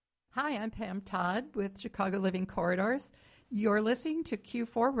Hi, I'm Pam Todd with Chicago Living Corridors. You're listening to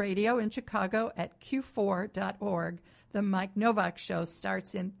Q4 Radio in Chicago at q4.org. The Mike Novak Show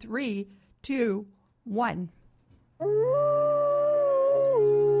starts in 3, 2, 1.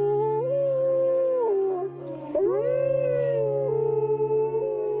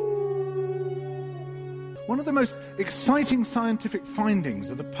 One of the most exciting scientific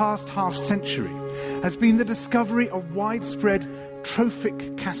findings of the past half-century has been the discovery of widespread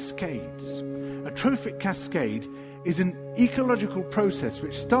trophic cascades. A trophic cascade is an ecological process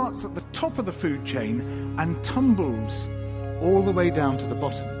which starts at the top of the food chain and tumbles all the way down to the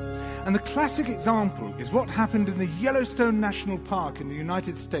bottom. And the classic example is what happened in the Yellowstone National Park in the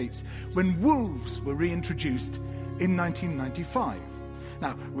United States when wolves were reintroduced in 1995.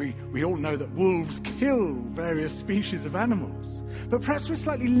 Now, we all know that wolves kill various species of animals, but perhaps we're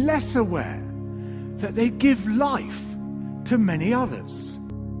slightly less aware that they give life to many others.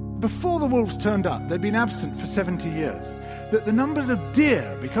 Before the wolves turned up, they'd been absent for 70 years, that the numbers of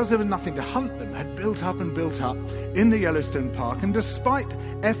deer, because there was nothing to hunt them, had built up in the Yellowstone Park, and despite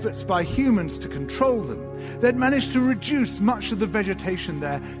efforts by humans to control them, they'd managed to reduce much of the vegetation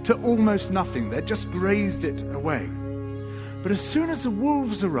there to almost nothing. They'd just grazed it away. But as soon as the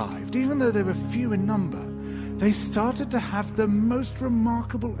wolves arrived, even though they were few in number, they started to have the most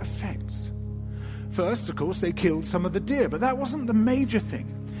remarkable effects. First, of course, they killed some of the deer, but that wasn't the major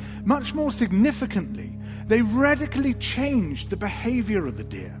thing. Much more significantly, they radically changed the behavior of the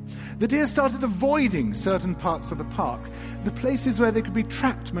deer. The deer started avoiding certain parts of the park, the places where they could be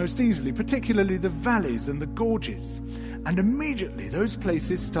trapped most easily, particularly the valleys and the gorges. And immediately those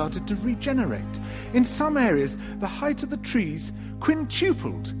places started to regenerate. In some areas, the height of the trees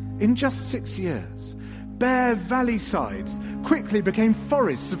quintupled in just 6 years. Bare valley sides quickly became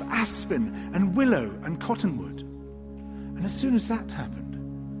forests of aspen and willow and cottonwood. And as soon as that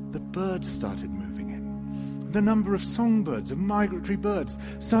happened, the birds started moving in. The number of songbirds and migratory birds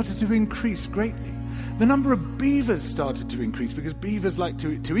started to increase greatly. The number of beavers started to increase because beavers like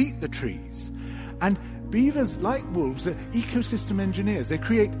to eat the trees. And beavers, like wolves, are ecosystem engineers. They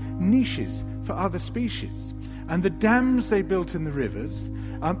create niches for other species. And the dams they built in the rivers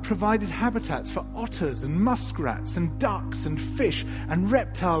provided habitats for otters and muskrats and ducks and fish and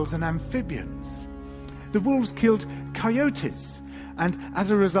reptiles and amphibians. The wolves killed coyotes, and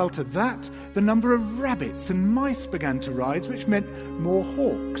as a result of that, the number of rabbits and mice began to rise, which meant more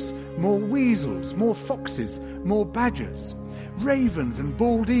hawks, more weasels, more foxes, more badgers. Ravens and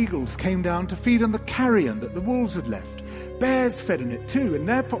bald eagles came down to feed on the carrion that the wolves had left. Bears fed on it too, and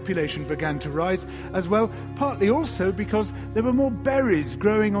their population began to rise as well, partly also because there were more berries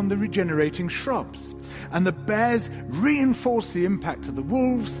growing on the regenerating shrubs. And the bears reinforced the impact of the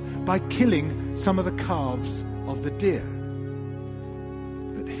wolves by killing some of the calves of the deer.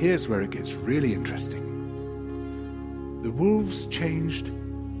 But here's where it gets really interesting. The wolves changed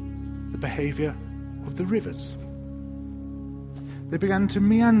the behavior of the rivers. They began to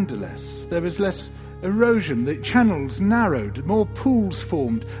meander less. There was less erosion. The channels narrowed. More pools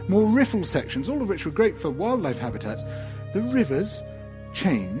formed. More riffle sections, all of which were great for wildlife habitats. The rivers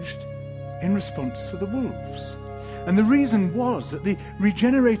changed in response to the wolves. And the reason was that the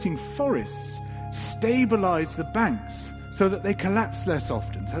regenerating forests stabilized the banks so that they collapsed less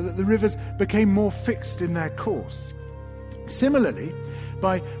often, so that the rivers became more fixed in their course. Similarly,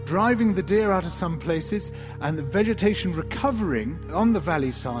 by driving the deer out of some places and the vegetation recovering on the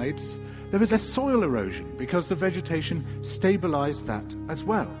valley sides, there was less soil erosion because the vegetation stabilized that as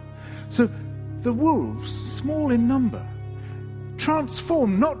well. So the wolves, small in number,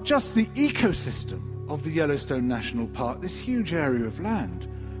 transformed not just the ecosystem of the Yellowstone National Park, this huge area of land,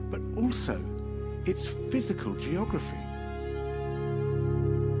 but also its physical geography.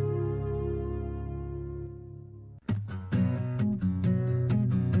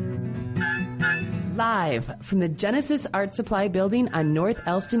 Live from the Genesis Art Supply building on North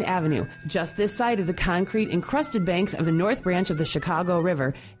Elston Avenue, just this side of the concrete-encrusted banks of the North Branch of the Chicago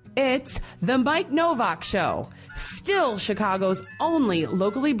River, it's The Mike Novak Show. Still Chicago's only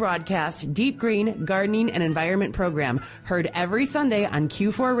locally broadcast deep green gardening and environment program, heard every Sunday on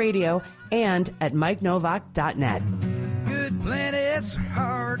Q4 Radio and at MikeNovak.net. Good planets are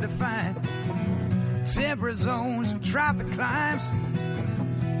hard to find. Temperate zones and tropic climes.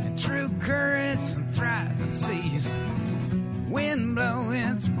 True currents and thriving seas. Wind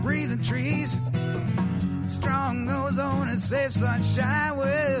blowing through breathing trees. Strong ozone and safe sunshine.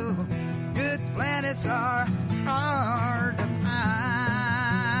 Well, good planets are hard to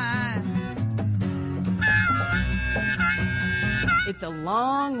find. It's a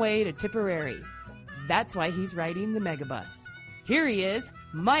long way to Tipperary. That's why he's riding the megabus. Here he is,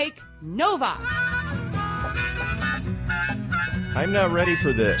 Mike Novak. I'm not ready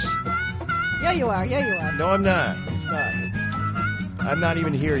for this. Yeah, you are. No, I'm not. Stop. I'm not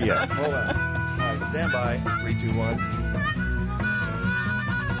even here yet. Hold on. All right, stand by. 3, 2, 1.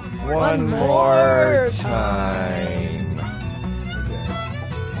 One more time.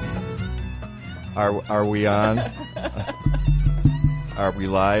 Okay. Are we on? Are we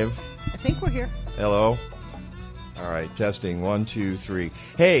live? I think we're here. Hello? All right, testing. 1, 2, 3.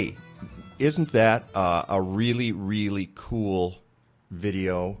 Hey, isn't that a really, really cool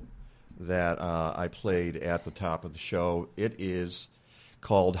video that I played at the top of the show? It is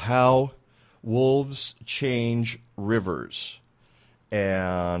called How Wolves Change Rivers.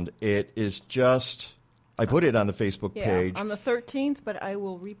 And it is just, I put it on the Facebook page. On the 13th, but I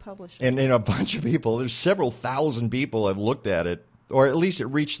will republish it. And a bunch of people, there's several thousand people have looked at it, or at least it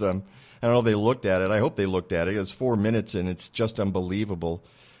reached them. I don't know if they looked at it. I hope they looked at it. It's 4 minutes, and it's just unbelievable.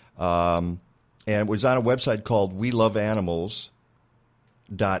 And it was on a website called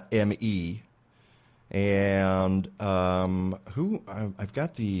WeLoveAnimals.me. And I've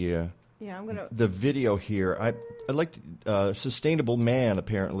got the video here. I like Sustainable Man.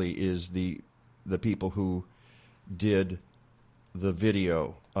 Apparently, is the people who did the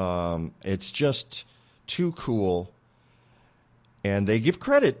video. It's just too cool, and they give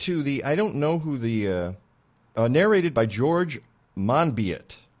credit to the. I don't know who the narrated by George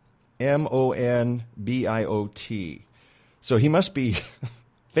Monbiot, Monbiot. So he must be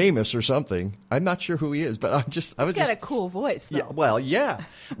famous or something. I'm not sure who he is, but He's got a cool voice, though. Yeah.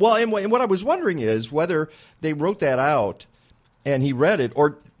 Well, and what I was wondering is whether they wrote that out and he read it,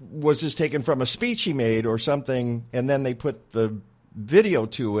 or was this taken from a speech he made or something, and then they put the video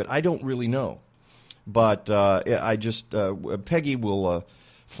to it. I don't really know. But Peggy will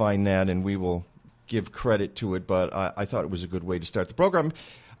find that, and we will give credit to it. But I thought it was a good way to start the program.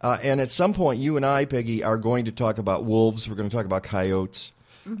 And at some point, you and I, Peggy, are going to talk about wolves. We're going to talk about coyotes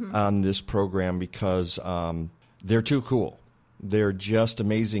on this program because they're too cool. They're just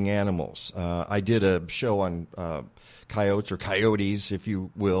amazing animals. I did a show on coyotes, or coyotes, if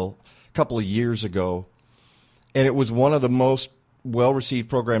you will, a couple of years ago. And it was one of the most well-received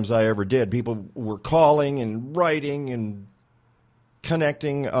programs I ever did. People were calling and writing and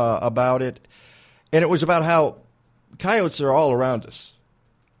connecting about it. And it was about how coyotes are all around us.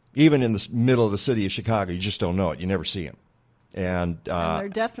 Even in the middle of the city of Chicago, you just don't know it. You never see them. And they're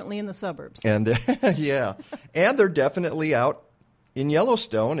definitely in the suburbs. And yeah. And they're definitely out in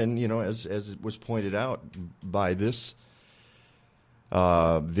Yellowstone. And, as it was pointed out by this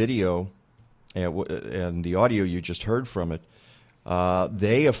video and the audio you just heard from it,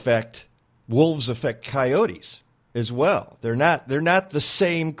 wolves affect coyotes as well. They're not the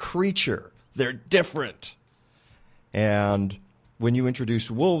same creature. They're different. And when you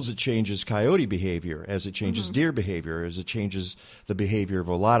introduce wolves, it changes coyote behavior, as it changes deer behavior, as it changes the behavior of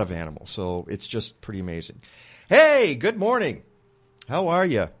a lot of animals. So it's just pretty amazing. Hey, good morning. How are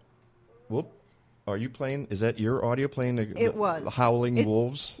you? Whoop. Are you playing? Is that your audio playing the howling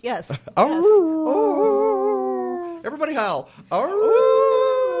wolves? Yes. Yes. Oh. Everybody howl.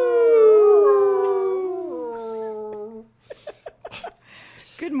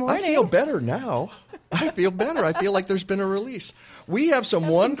 Good morning. I feel better now. I feel better. I feel like there's been a release. We have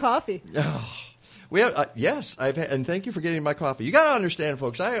some coffee. We have yes. And thank you for getting my coffee. You got to understand,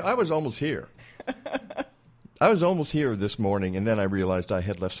 folks. I was almost here. I was almost here this morning, and then I realized I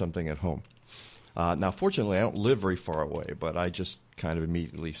had left something at home. Now, fortunately, I don't live very far away, but I just kind of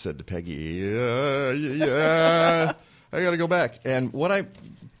immediately said to Peggy, "Yeah, I got to go back." And what I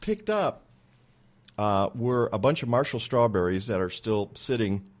picked up were a bunch of Marshall strawberries that are still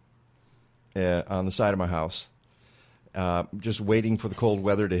sitting on the side of my house, just waiting for the cold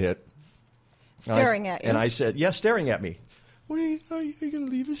weather to hit. Staring at you. And I said, yeah, staring at me. Are you going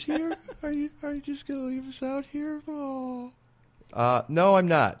to leave us here? Are you just going to leave us out here? Oh. No, I'm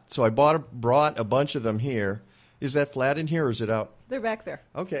not. So I brought a bunch of them here. Is that flat in here, or is it out? They're back there.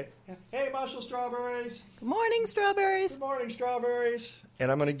 Okay. Hey, Marshall strawberries. Good morning, strawberries. Good morning, strawberries.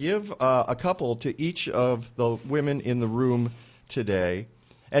 And I'm going to give a couple to each of the women in the room today.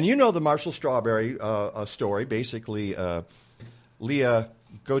 And you know the Marshall Strawberry story. Basically, Leah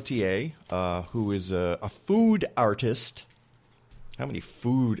Gautier, who is a food artist. How many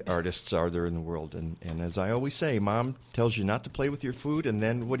food artists are there in the world? And as I always say, Mom tells you not to play with your food, and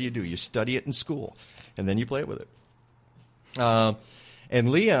then what do? You study it in school, and then you play with it. And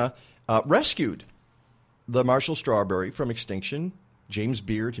Leah rescued the Marshall Strawberry from extinction. James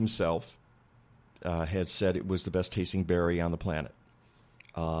Beard himself had said it was the best tasting berry on the planet.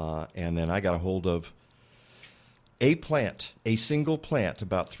 And then I got a hold of a single plant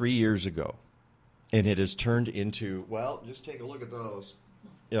about 3 years ago, and it has turned into, well, just take a look at those.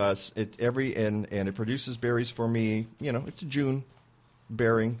 It produces berries for me. It's a June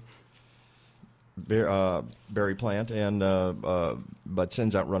bearing berry plant, and but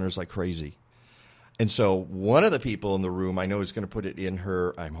sends out runners like crazy. And so one of the people in the room I know is going to put it in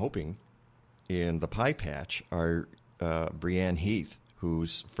her, I'm hoping, in the pie patch, are Brianne Heath,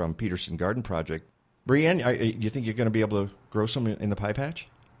 who's from Peterson Garden Project. Brianne, you think you're going to be able to grow some in the pie patch?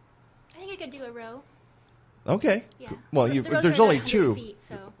 I think I could do a row. Okay. Yeah. Well, The rows there's are only 100 two. feet,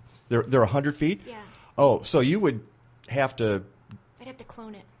 so They're 100 feet? yeah. Oh, so you would have to... I'd have to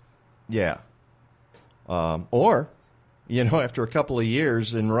clone it. Yeah. Or, after a couple of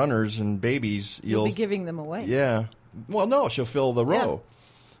years in runners and babies, You'll be giving them away. Yeah. Well, no, she'll fill the row.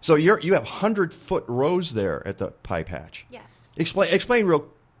 So you have 100-foot rows there at the pie patch. Yes. Explain real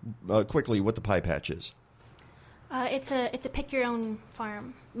quickly what the pie patch is. It's a pick your own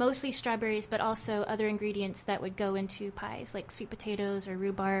farm. Mostly strawberries, but also other ingredients that would go into pies, like sweet potatoes or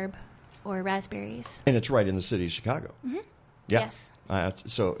rhubarb or raspberries. And it's right in the city of Chicago. Mm-hmm. Yeah. Yes.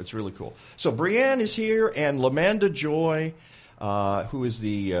 So it's really cool. So Brianne is here, and Lamanda Joy, who is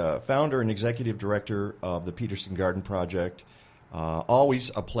the founder and executive director of the Peterson Garden Project.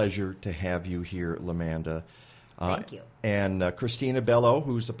 Always a pleasure to have you here, Lamanda. Thank you. And Christina Bello,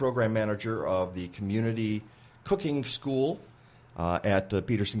 who's the program manager of the Community Cooking School at the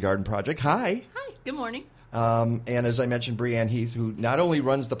Peterson Garden Project. Hi. Hi. Good morning. And as I mentioned, Brianne Heath, who not only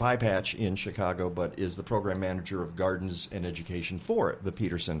runs the Pie Patch in Chicago, but is the program manager of Gardens and Education for the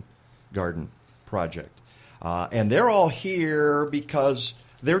Peterson Garden Project. And they're all here because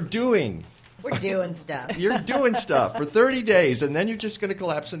they're doing... We're doing stuff. You're doing stuff for 30 days, and then you're just going to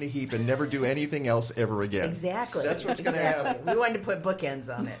collapse in a heap and never do anything else ever again. Exactly. That's what's going to happen. We wanted to put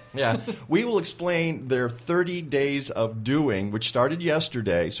bookends on it. Yeah. We will explain their 30 days of doing, which started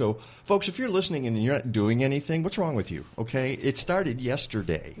yesterday. So, folks, if you're listening and you're not doing anything, what's wrong with you? Okay? It started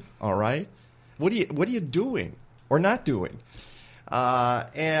yesterday. All right? What are you doing or not doing?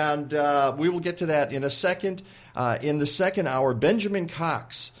 And we will get to that in a second. In the second hour, Benjamin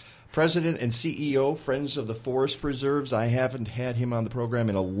Cox, President and CEO, Friends of the Forest Preserves. I haven't had him on the program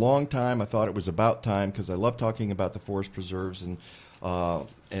in a long time. I thought it was about time because I love talking about the forest preserves and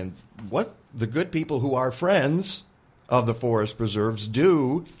what the good people who are friends of the forest preserves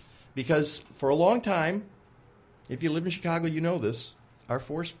do. Because for a long time, if you live in Chicago, you know this, our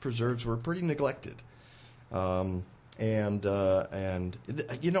forest preserves were pretty neglected. What I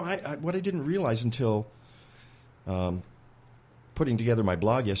didn't realize until putting together my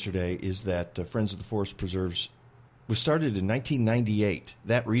blog yesterday is that Friends of the Forest Preserves was started in 1998,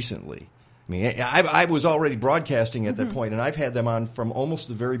 that recently. I mean, I was already broadcasting at that point, and I've had them on from almost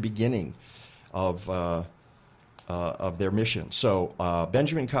the very beginning of their mission. So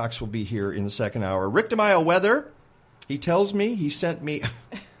Benjamin Cox will be here in the second hour. Rick DeMaio Weather, he tells me, he sent me...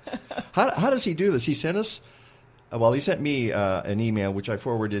 how does he do this? He sent us... Well, he sent me an email, which I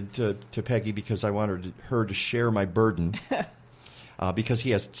forwarded to Peggy because I wanted her to share my burden. Because he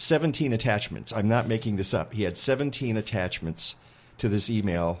has 17 attachments. I'm not making this up. He had 17 attachments to this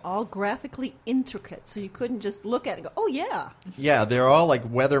email. All graphically intricate, so you couldn't just look at it and go, oh, yeah. Yeah, they're all like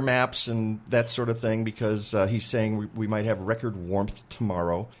weather maps and that sort of thing because he's saying we might have record warmth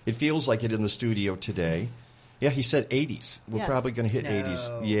tomorrow. It feels like it in the studio today. Yeah, he said 80s. We're probably going to hit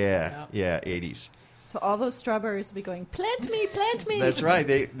 80s. Yeah, 80s. So all those strawberries will be going, plant me, plant me. That's right.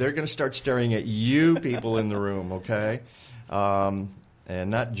 They're going to start staring at you people in the room, okay? And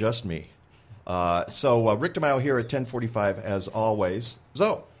not just me. So Rick DeMaio here at 10:45 as always.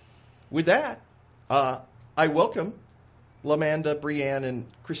 So with that, I welcome Lamanda, Brianne, and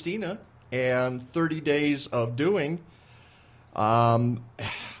Christina and 30 days of doing. I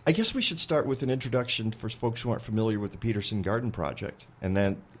guess we should start with an introduction for folks who aren't familiar with the Peterson Garden Project and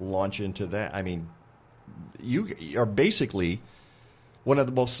then launch into that. I mean, you are basically one of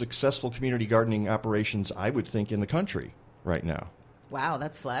the most successful community gardening operations, I would think, in the country right now. Wow,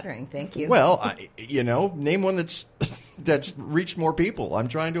 that's flattering. Thank you. Well, name one that's reached more people. I'm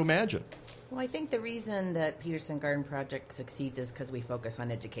trying to imagine. Well, I think the reason that Peterson Garden Project succeeds is because we focus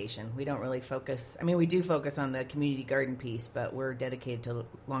on education. We don't really focus... I mean, we do focus on the community garden piece, but we're dedicated to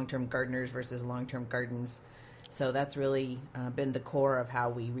long-term gardeners versus long-term gardens. So that's really been the core of how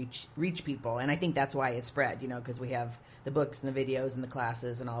we reach people. And I think that's why it's spread, because we have the books and the videos and the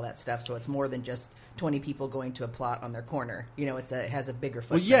classes and all that stuff. So it's more than just 20 people going to a plot on their corner. It has a bigger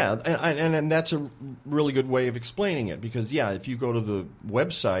footprint. Well, yeah, and that's a really good way of explaining it. Because, if you go to the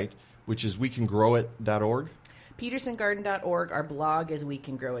website, which is wecangrowit.org. PetersonGarden.org. Our blog is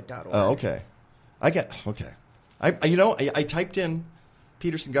wecangrowit.org. Oh, okay. Okay. I typed in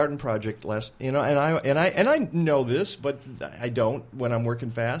Peterson Garden Project and I know this, but I don't when I'm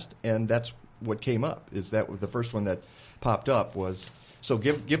working fast, and that's what came up. Is that was the first one that popped up was. So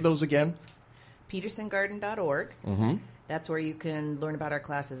give those again. PetersonGarden.org. Mm-hmm. That's where you can learn about our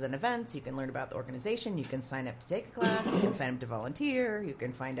classes and events. You can learn about the organization. You can sign up to take a class. You can sign up to volunteer. You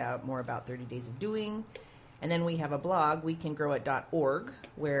can find out more about 30 Days of Doing. And then we have a blog, wecangrowit.org,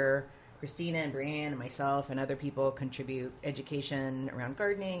 where Christina and Brianne and myself and other people contribute education around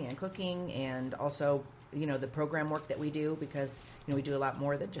gardening and cooking, and also, the program work that we do, because, we do a lot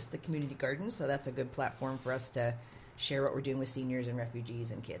more than just the community garden. So that's a good platform for us to share what we're doing with seniors and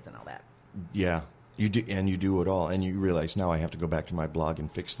refugees and kids and all that. Yeah. You do it all, and you realize now I have to go back to my blog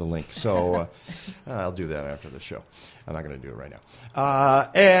and fix the link. So I'll do that after the show. I'm not going to do it right now.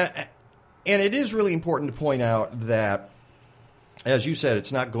 And it is really important to point out that, as you said,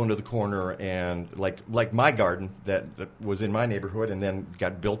 it's not going to the corner and like my garden that was in my neighborhood and then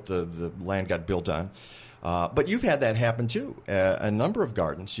got built. The land got built on. But you've had that happen too. A number of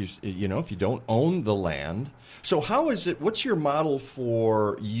gardens. If you don't own the land. So how is it? What's your model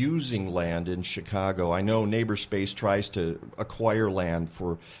for using land in Chicago? I know NeighborSpace tries to acquire land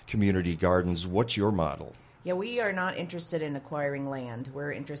for community gardens. What's your model? Yeah, we are not interested in acquiring land.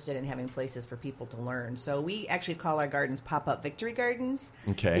 We're interested in having places for people to learn. So we actually call our gardens pop-up victory gardens.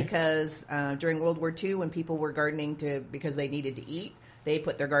 Okay. Because during World War II, when people were gardening because they needed to eat, they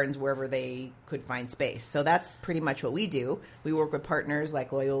put their gardens wherever they could find space. So that's pretty much what we do. We work with partners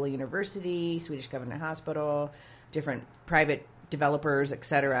like Loyola University, Swedish Covenant Hospital, different private developers, et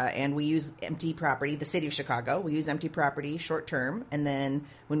cetera, and we use empty property, the city of Chicago. We use empty property short term, and then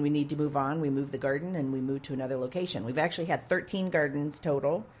when we need to move on, we move the garden and we move to another location. We've actually had 13 gardens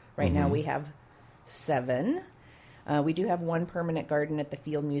total. Right now we have 7. We do have one permanent garden at the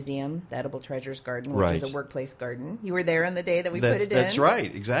Field Museum, the Edible Treasures Garden, which is a workplace garden. You were there on the day that we put it in. That's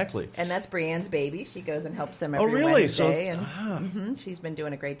right, exactly. And that's Brianne's baby. She goes and helps them every Wednesday. And she's been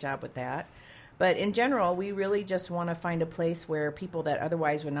doing a great job with that. But in general, we really just want to find a place where people that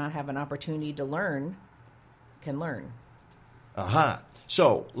otherwise would not have an opportunity to learn can learn.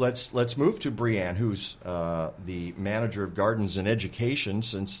 So let's move to Brianne, who's the manager of gardens and education,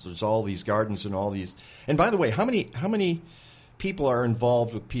 since there's all these gardens and all these. And by the way, how many people are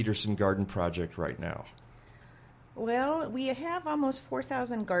involved with Peterson Garden Project right now? Well, we have almost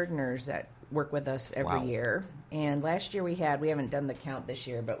 4,000 gardeners that work with us every year. And last year we haven't done the count this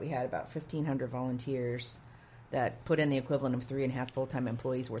year, but we had about 1,500 volunteers that put in the equivalent of 3.5 full-time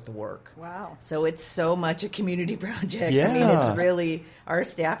employees worth of work. Wow. So it's so much a community project. Yeah. I mean, it's really, our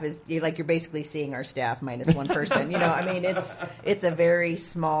staff is, you're basically seeing our staff minus one person. It's a very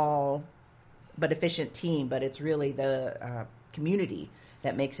small but efficient team, but it's really the community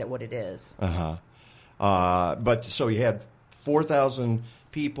that makes it what it is. But so you had 4,000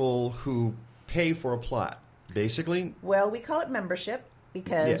 people who pay for a plot, basically? Well, we call it membership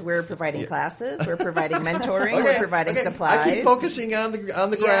because we're providing classes, we're providing mentoring, we're providing supplies. I keep focusing on the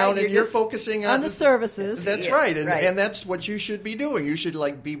ground, and you're focusing on the services. That's right, and that's what you should be doing. You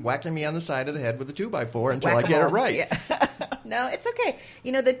should be whacking me on the side of the head with a 2x4 until I get it right. Yeah. No, it's okay.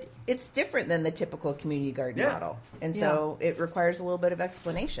 It's different than the typical community garden model, and so it requires a little bit of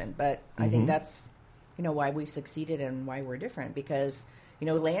explanation. But I think that's why we've succeeded and why we're different, because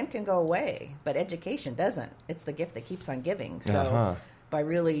land can go away, but education doesn't. It's the gift that keeps on giving. So by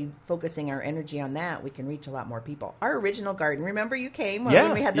really focusing our energy on that, we can reach a lot more people. Our original garden, remember you came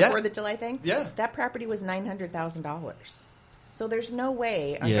when we had the 4th of July thing? Yeah. That property was $900,000. So there's no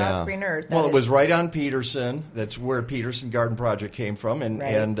way on God's green earth. Well, it was right on Peterson. That's where Peterson Garden Project came from,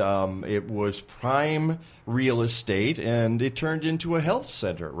 and it was prime real estate, and it turned into a health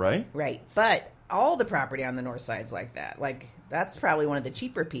center, right? Right, but all the property on the north side's like that. That's probably one of the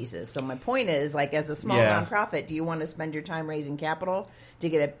cheaper pieces. So my point is, as a small nonprofit, do you want to spend your time raising capital to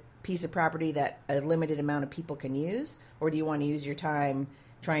get a piece of property that a limited amount of people can use, or do you want to use your time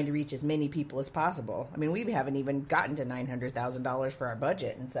trying to reach as many people as possible? I mean, we haven't even gotten to $900,000 for our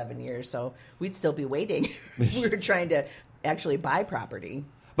budget in 7 years, so we'd still be waiting if we were trying to actually buy property.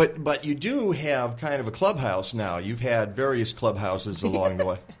 But you do have kind of a clubhouse now. You've had various clubhouses along the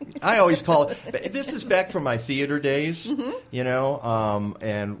way. I always call it. This is back from my theater days, and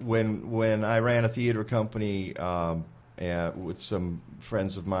when I ran a theater company with some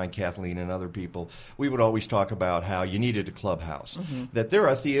friends of mine, Kathleen and other people, we would always talk about how you needed a clubhouse. That there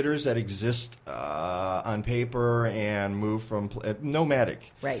are theaters that exist on paper and move from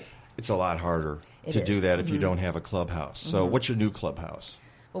nomadic. Right. It's a lot harder to do that if you don't have a clubhouse. So what's your new clubhouse?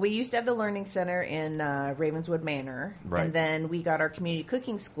 Well, we used to have the Learning Center in Ravenswood Manor. Right. And then we got our community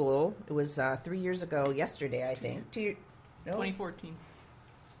cooking school. It was 3 years ago yesterday, I think. 2014,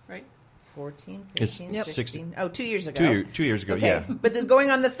 right? 14, It's 15, 16. Oh, 2 years ago. 2 years ago, Okay. yeah. But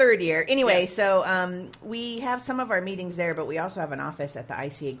going on the third year. Anyway, so we have some of our meetings there, but we also have an office at the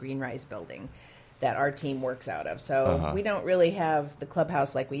ICA Greenrise building that our team works out of. So we don't really have the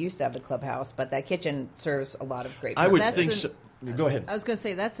clubhouse like we used to have the clubhouse, but that kitchen serves a lot of great I would purposes. think so. Go ahead. I was going to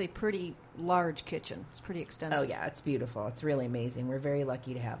say, that's a pretty large kitchen. It's pretty extensive. Oh, yeah, it's beautiful. It's really amazing. We're very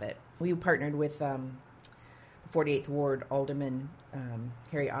lucky to have it. We partnered with the 48th Ward Alderman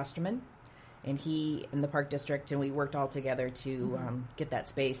Harry Osterman, and he in the Park District, and we worked all together to get that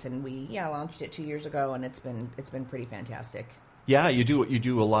space, and we launched it 2 years ago, and it's been pretty fantastic. Yeah, you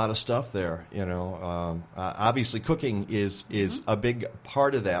do a lot of stuff there. Obviously, cooking is a big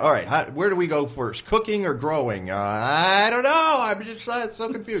part of that. All right, where do we go first? Cooking or growing? I don't know. I'm just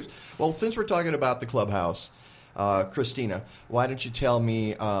so confused. Well, since we're talking about the clubhouse, Christina, why don't you tell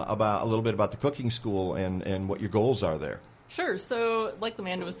me a little bit about the cooking school and what your goals are there? Sure. So, like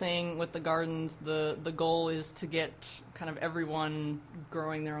Amanda was saying, with the gardens, the goal is to get kind of everyone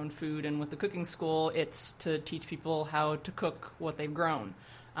growing their own food. And with the cooking school, it's to teach people how to cook what they've grown,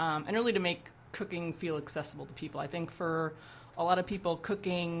 and really to make cooking feel accessible to people. I think for a lot of people,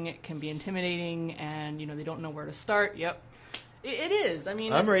 cooking can be intimidating, and they don't know where to start. Yep. It is. I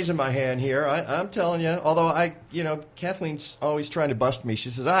mean, I'm raising my hand here. I'm telling you. Although Kathleen's always trying to bust me. She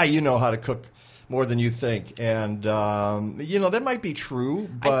says, you know how to cook more than you think. And, that might be true.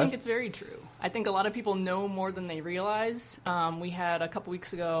 But I think it's very true. I think a lot of people know more than they realize. We had a couple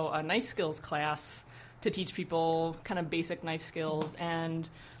weeks ago a knife skills class to teach people kind of basic knife skills. And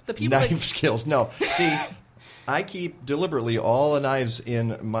the people skills. No. See, I keep deliberately all the knives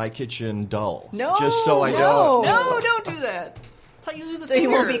in my kitchen dull. No. Just so I don't. No, don't do that. That's how you lose a So finger.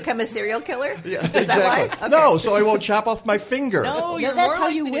 you won't become a serial killer? Yeah, Is that why? Okay. No, so I won't chop off my finger. No, you're that's more how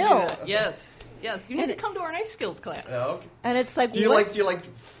you likely to do will. that. Yes. You need to come to our knife skills class. Okay. And it's like, Do you like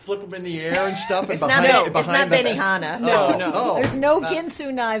flip them in the air and stuff? And It's not Benihana. No. there's no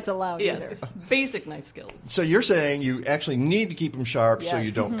Ginsu knives allowed Yes, either. basic knife skills. So you're saying you actually need to keep them sharp so Yes.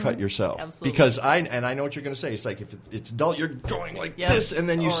 you don't cut yourself. Absolutely. Because I know what you're going to say. It's like if it's dull, you're going like Yep. this, and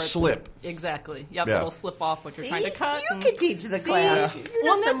then you Or- slip. Exactly. Yep, Yeah. it'll slip off what you're See? trying to cut. You could teach the class. You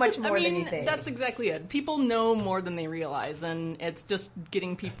know so that's- much more than you think. That's exactly it. People know more than they realize, and it's just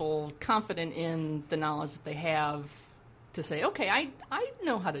getting people confident in the knowledge that they have to say, okay, I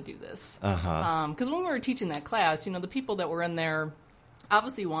know how to do this. Because when we were teaching that class, the people that were in there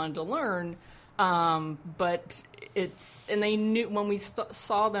obviously wanted to learn, but they knew when we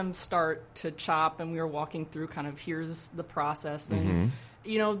saw them start to chop, and we were walking through kind of here's the process, and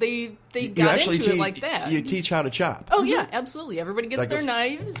they got into it like that. You teach how to chop. Oh yeah, absolutely. Everybody gets Like their a-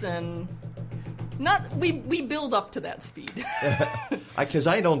 knives, and we build up to that speed. Because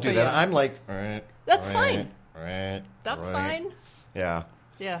I don't do But that. yeah. I'm like, That's fine. That's fine. Yeah.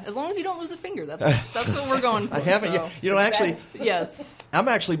 Yeah, as long as you don't lose a finger, that's what we're going for. I haven't. So. Actually, Yes. I'm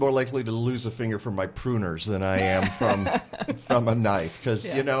actually more likely to lose a finger from my pruners than I am from a knife. Because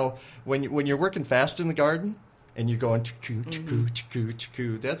when you're working fast in the garden and you're going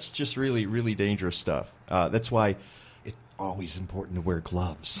that's just really, really dangerous stuff. That's why it's always important to wear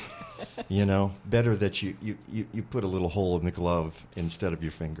gloves. Better that you put a little hole in the glove instead of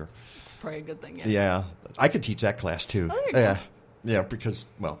your finger. It's probably a good thing. Yeah. Yeah, I could teach that class too. Oh, there you go. Yeah, because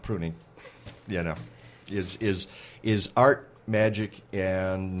pruning, is art, magic,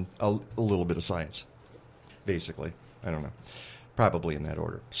 and a little bit of science, basically. I don't know, probably in that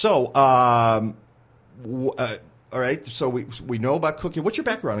order. So, all right. So we know about cooking. What's your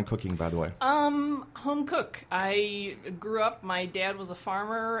background in cooking, by the way? Home cook. I grew up. My dad was a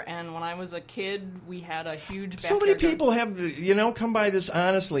farmer, and when I was a kid, we had a huge backyard. So many people have, come by this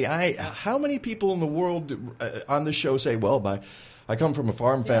honestly. How many people in the world on the show say, "Well, I come from a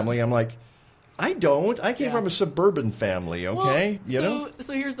farm family." I'm like, I don't. I came from a suburban family. Okay, So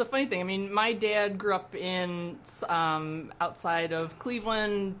here's the funny thing. I mean, my dad grew up in outside of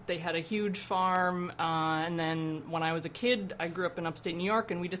Cleveland. They had a huge farm, and then when I was a kid, I grew up in upstate New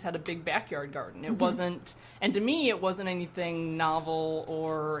York, and we just had a big backyard garden. It wasn't, and to me, it wasn't anything novel,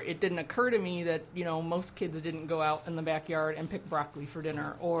 or it didn't occur to me that most kids didn't go out in the backyard and pick broccoli for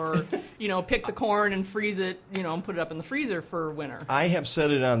dinner, or pick the corn and freeze it, and put it up in the freezer for winter. I have said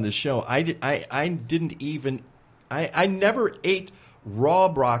it on this show. I never ate raw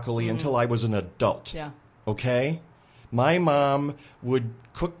broccoli until I was an adult. Yeah. Okay? My mom would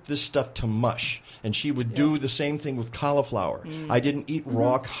cook this stuff to mush, and she would do the same thing with cauliflower. I didn't eat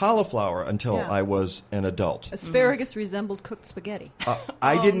raw cauliflower until I was an adult. Asparagus resembled cooked spaghetti.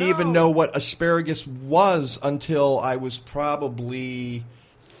 I didn't even know what asparagus was until I was probably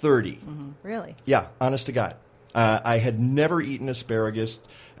 30. Really? Yeah, honest to God. I had never eaten asparagus.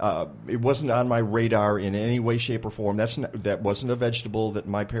 It wasn't on my radar in any way, shape, or form. That wasn't a vegetable that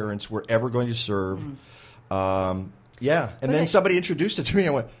my parents were ever going to serve. Then somebody introduced it to me,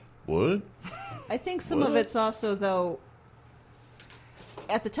 and I went, what? I think some of it's also, though,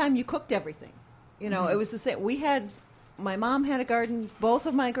 at the time you cooked everything. You know, it was the same. My mom had a garden. Both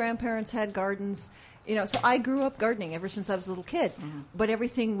of my grandparents had gardens. You know, so I grew up gardening ever since I was a little kid. But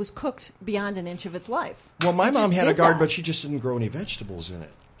everything was cooked beyond an inch of its life. Well, my mom had a garden, but she just didn't grow any vegetables in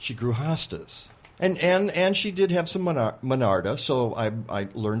it. She grew hostas. And she did have some monarda, so I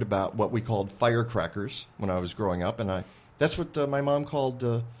learned about what we called firecrackers when I was growing up, and that's what my mom called...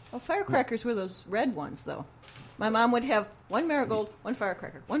 Well, firecrackers were those red ones, though. My mom would have one marigold, one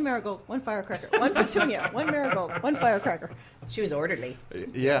firecracker, one marigold, one firecracker, one petunia, one marigold, one firecracker. She was orderly.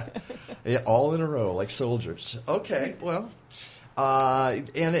 Yeah, all in a row, like soldiers. Okay, well,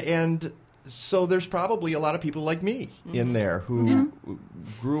 and so there's probably a lot of people like me in there who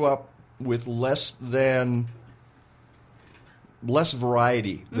grew up with less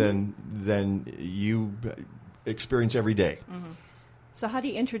variety than you experience every day. So how do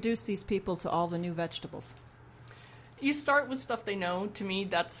you introduce these people to all the new vegetables? You start with stuff they know. To me,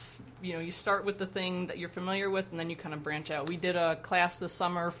 that's, you start with the thing that you're familiar with, and then you kind of branch out. We did a class this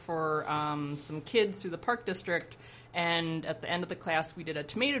summer for some kids through the Park District, and at the end of the class, we did a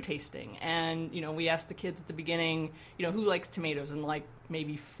tomato tasting. And, we asked the kids at the beginning, who likes tomatoes? And,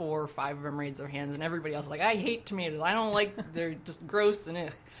 maybe 4 or 5 of them raised their hands, and everybody else was like, I hate tomatoes. I don't like, they're just gross and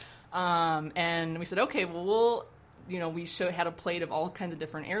ugh. And we said, okay, well, we had a plate of all kinds of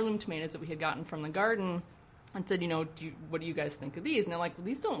different heirloom tomatoes that we had gotten from the garden, and said, what do you guys think of these? And they're like, well,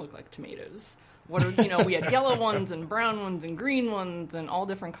 these don't look like tomatoes. What are, we had yellow ones and brown ones and green ones and all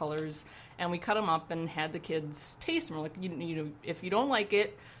different colors. And we cut them up and had the kids taste them. We're like, if you don't like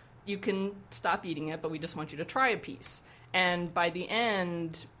it, you can stop eating it, but we just want you to try a piece. And by the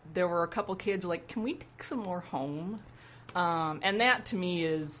end, there were a couple kids like, can we take some more home? And that, to me,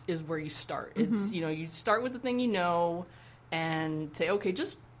 is where you start. It's, you start with the thing and say, okay,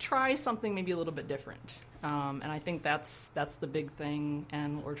 just try something maybe a little bit different. And I think that's the big thing,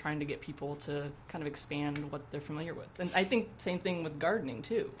 and we're trying to get people to kind of expand what they're familiar with. And I think same thing with gardening,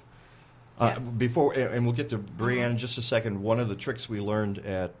 too. Before, and we'll get to Brianne in just a second, one of the tricks we learned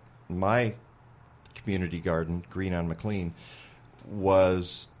at my community garden, Green on McLean,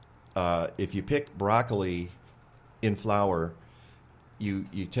 was if you pick broccoli in flower, you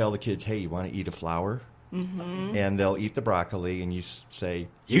tell the kids, hey, you want to eat a flower? Mm-hmm. And they'll eat the broccoli, and you say,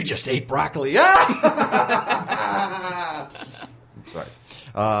 you just ate broccoli. Ah! Sorry.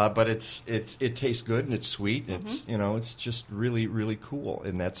 But it tastes good, and it's sweet, and it's just really, really cool,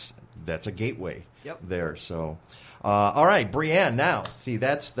 and that's a gateway there. So, all right, Brianne, now, see,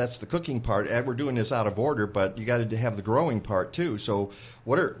 that's the cooking part. We're doing this out of order, but you got to have the growing part, too. So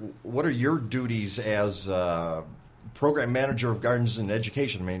what are your duties as program manager of gardens and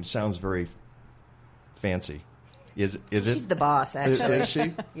education? I mean, it sounds very fancy. Is it? She's the boss, actually. Is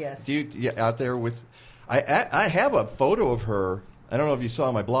she? Yes. Do you out there with? I have a photo of her. I don't know if you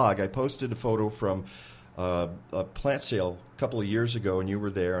saw my blog. I posted a photo from a plant sale a couple of years ago, and you were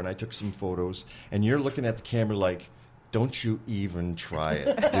there, and I took some photos. And you're looking at the camera like, "Don't you even try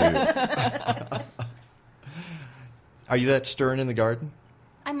it, dude." Are you that stern in the garden?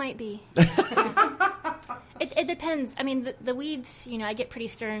 I might be. It depends. I mean, the weeds, I get pretty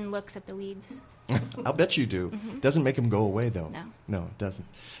stern looks at the weeds. I'll bet you do. Mm-hmm. Doesn't make them go away, though. No, it doesn't.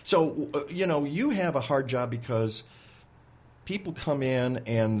 So, you have a hard job because people come in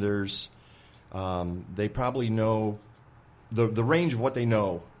and there's, they probably know, the range of what they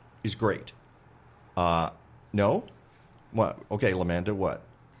know is great. No? What? Okay, Lamanda, what?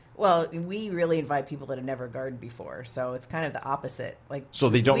 Well, we really invite people that have never gardened before, so it's kind of the opposite. So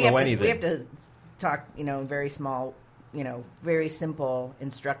they don't know anything. We have to talk, very small, very simple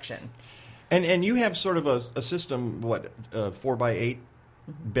instruction. And you have sort of a system, 4x8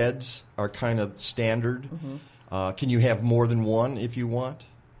 beds are kind of standard. Mm-hmm. Can you have more than one if you want?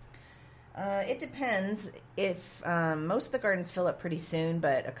 It depends. If most of the gardens fill up pretty soon,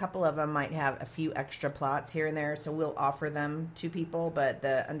 but a couple of them might have a few extra plots here and there, so we'll offer them to people. But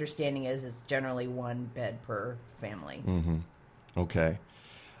the understanding is it's generally one bed per family. Mm-hmm. Okay.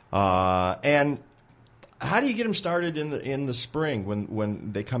 And how do you get them started in the spring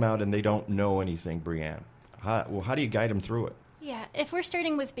when they come out and they don't know anything, Brianne? How do you guide them through it? Yeah, if we're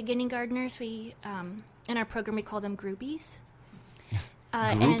starting with beginning gardeners, we in our program we call them groupies.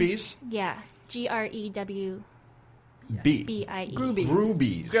 Groupies? Yeah, GREWBIE.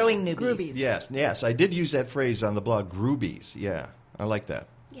 Groupies. Growing newbies. Groupies. Yes. I did use that phrase on the blog, groupies. Yeah, I like that.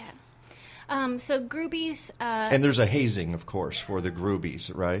 Yeah. So groupies. And there's a hazing, of course, for the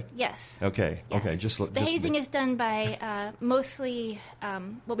groupies, right? Yes. Okay. Yes. Okay. The hazing is done by mostly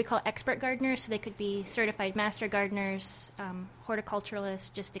what we call expert gardeners. So they could be certified master gardeners,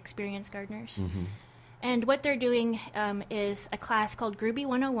 horticulturalists, just experienced gardeners. Mm-hmm. And what they're doing is a class called Groovy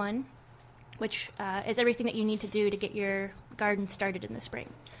 101, which is everything that you need to do to get your garden started in the spring.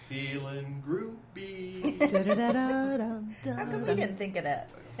 Feeling groovy. How come we didn't think of that?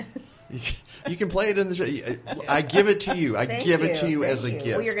 You can play it in the show. I give it to you. I give it to you as a gift.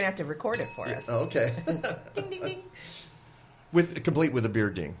 Well, you're going to have to record it for us. Okay. Ding, ding, ding. Complete with a beer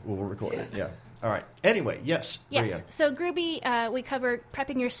ding. We'll record it. Yeah. All right. Anyway, yes. Yes. Bria. So Groovy, we cover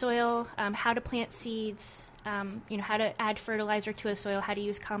prepping your soil, how to plant seeds, how to add fertilizer to a soil, how to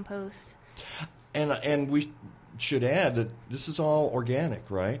use compost. And we should add that this is all organic,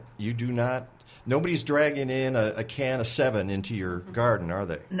 right? You do not. Nobody's dragging in a can of 7 into your garden, are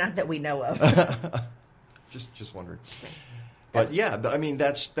they? Not that we know of. Just wondering. But I mean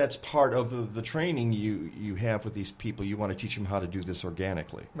that's part of the training you have with these people. You want to teach them how to do this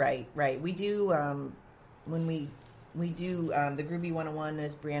organically. Right. We do when we do the Groovy 101,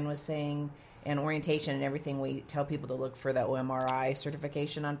 as Brianne was saying, and orientation and everything. We tell people to look for the OMRI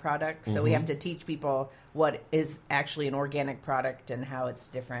certification on products. Mm-hmm. So we have to teach people what is actually an organic product and how it's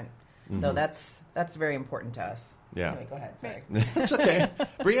different. Mm-hmm. So that's very important to us. Yeah. Anyway, go ahead. Sorry. It's okay.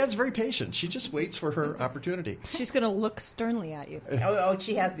 Brianne's very patient. She just waits for her opportunity. She's going to look sternly at you. Oh,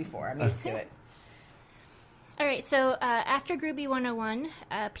 she has before. I'm used to it. All right. So after Groovy 101,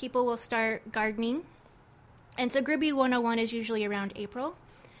 people will start gardening. And so Groovy 101 is usually around April.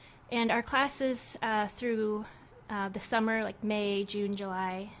 And our classes through the summer, like May, June,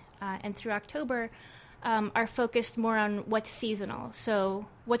 July, and through October, are focused more on what's seasonal. So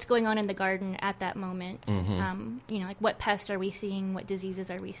what's going on in the garden at that moment. Mm-hmm. Like what pests are we seeing? What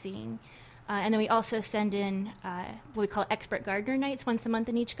diseases are we seeing? And then we also send in what we call expert gardener nights once a month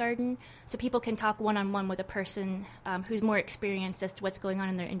in each garden. So people can talk one-on-one with a person who's more experienced as to what's going on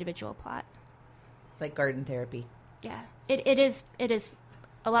in their individual plot. It's like garden therapy. Yeah. It is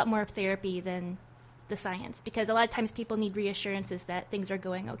a lot more therapy than the science, because a lot of times people need reassurances that things are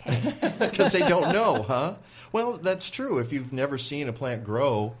going okay. Because they don't know, huh? Well, that's true. If you've never seen a plant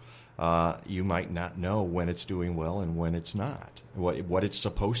grow, you might not know when it's doing well and when it's not, what it's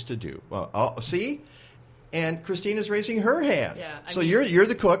supposed to do. See? And Christina's raising her hand. Yeah, so you're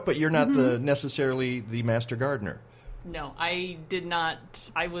the cook, but you're not necessarily the master gardener. No, I did not.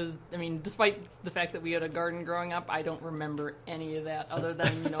 Despite the fact that we had a garden growing up, I don't remember any of that other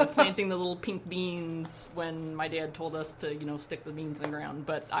than, planting the little pink beans when my dad told us to, stick the beans in the ground.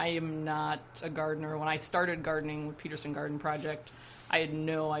 But I am not a gardener. When I started gardening with Peterson Garden Project, I had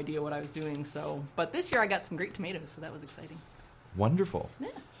no idea what I was doing. But this year I got some great tomatoes, so that was exciting. Wonderful.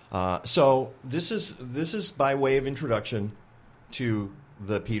 Yeah. So this is by way of introduction to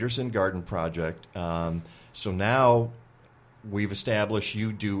the Peterson Garden Project. So now we've established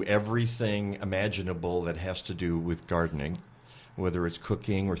you do everything imaginable that has to do with gardening, whether it's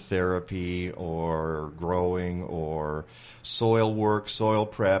cooking or therapy or growing or soil work, soil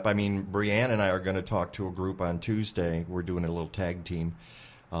prep. I mean, Brianne and I are going to talk to a group on Tuesday. We're doing a little tag team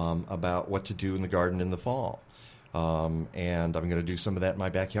about what to do in the garden in the fall. And I'm going to do some of that in my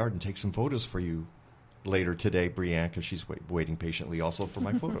backyard and take some photos for you later today, Brianne, because she's waiting patiently also for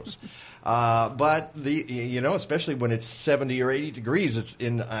my photos. But especially when it's 70 or 80 degrees, it's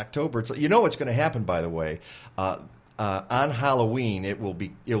in October. It's, what's going to happen, by the way. On Halloween, it will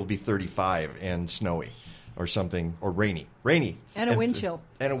be 35 and snowy, or something, or rainy, and a wind chill,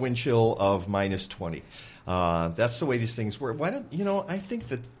 and a wind chill of minus 20. That's the way these things work. I think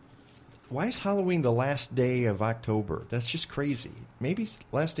that. Why is Halloween the last day of October? That's just crazy. Maybe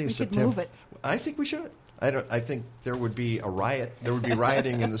last day of September. We could move it. I think we should. I think there would be a riot. There would be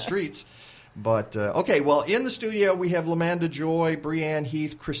rioting in the streets. But, okay, well, in the studio we have Lamanda Joy, Brianne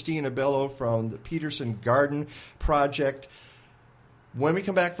Heath, Christina Bello from the Peterson Garden Project. When we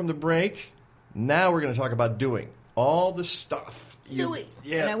come back from the break, now we're going to talk about doing all the stuff. Doing.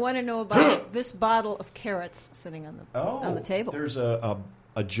 Yeah. And I want to know about this bottle of carrots sitting on the table. There's a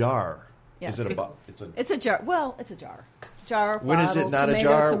jar. Yes. Is it It's a jar. Well, it's a jar. Jar, when bottle, is it not tomato, a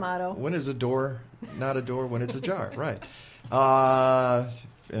jar? Tomato. When is a door not a door? When it's a jar, right? For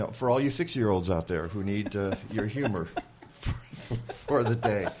all you 6-year-olds out there who need your humor for the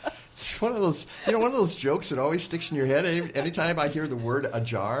day, It's one of those jokes that always sticks in your head. Anytime I hear the word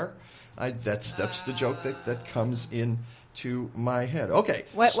ajar, that's the joke that comes into my head. Okay.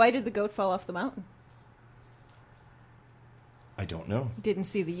 Why did the goat fall off the mountain? I don't know. Didn't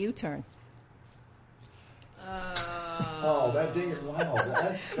see the U-turn. Oh, that ding! Wow.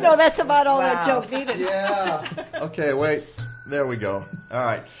 No, that's about all that joke needed. Yeah. Okay, wait. There we go. All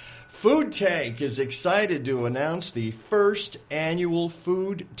right. Food Tank is excited to announce the first annual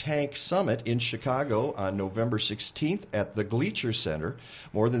Food Tank Summit in Chicago on November 16th at the Gleacher Center.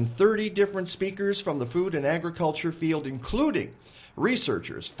 More than 30 different speakers from the food and agriculture field, including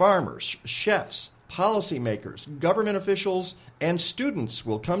researchers, farmers, chefs, policymakers, government officials, and students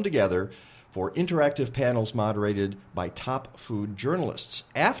will come together for interactive panels moderated by top food journalists.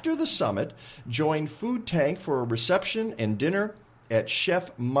 After the summit, join Food Tank for a reception and dinner at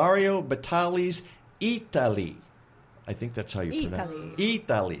Chef Mario Batali's Italy. I think that's how you pronounce it.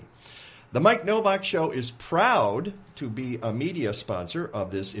 Italy. The Mike Novak Show is proud to be a media sponsor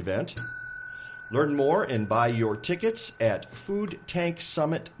of this event. Learn more and buy your tickets at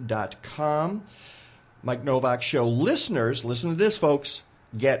foodtanksummit.com. Mike Novak Show listeners, listen to this, folks,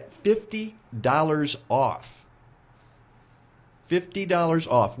 get $50 off.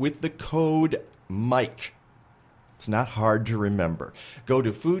 $50 off with the code MIKE. It's not hard to remember. Go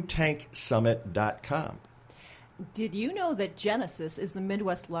to foodtanksummit.com. Did you know that Genesis is the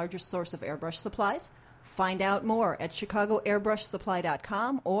Midwest's largest source of airbrush supplies? Find out more at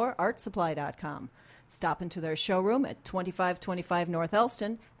chicagoairbrushsupply.com or artsupply.com. Stop into their showroom at 2525 North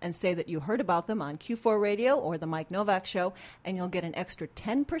Elston and say that you heard about them on Q4 Radio or The Mike Novak Show, and you'll get an extra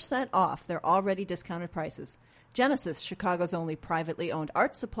 10% off their already discounted prices. Genesis, Chicago's only privately owned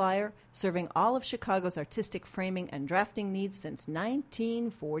art supplier, serving all of Chicago's artistic framing and drafting needs since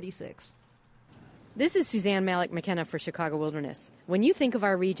 1946. This is Suzanne Malik McKenna for Chicago Wilderness. When you think of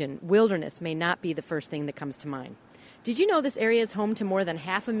our region, wilderness may not be the first thing that comes to mind. Did you know this area is home to more than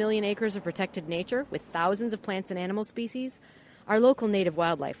 500,000 acres of protected nature with thousands of plants and animal species? Our local native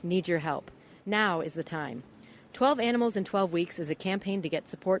wildlife needs your help. Now is the time. 12 Animals in 12 Weeks is a campaign to get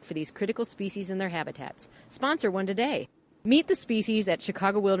support for these critical species and their habitats. Sponsor one today. Meet the species at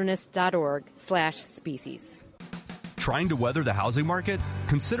chicagowilderness.org/species. Trying to weather the housing market?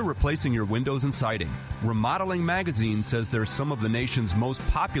 Consider replacing your windows and siding. Remodeling Magazine says they're some of the nation's most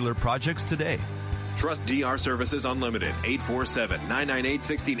popular projects today. Trust DR Services Unlimited,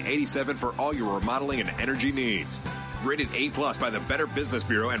 847-998-1687 for all your remodeling and energy needs. Rated A+ by the Better Business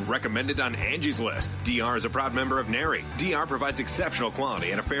Bureau and recommended on Angie's List. DR is a proud member of NARI. DR provides exceptional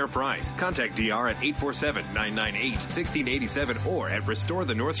quality at a fair price. Contact DR at 847-998-1687 or at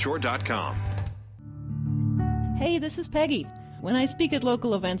restorethenorthshore.com. Hey, this is Peggy. When I speak at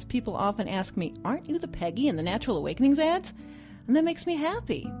local events, people often ask me, aren't you the Peggy in the Natural Awakenings ads? And that makes me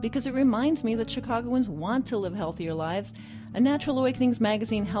happy because it reminds me that Chicagoans want to live healthier lives, and Natural Awakenings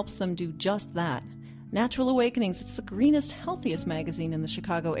magazine helps them do just that. Natural Awakenings, it's the greenest, healthiest magazine in the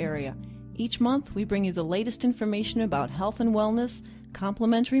Chicago area. Each month, we bring you the latest information about health and wellness,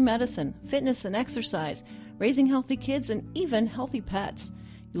 complementary medicine, fitness and exercise, raising healthy kids, and even healthy pets.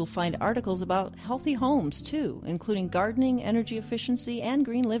 You'll find articles about healthy homes, too, including gardening, energy efficiency, and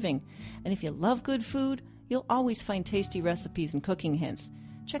green living. And if you love good food, you'll always find tasty recipes and cooking hints.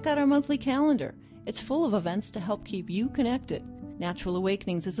 Check out our monthly calendar. It's full of events to help keep you connected. Natural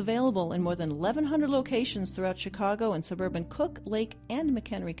Awakenings is available in more than 1,100 locations throughout Chicago and suburban Cook, Lake, and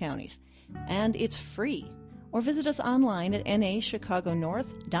McHenry counties. And it's free. Or visit us online at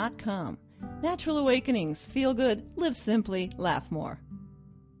nachicagonorth.com. Natural Awakenings. Feel good, live simply, laugh more.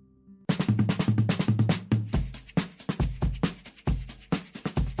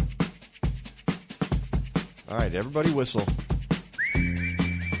 All right, everybody whistle.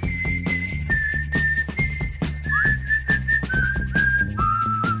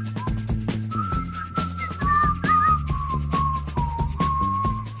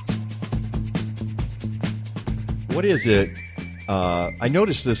 What is it? I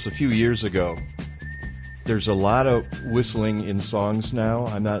noticed this a few years ago. There's a lot of whistling in songs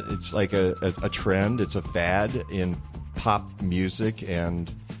now. It's like a trend. It's a fad in pop music and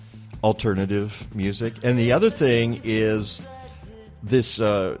alternative music. And the other thing is this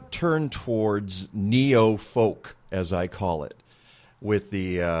turn towards neo-folk, as I call it, with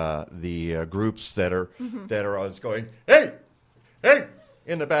the groups that are always going, hey, hey,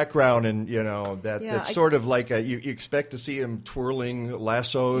 in the background, and that's sort of like you expect to see them twirling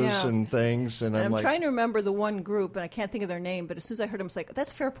lassos and things. And I'm like, trying to remember the one group, and I can't think of their name, but as soon as I heard them, it's like,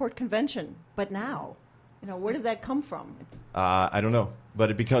 that's Fairport Convention, but now. Where did that come from? I don't know.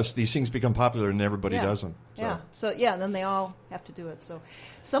 But because these things become popular and everybody does them. So. Yeah. So, yeah, and then they all have to do it. So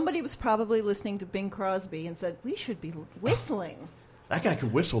somebody was probably listening to Bing Crosby and said, we should be whistling. That guy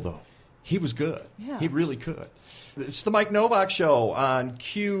could whistle, though. He was good. Yeah. He really could. It's the Mike Novak Show on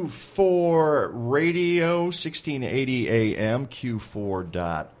Q4 Radio, 1680 AM,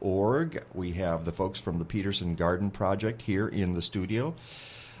 Q4.org. We have the folks from the Peterson Garden Project here in the studio.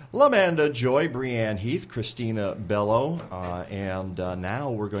 LaManda Joy, Brianne Heath, Christina Bello, and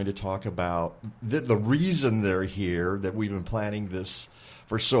now we're going to talk about the reason they're here, that we've been planning this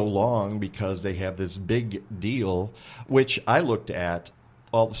for so long, because they have this big deal, which I looked at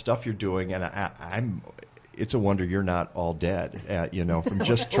all the stuff you're doing, and it's a wonder you're not all dead, from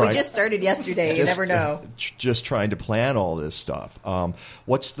just trying. We just started yesterday. You never know. Just trying to plan all this stuff.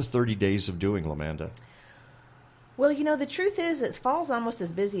 What's the 30 days of doing, LaManda? Well, the truth is it fall's almost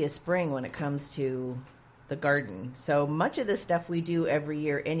as busy as spring when it comes to the garden. So much of this stuff we do every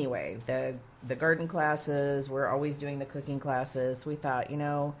year anyway. The garden classes, we're always doing the cooking classes. We thought,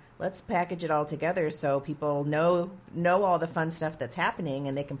 let's package it all together so people know all the fun stuff that's happening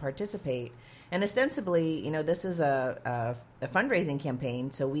and they can participate. And ostensibly, this is a fundraising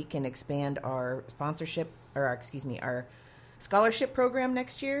campaign, so we can expand our our scholarship program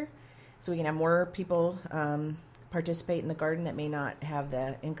next year, so we can have more people participate in the garden that may not have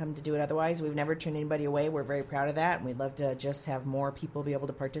the income to do it otherwise. We've never turned anybody away. We're very proud of that, and we'd love to just have more people be able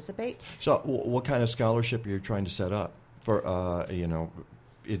to participate. So what kind of scholarship are you trying to set up for,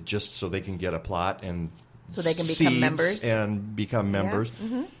 it just so they can get a plot and so they can become members? And become members. Yeah.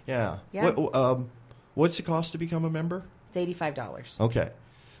 Mm-hmm. Yeah. Yeah. What's it cost to become a member? It's $85. Okay.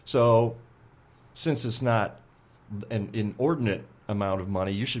 So since it's not an inordinate amount of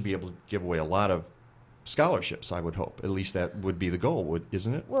money, you should be able to give away a lot of scholarships, I would hope. At least that would be the goal,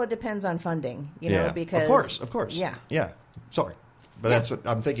 isn't it? Well, it depends on funding, because... Of course. Yeah. Yeah. Sorry. But that's what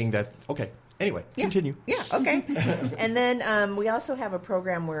I'm thinking that... Okay. Anyway, continue. Yeah, okay. And then we also have a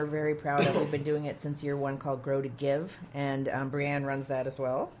program we're very proud of. We've been doing it since year one called Grow to Give, and Brianne runs that as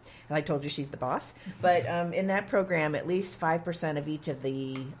well. And I told you she's the boss. But in that program, at least 5% of each of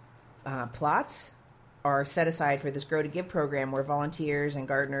the plots are set aside for this Grow to Give program, where volunteers and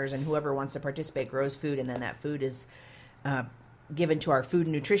gardeners and whoever wants to participate grows food, and then that food is given to our food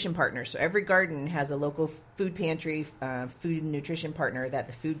and nutrition partners. So every garden has a local food pantry, food and nutrition partner that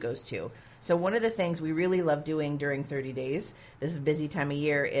the food goes to. So one of the things we really love doing during 30 days, this is a busy time of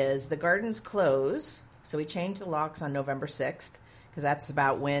year, is the gardens close. So we change the locks on November 6th, because that's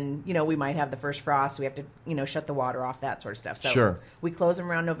about when, we might have the first frost. So we have to, shut the water off, that sort of stuff. So sure. We close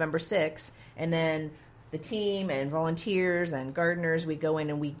them around November 6th, and then the team and volunteers and gardeners, we go in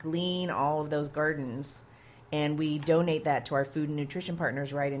and we glean all of those gardens, and we donate that to our food and nutrition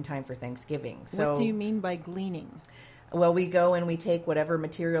partners right in time for Thanksgiving. So what do you mean by gleaning? Well, we go and we take whatever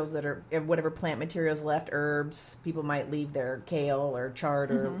plant materials left, herbs. People might leave their kale or chard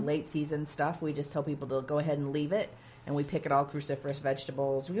or late season stuff. We just tell people to go ahead and leave it. And we pick at all cruciferous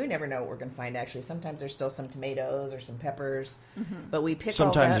vegetables. We never know what we're going to find, actually. Sometimes there's still some tomatoes or some peppers. But we pick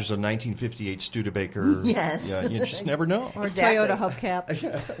Sometimes all that. There's a 1958 Studebaker. Yes. Yeah, you just never know. Or exactly. Toyota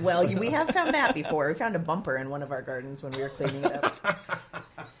hubcap. Well, we have found that before. We found a bumper in one of our gardens when we were cleaning it up.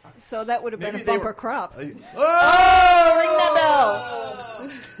 So that would have been a bumper crop. Ring that bell!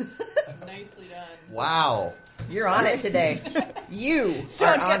 Nicely done. Wow. You're on it today. You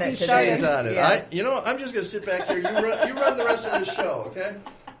are on it today. He's on it. Yes. I'm just going to sit back here. You run the rest of the show, okay?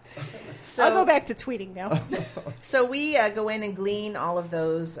 So, I'll go back to tweeting now. So we go in and glean all of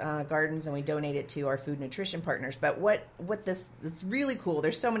those gardens, and we donate it to our food nutrition partners. But it's really cool.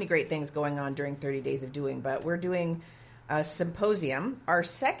 There's so many great things going on during 30 Days of Doing, but we're doing a symposium, our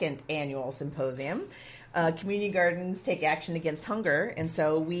second annual symposium. Community Gardens Take Action Against Hunger. And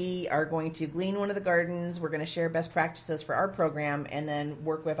so we are going to glean one of the gardens. We're going to share best practices for our program, and then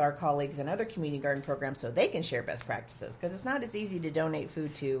work with our colleagues in other community garden programs so they can share best practices. Because it's not as easy to donate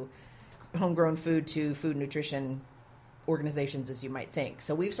homegrown food to food nutrition organizations as you might think.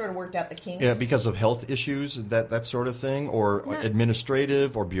 So we've sort of worked out the kinks. Yeah, because of health issues, that sort of thing, or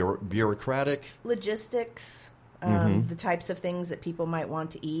administrative or bureaucratic? Logistics. The types of things that people might want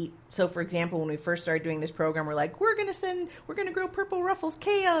to eat. So, for example, when we first started doing this program, we're like, we're going to grow purple Ruffles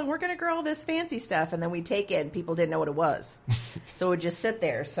kale, and we're going to grow all this fancy stuff. And then we take it, and people didn't know what it was. So it would just sit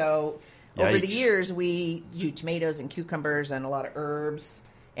there. So over the years, we do tomatoes and cucumbers and a lot of herbs,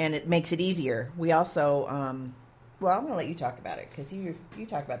 and it makes it easier. We also Well, I'm going to let you talk about it because you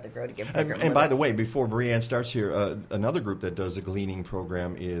talk about the Grow to Give program. And by the way, before Brianne starts here, another group that does a gleaning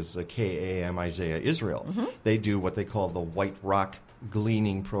program is KAM Isaiah Israel. Mm-hmm. They do what they call the White Rock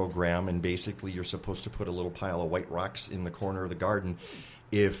Gleaning Program, and basically you're supposed to put a little pile of white rocks in the corner of the garden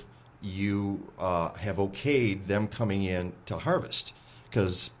if you have okayed them coming in to harvest,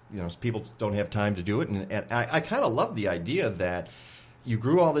 because people don't have time to do it. And I kind of love the idea that you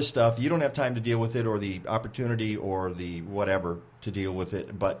grew all this stuff, you don't have time to deal with it, or the opportunity, or the whatever to deal with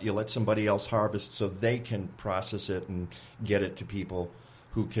it, but you let somebody else harvest so they can process it and get it to people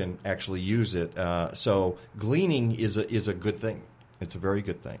who can actually use it. So gleaning is a good thing. It's a very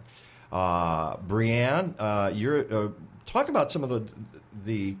good thing. Brianne, you're talk about some of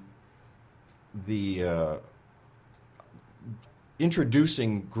the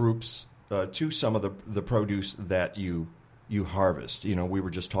introducing groups to some of the produce that you harvest. We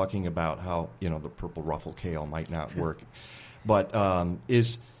were just talking about how the purple ruffle kale might not work, but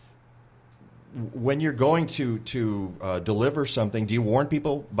when you're going to deliver something, do you warn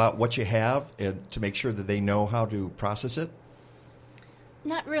people about what you have and to make sure that they know how to process it?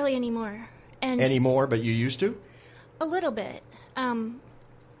 Not really anymore. But you used to? A little bit.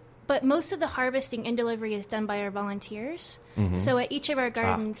 But most of the harvesting and delivery is done by our volunteers. Mm-hmm. So at each of our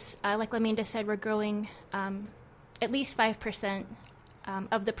gardens, like Laminda said, we're growing at least 5%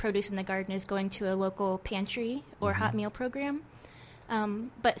 of the produce in the garden is going to a local pantry or hot meal program.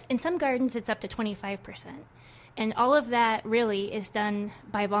 But in some gardens, it's up to 25%. And all of that really is done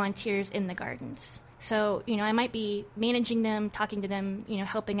by volunteers in the gardens. So, I might be managing them, talking to them,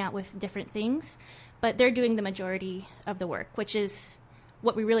 helping out with different things, but they're doing the majority of the work, which is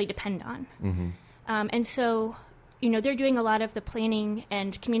what we really depend on. Mm-hmm. And so, they're doing a lot of the planning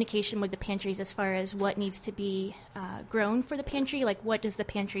and communication with the pantries as far as what needs to be grown for the pantry, like what does the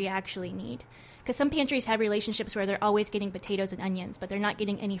pantry actually need. Because some pantries have relationships where they're always getting potatoes and onions, but they're not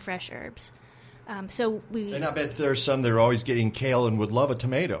getting any fresh herbs. And I bet there's some that are always getting kale and would love a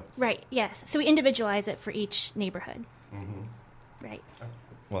tomato. Right, yes. So we individualize it for each neighborhood. Mm-hmm. Right.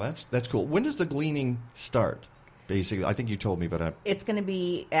 Well, that's cool. When does the gleaning start? Basically, I think you told me, but it's going to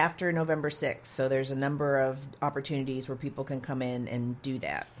be after November 6th. So there's a number of opportunities where people can come in and do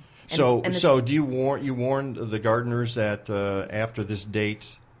that. So do you warn the gardeners that after this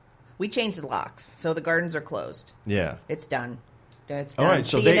date? We changed the locks, so the gardens are closed. Yeah, it's done. It's done. All right,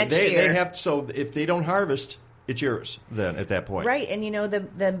 so they have. So if they don't harvest, it's yours then at that point, right? And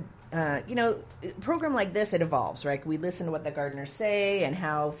the program like this, it evolves, right? We listen to what the gardeners say and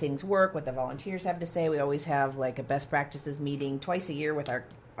how things work, what the volunteers have to say. We always have like a best practices meeting twice a year with our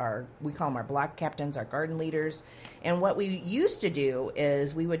we call them our block captains, our garden leaders. And what we used to do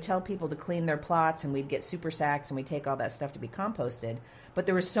is we would tell people to clean their plots, and we'd get super sacks and we'd take all that stuff to be composted. But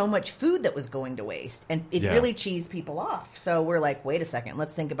there was so much food that was going to waste, and it really cheesed people off. So we're like, wait a second,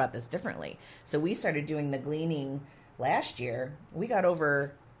 let's think about this differently. So we started doing the gleaning last year. We got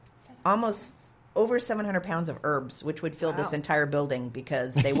almost over 700 pounds of herbs, which would fill this entire building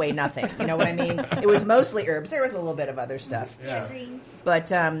because they weigh nothing. You know what I mean? It was mostly herbs. There was a little bit of other stuff. Yeah, greens. But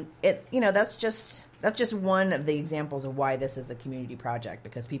that's just one of the examples of why this is a community project,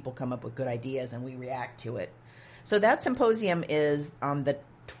 because people come up with good ideas and we react to it. So that symposium is on the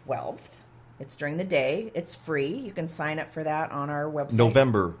 12th. It's during the day. It's free. You can sign up for that on our website.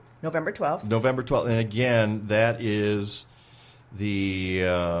 November 12th. November 12th. And again, that is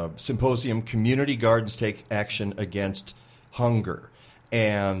the symposium, Community Gardens Take Action Against Hunger.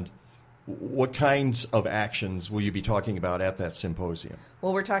 And what kinds of actions will you be talking about at that symposium?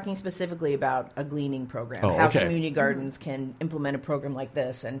 Well, we're talking specifically about a gleaning program, how community gardens can implement a program like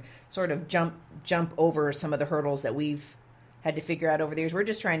this and sort of jump over some of the hurdles that we've had to figure out over the years. We're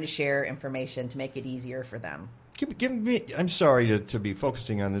just trying to share information to make it easier for them. Give me, I'm sorry to be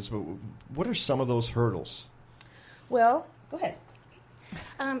focusing on this, but what are some of those hurdles? Well, go ahead.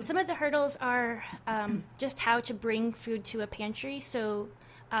 Some of the hurdles are just how to bring food to a pantry. So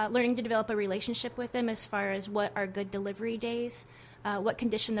learning to develop a relationship with them as far as what are good delivery days, what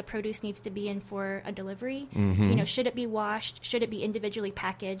condition the produce needs to be in for a delivery. Mm-hmm. Should it be washed? Should it be individually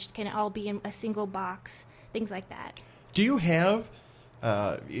packaged? Can it all be in a single box? Things like that. Do you have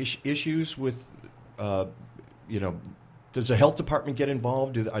issues with, does the health department get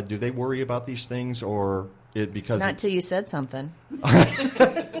involved? Do they worry about these things, or because not till you said something?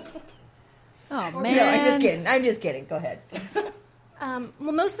 Oh man! No, I'm just kidding. Go ahead. Well,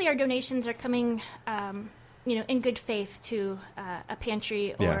 mostly our donations are coming, in good faith to a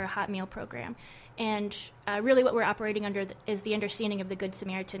pantry or a hot meal program. And really what we're operating under is the understanding of the Good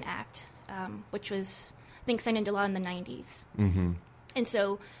Samaritan Act, which was, I think, signed into law in the 90s. Mm-hmm. And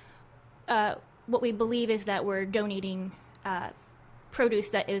so what we believe is that we're donating produce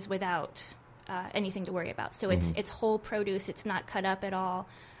that is without anything to worry about. So it's whole produce. It's not cut up at all.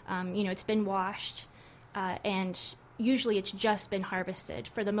 It's been washed, and usually it's just been harvested.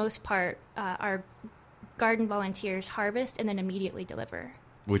 For the most part, our garden volunteers harvest and then immediately deliver.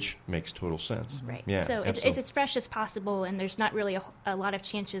 Which makes total sense. Right. Yeah, so it's as fresh as possible, and there's not really a lot of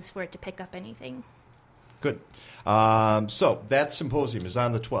chances for it to pick up anything. Good. So that symposium is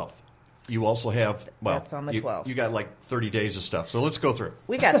on the 12th. You also have, that's on the 12th. You got like 30 days of stuff. So let's go through.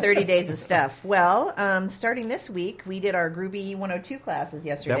 We've got 30 days of stuff. Well, starting this week, we did our Groovy 102 classes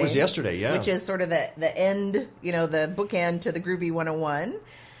yesterday. That was yesterday, yeah. Which is sort of the end, the bookend to the Groovy 101.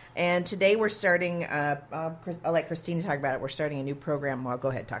 And today we're starting, I'll let Christina talk about it. We're starting a new program. Well, go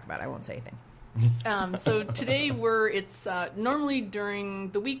ahead, talk about it. I won't say anything. So today it's normally during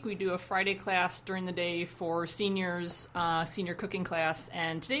the week we do a Friday class during the day for seniors, senior cooking class,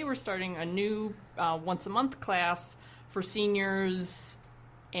 and today we're starting a new once a month class for seniors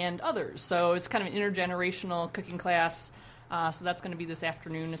and others. So it's kind of an intergenerational cooking class. So that's going to be this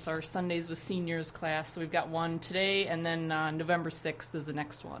afternoon. It's our Sundays with Seniors class. So we've got one today, and then November 6th is the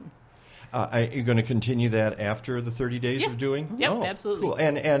next one. Are you going to continue that after the 30 days of doing? Yep, absolutely. Cool.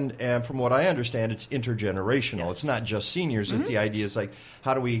 And from what I understand, it's intergenerational. Yes. It's not just seniors. It's the idea is like,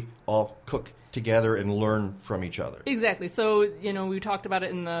 how do we all cook together and learn from each other? Exactly. So, we talked about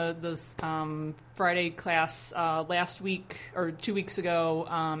it in this Friday class last week or 2 weeks ago,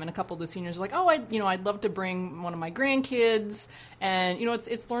 and a couple of the seniors were like, I'd love to bring one of my grandkids, and,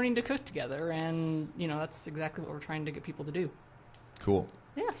 it's learning to cook together, and, that's exactly what we're trying to get people to do. Cool.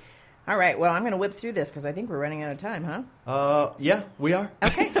 Yeah. All right, well, I'm going to whip through this because I think we're running out of time, huh? Yeah, we are.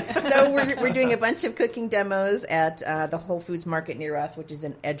 Okay, so we're doing a bunch of cooking demos at the Whole Foods Market near us, which is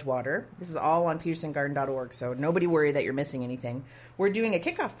in Edgewater. This is all on petersongarden.org, so nobody worry that you're missing anything. We're doing a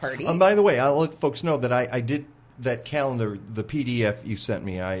kickoff party. By the way, I'll let folks know that I did that calendar, the PDF you sent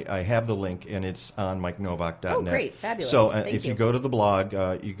me. I have the link, and it's on MikeNovak.net. Oh, great. Fabulous. So Thank you go to the blog,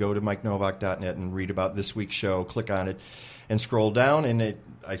 you go to MikeNovak.net and read about this week's show, click on it, and scroll down, and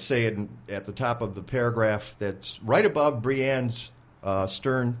I say it at the top of the paragraph that's right above Brianne's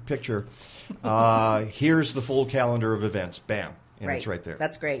stern picture. Here's the full calendar of events. Bam. And it's right there.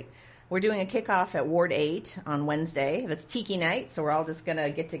 That's great. We're doing a kickoff at Ward 8 on Wednesday. That's Tiki Night, so we're all just going to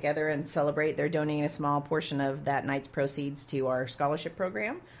get together and celebrate. They're donating a small portion of that night's proceeds to our scholarship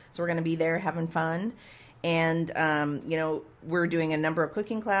program. So we're going to be there having fun. And, we're doing a number of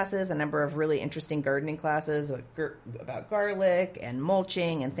cooking classes, a number of really interesting gardening classes about garlic and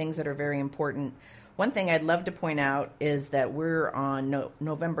mulching and things that are very important. One thing I'd love to point out is that we're on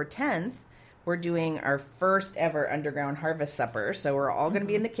November 10th. We're doing our first ever underground harvest supper. So we're all going to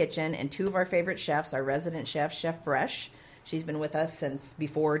be in the kitchen, and two of our favorite chefs, our resident chef, Chef Fresh. She's been with us since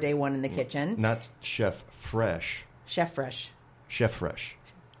before day one in the kitchen. Not Chef Fresh. Chef Fresh. Chef Fresh.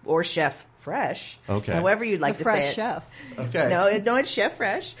 Or Chef Fresh. Okay. However you'd like the to say it. fresh chef. Okay. No, it's Chef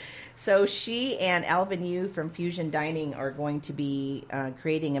Fresh. So she and Alvin Yu from Fusion Dining are going to be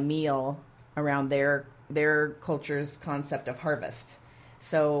creating a meal around their culture's concept of harvest.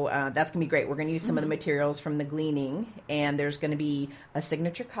 So that's going to be great. We're going to use some of the materials from the gleaning, and there's going to be a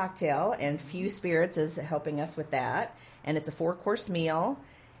signature cocktail, and Few Spirits is helping us with that. And it's a 4-course meal,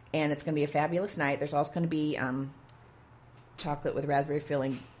 and it's going to be a fabulous night. There's also going to be chocolate with raspberry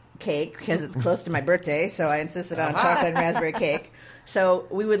filling cake because it's close to my birthday, so I insisted on chocolate and raspberry cake. So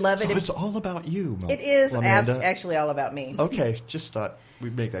we would love it. So it's all about you, It is Amanda. actually all about me. Okay, just thought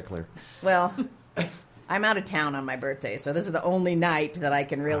we'd make that clear. Well, I'm out of town on my birthday, so this is the only night that I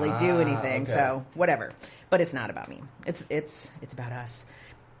can really do anything. Okay. So whatever, but it's not about me. It's about us.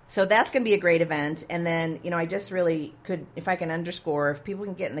 So that's going to be a great event. And then, I just really could, if I can underscore, if people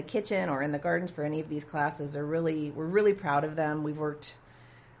can get in the kitchen or in the gardens for any of these classes, we're really proud of them. We've worked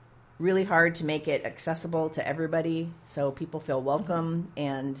really hard to make it accessible to everybody so people feel welcome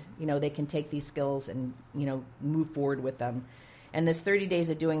and, they can take these skills and, move forward with them. And this 30 days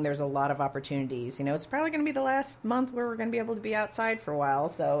of doing, there's a lot of opportunities. It's probably going to be the last month where we're going to be able to be outside for a while.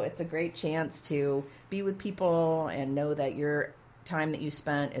 So it's a great chance to be with people and know that your time that you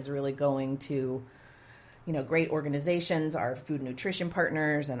spent is really going to, great organizations, our food and nutrition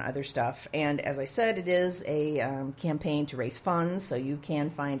partners and other stuff. And as I said, it is a campaign to raise funds. So you can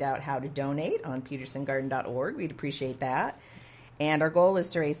find out how to donate on petersongarden.org. We'd appreciate that. And our goal is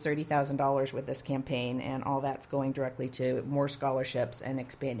to raise $30,000 with this campaign, and all that's going directly to more scholarships and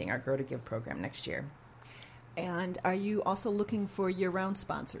expanding our Grow to Give program next year. And are you also looking for year-round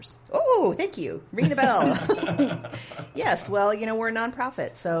sponsors? Oh, thank you. Ring the bell. Yes, well, we're a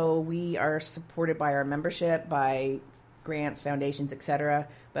nonprofit, so we are supported by our membership, by grants, foundations, etc.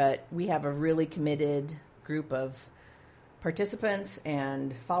 But we have a really committed group of participants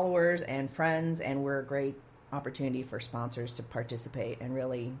and followers and friends, and we're a great opportunity for sponsors to participate and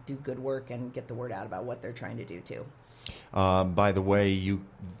really do good work and get the word out about what they're trying to do too. By the way,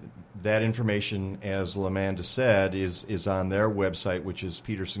 that information, as LaManda said, is on their website, which is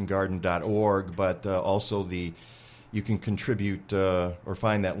petersongarden.org, but also you can contribute or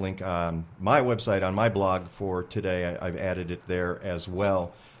find that link on my website, on my blog for today. I've added it there as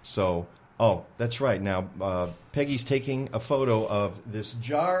well. So, that's right. Now, Peggy's taking a photo of this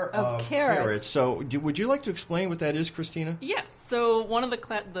jar of carrots. So, would you like to explain what that is, Christina? Yes. So, one of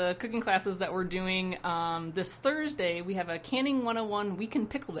the cooking classes that we're doing this Thursday, we have a Canning 101 We Can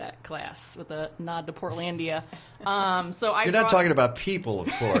Pickle That class with a nod to Portlandia. You're not talking about people,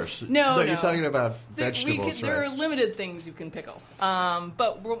 of course. No, you're talking about vegetables. There are limited things you can pickle.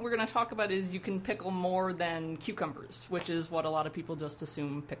 But what we're going to talk about is you can pickle more than cucumbers, which is what a lot of people just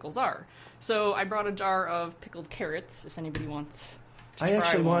assume pickles are. So I brought a jar of pickled carrots, if anybody wants to try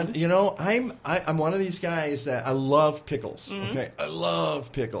actually one. I'm one of these guys that I love pickles. Mm-hmm. Okay, I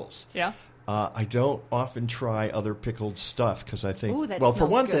love pickles. Yeah. I don't often try other pickled stuff because I think, for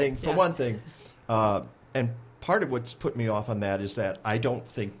one thing, and part of what's put me off on that is that I don't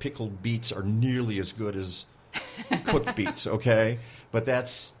think pickled beets are nearly as good as cooked beets. Okay, but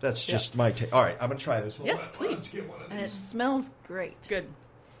that's just my take. All right, I'm gonna try this. Yes, please. And it smells great. Good.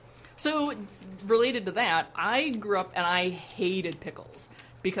 So, related to that, I grew up and I hated pickles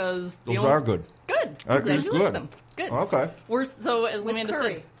because those are good. Good. I'm glad you like them. Good. Okay. As With Amanda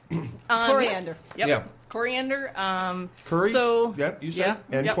curry. said, Coriander. Yes. Yep. Yeah. Coriander. Curry. So Yep. You said. yeah.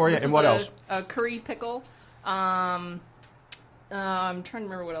 And Yep. coriander. This And what is else? A curry pickle. I'm trying to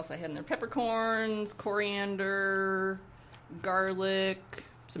remember what else I had in there. Peppercorns, coriander, garlic,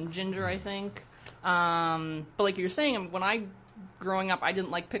 some ginger, I think. But like you're saying, growing up, I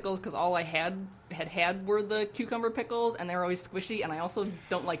didn't like pickles because all I had were the cucumber pickles, and they were always squishy, and I also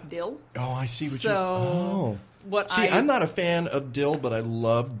don't like dill. Oh, I see what so you... I'm not a fan of dill, but I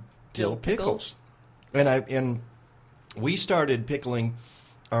love dill pickles. And we started pickling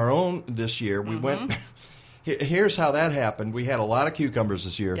our own this year. We went... Here's how that happened. We had a lot of cucumbers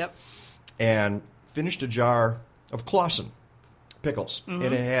this year. Yep. And finished a jar of Clausen pickles. Mm-hmm.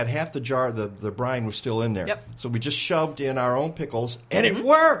 And it had half the jar, the brine was still in there. Yep. So we just shoved in our own pickles, and it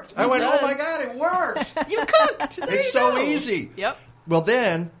worked. I went, oh my God, it worked. You cooked. There It's you so go. easy. Yep. Well,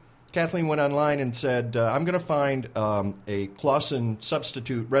 then Kathleen went online and said, I'm going to find a Clausen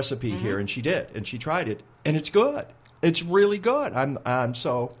substitute recipe here. And she did. And she tried it. And it's good. It's really good.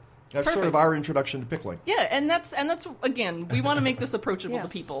 That's Perfect. sort of our introduction to pickling. Yeah, and that's again, we want to make this approachable to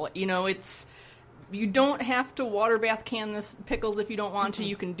people. You don't have to water bath can this pickles if you don't want to.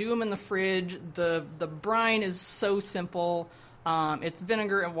 You can do them in the fridge. The brine is so simple. It's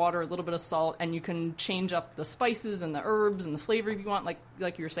vinegar and water, a little bit of salt, and you can change up the spices and the herbs and the flavor if you want.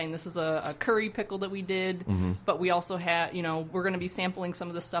 Like you were saying, this is a curry pickle that we did, but we also had, we're going to be sampling some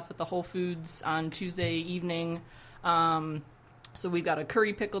of this stuff at the Whole Foods on Tuesday evening. So we've got a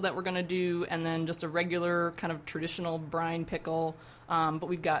curry pickle that we're going to do, and then just a regular kind of traditional brine pickle. But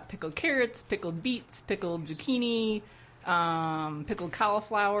we've got pickled carrots, pickled beets, pickled zucchini, pickled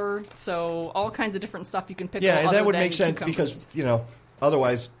cauliflower. So all kinds of different stuff you can pickle. Yeah, and that would make sense cucumbers. because,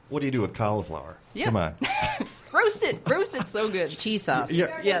 otherwise, what do you do with cauliflower? Yeah. Come on. Roast it. Roast it so good. Cheese sauce.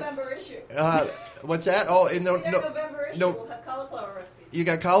 Our Yes. November issue. What's that? Oh, in Our November issue, we'll have cauliflower recipes. You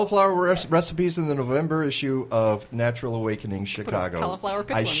got cauliflower recipes in the November issue of Natural Awakening Chicago. cauliflower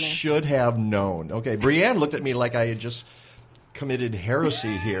pickle I in there. should have known. Okay, Brianne looked at me like I had just committed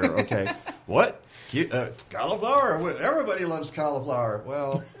heresy here. Okay, what? Cauliflower? Everybody loves cauliflower.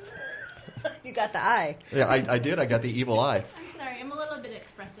 Well, You got the eye. yeah, I did. I got the evil eye. I'm sorry, I'm a little bit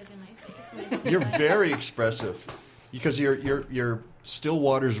expressive in my face. You're very expressive because you're still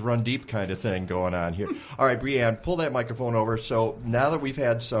waters run deep kind of thing going on here. All right, Brianne, pull that microphone over. So now that we've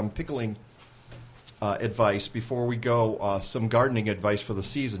had some pickling advice, before we go, some gardening advice for the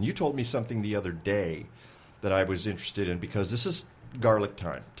season. You told me something the other day that I was interested in because this is garlic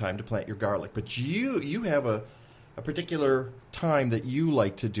time to plant your garlic. But you have a particular time that you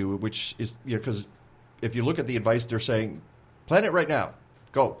like to do it, which is, because if you look at the advice, they're saying, plant it right now,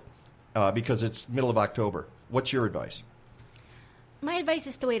 go, because it's middle of October. What's your advice? My advice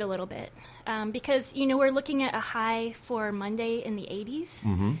is to wait a little bit because, we're looking at a high for Monday in the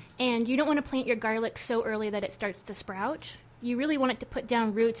 80s, and you don't want to plant your garlic so early that it starts to sprout. You really want it to put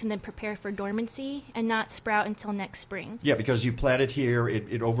down roots and then prepare for dormancy and not sprout until next spring. Yeah, because you plant it here, it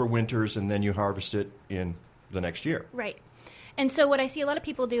overwinters, and then you harvest it in the next year. Right. And so what I see a lot of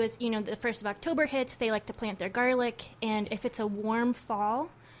people do is, the 1st of October hits, they like to plant their garlic. And if it's a warm fall,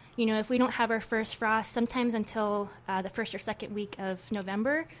 if we don't have our first frost, sometimes until the first or second week of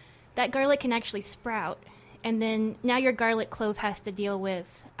November, that garlic can actually sprout. And then now your garlic clove has to deal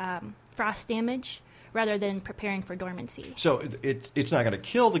with frost damage rather than preparing for dormancy. So it's not going to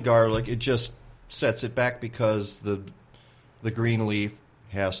kill the garlic, it just sets it back because the green leaf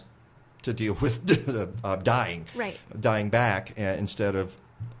has to deal with dying. Right. Dying back instead of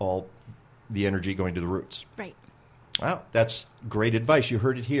all the energy going to the roots. Right. Wow, that's great advice. You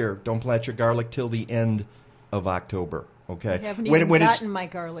heard it here. Don't plant your garlic till the end of October. Okay. I haven't even gotten my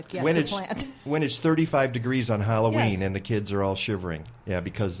garlic yet to plant. When it's 35 degrees on Halloween Yes. and the kids are all shivering. Yeah,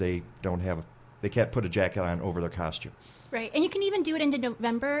 because they can't put a jacket on over their costume. Right. And you can even do it into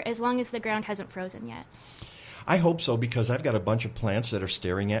November as long as the ground hasn't frozen yet. I hope so, because I've got a bunch of plants that are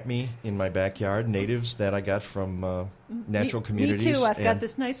staring at me in my backyard, natives that I got from natural communities. Me too. I've got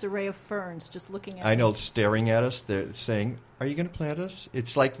this nice array of ferns just looking at me. I know, staring at us. They're saying, "Are you going to plant us?"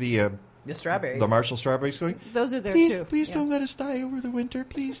 It's like the strawberries. The Marshall strawberries going, those are there too. Please don't let us die over the winter.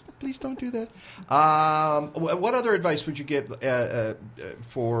 Please don't do that. What other advice would you give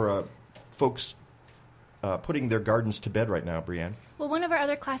for folks putting their gardens to bed right now, Brianne? Well, one of our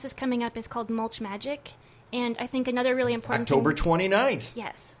other classes coming up is called Mulch Magic. And I think another really important October thing... 29th.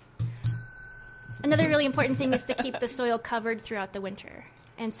 Yes. Another really important thing is to keep the soil covered throughout the winter.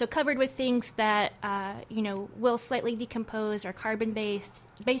 And so covered with things that, will slightly decompose or carbon-based,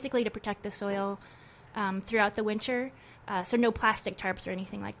 basically to protect the soil throughout the winter. So no plastic tarps or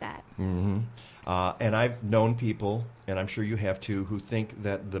anything like that. Mm-hmm. And I've known people, and I'm sure you have too, who think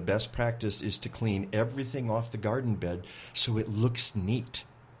that the best practice is to clean everything off the garden bed so it looks neat.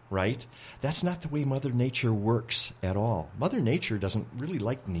 Right? That's not the way Mother Nature works at all. Mother Nature doesn't really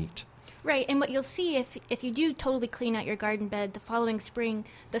like neat. Right, and what you'll see if you do totally clean out your garden bed the following spring,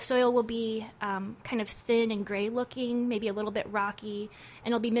 the soil will be kind of thin and gray looking, maybe a little bit rocky,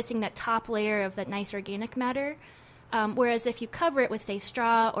 and it'll be missing that top layer of that nice organic matter. Whereas if you cover it with, say,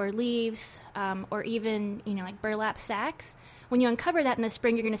 straw or leaves or even, like burlap sacks, when you uncover that in the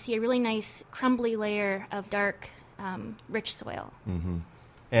spring, you're going to see a really nice crumbly layer of dark, rich soil. Mm-hmm.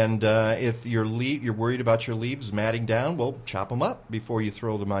 And if you're worried about your leaves matting down, well, chop them up before you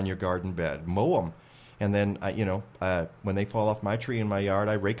throw them on your garden bed. Mow them. And then, when they fall off my tree in my yard,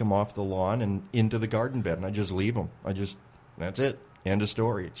 I rake them off the lawn and into the garden bed, and I just leave them. That's it. End of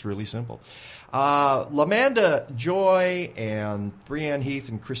story. It's really simple. LaManda Joy and Brianne Heath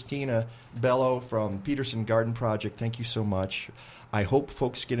and Christina Bello from Peterson Garden Project, thank you so much. I hope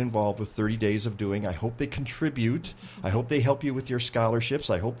folks get involved with 30 Days of Doing. I hope they contribute. I hope they help you with your scholarships.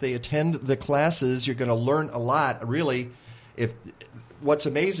 I hope they attend the classes. You're going to learn a lot. Really, what's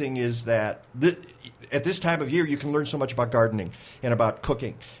amazing is that at this time of year, you can learn so much about gardening and about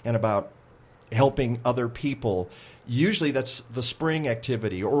cooking and about helping other people. Usually that's the spring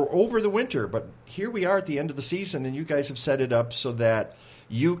activity or over the winter. But here we are at the end of the season, and you guys have set it up so that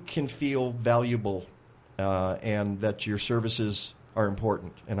you can feel valuable and that your services are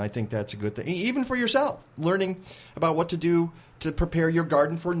important, and I think that's a good thing. Even for yourself, learning about what to do to prepare your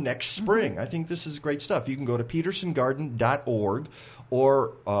garden for next spring. I think this is great stuff. You can go to petersongarden.org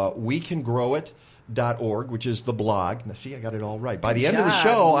or wecangrowit.org, which is the blog. Now, see, I got it all right. By the end of the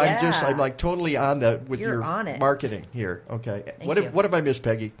show, yeah. I'm like totally on that with You're your on it. marketing here. Okay. Thank you. What have I missed,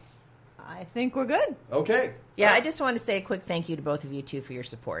 Peggy? I think we're good. Okay. Yeah, I just want to say a quick thank you to both of you, too, for your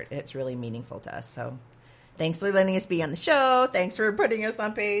support. It's really meaningful to us, so... Thanks for letting us be on the show. Thanks for putting us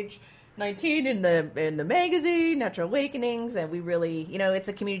on page 19 in the magazine, Natural Awakenings. And we really, it's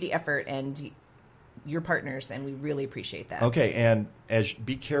a community effort, and you're partners, and we really appreciate that. Okay, and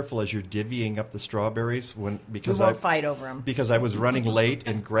be careful as you're divvying up the strawberries because we won't fight over them. Because I was running late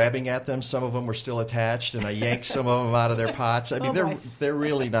and grabbing at them. Some of them were still attached, and I yanked some of them out of their pots. I mean, they're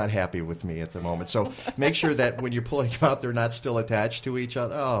really not happy with me at the moment. So make sure that when you're pulling them out, they're not still attached to each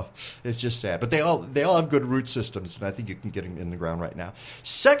other. Oh, it's just sad. But they all have good root systems, and I think you can get them in the ground right now.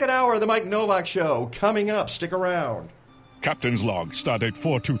 Second hour of the Mike Novak Show coming up. Stick around. Captain's log, stardate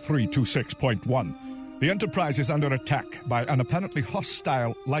 42326.1. The Enterprise is under attack by an apparently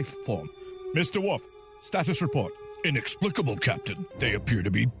hostile life form. Mr. Wolf, status report. Inexplicable, Captain. They appear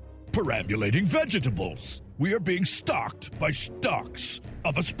to be perambulating vegetables. We are being stalked by stalks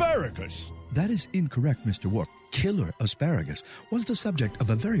of asparagus. That is incorrect, Mr. Wolf. Killer asparagus was the subject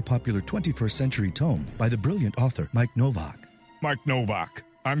of a very popular 21st century tome by the brilliant author Mike Novak. Mike Novak,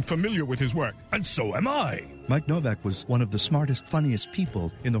 I'm familiar with his work, and so am I. Mike Novak was one of the smartest, funniest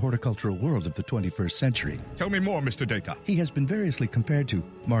people in the horticultural world of the 21st century. Tell me more, Mr. Data. He has been variously compared to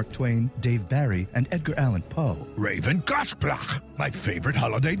Mark Twain, Dave Barry, and Edgar Allan Poe. Raven Gosblach, my favorite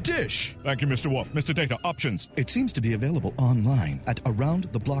holiday dish. Thank you, Mr. Wolf. Mr. Data, options. It seems to be available online at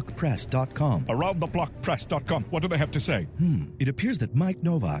AroundTheBlockPress.com. AroundTheBlockPress.com. What do they have to say? It appears that Mike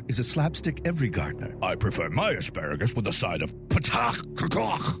Novak is a slapstick every gardener. I prefer my asparagus with a side of patach.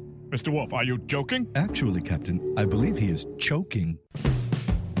 Mr. Wolf, are you joking? Actually, Captain, I believe he is choking.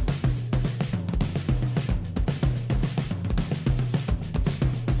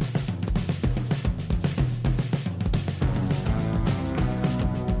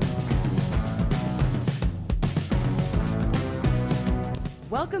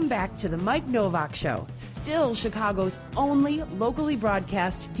 Welcome back to the Mike Novak Show, still Chicago's only locally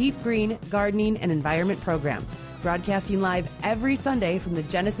broadcast deep green gardening and environment program. Broadcasting live every Sunday from the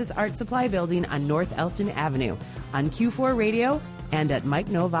Genesis Art Supply Building on North Elston Avenue, on Q4 Radio, and at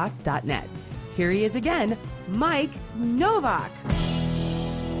MikeNovak.net. Here he is again, Mike Novak.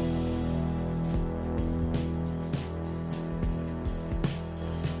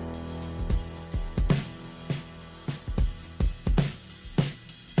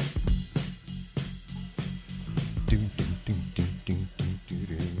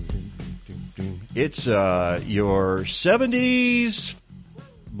 It's your 70s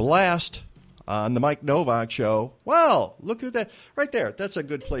blast on the Mike Novak Show. Well, look at that. Right there. That's a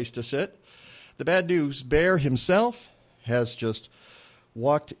good place to sit. The Bad News Bear himself has just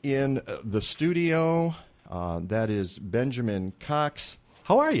walked in the studio. That is Benjamin Cox.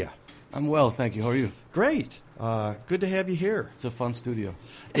 How are you? I'm well, thank you. How are you? Great. Good to have you here. It's a fun studio.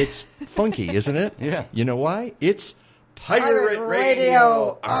 It's funky, isn't it? Yeah. You know why? It's Pirate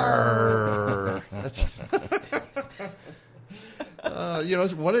Radio. Arr. That's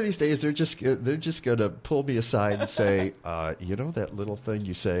one of these days they're just gonna pull me aside and say, that little thing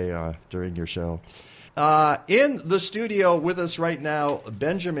you say during your show. In the studio with us right now,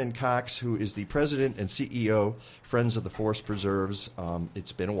 Benjamin Cox, who is the president and CEO, Friends of the Forest Preserves.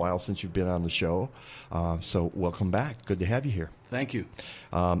 It's been a while since you've been on the show, so welcome back. Good to have you here. Thank you.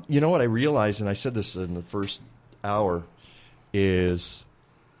 You know what I realized, and I said this in the first hour, is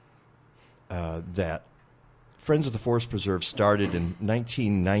that Friends of the Forest Preserve started in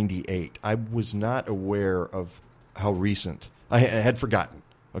 1998. I was not aware of how recent. I had forgotten.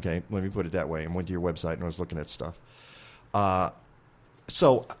 Okay, let me put it that way. I went to your website and I was looking at stuff.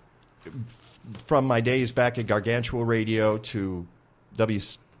 So from my days back at Gargantua Radio to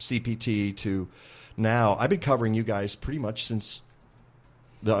WCPT to now, I've been covering you guys pretty much since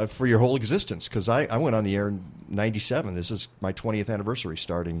for your whole existence, because I went on the air in 97. This is my 20th anniversary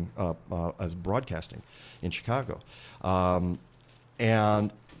starting as broadcasting in Chicago.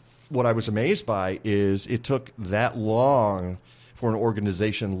 And what I was amazed by is it took that long for an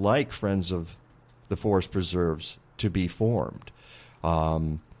organization like Friends of the Forest Preserves to be formed.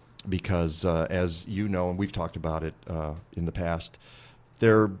 Because, as you know, and we've talked about it in the past,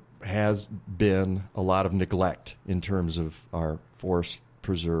 there has been a lot of neglect in terms of our forest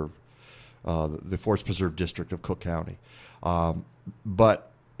preserve, the Forest Preserve District of Cook County.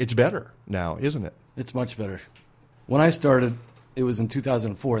 But it's better now, isn't it? It's much better. When I started, it was in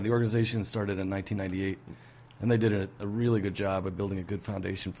 2004. The organization started in 1998, and they did a really good job of building a good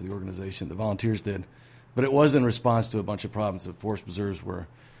foundation for the organization. The volunteers did. But it was in response to a bunch of problems. The forest preserves were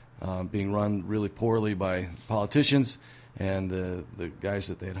being run really poorly by politicians, and the guys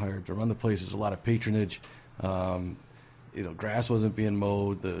that they had hired to run the place. There's a lot of patronage. Grass wasn't being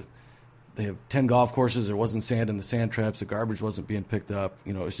mowed. They have 10 golf courses. There wasn't sand in the sand traps. The garbage wasn't being picked up.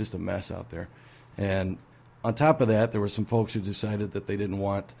 It was just a mess out there. And on top of that, there were some folks who decided that they didn't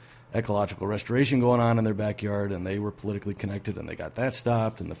want ecological restoration going on in their backyard, and they were politically connected, and they got that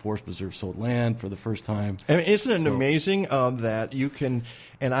stopped, and the Forest Preserve sold land for the first time. I mean, isn't it amazing that you can,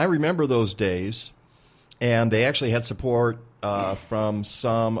 and I remember those days, and they actually had support from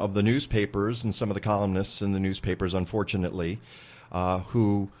some of the newspapers and some of the columnists in the newspapers, unfortunately,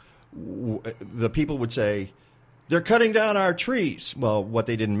 who the people would say, they're cutting down our trees. Well, what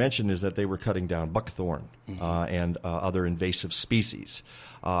they didn't mention is that they were cutting down buckthorn and other invasive species.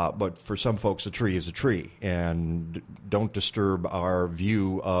 But for some folks, a tree is a tree, and don't disturb our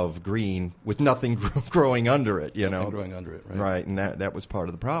view of green with nothing growing under it. Nothing growing under it, right? Right, and that was part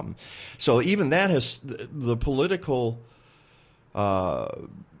of the problem. So even that has, the political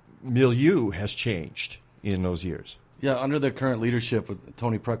milieu has changed in those years. Yeah, under the current leadership with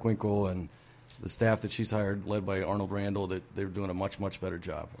Tony Preckwinkle and the staff that she's hired, led by Arnold Randall, they're doing a much, much better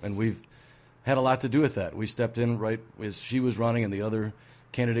job. And we've had a lot to do with that. We stepped in right as she was running, and the other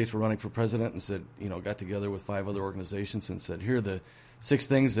candidates were running for president and said, got together with 5 other organizations and said, here are the 6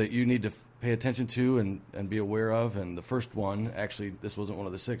 things that you need to pay attention to and be aware of. And the first one, actually, this wasn't one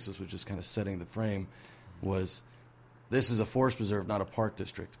of the 6, this was just kind of setting the frame, was this is a forest preserve, not a park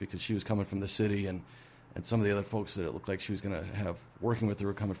district, because she was coming from the city, and some of the other folks that it looked like she was going to have working with her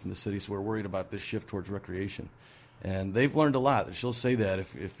were coming from the city, so we're worried about this shift towards recreation. And they've learned a lot. She'll say that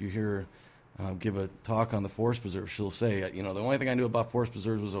if you hear her give a talk on the forest preserve, she'll say, the only thing I knew about forest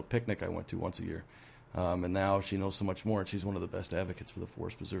preserves was a picnic I went to once a year. And now she knows so much more, and she's one of the best advocates for the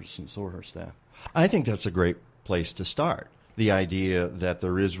forest preserves, and so are her staff. I think that's a great place to start. The idea that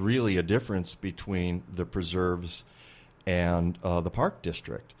there is really a difference between the preserves and the park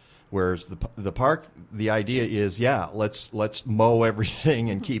district. Whereas the park, the idea is, let's mow everything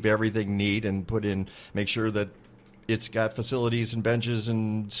and keep everything neat and make sure that it's got facilities and benches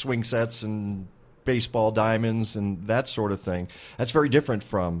and swing sets and baseball diamonds and that sort of thing. That's very different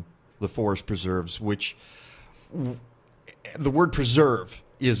from the forest preserves, which the word preserve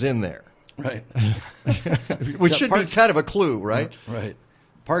is in there. Right. Which should be kind of a clue, right? Right.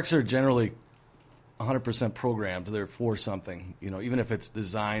 Parks are generally 100% programmed. They're for something, even if it's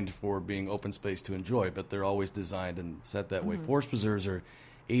designed for being open space to enjoy, but they're always designed and set that way. Forest preserves are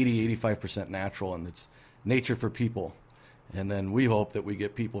 85% natural, and it's nature for people. And then we hope that we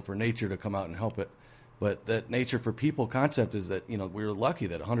get people for nature to come out and help it. But that nature for people concept is that, we were lucky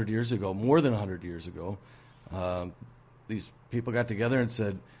that 100 years ago, more than 100 years ago, these people got together and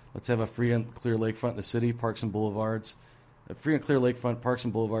said, let's have a free and clear lakefront in the city, parks and boulevards, a free and clear lakefront, parks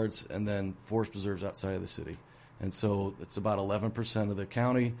and boulevards, and then forest preserves outside of the city. And so it's about 11% of the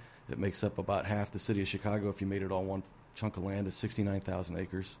county. It makes up about half the city of Chicago. If you made it all one chunk of land, it's 69,000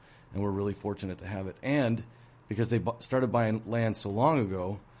 acres. And we're really fortunate to have it. And because they started buying land so long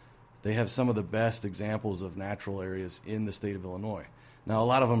ago, they have some of the best examples of natural areas in the state of Illinois. Now, a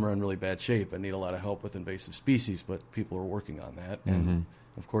lot of them are in really bad shape and need a lot of help with invasive species, but people are working on that. And,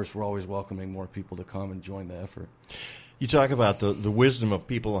 of course, we're always welcoming more people to come and join the effort. You talk about the wisdom of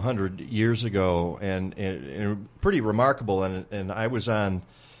people 100 years ago, and pretty remarkable. And I was on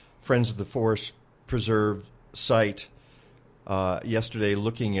Friends of the Forest Preserve site yesterday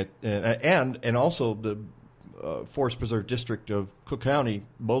looking at, and also the Forest Preserve District of Cook County,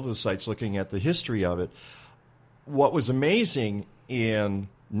 both of the sites, looking at the history of it. What was amazing in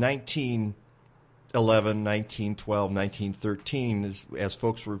 1911, 1912, 1913, is, as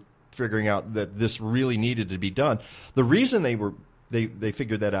folks were figuring out that this really needed to be done, the reason they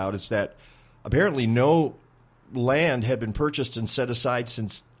figured that out is that apparently no land had been purchased and set aside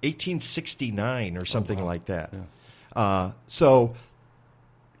since 1869 or something like that. Yeah. So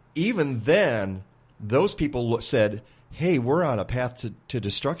even then, those people said, hey, we're on a path to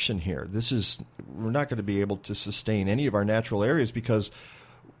destruction here. We're not going to be able to sustain any of our natural areas because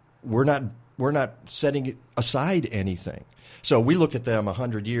we're not setting aside anything. So we look at them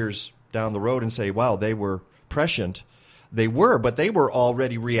 100 years down the road and say, wow, they were prescient. They were, but they were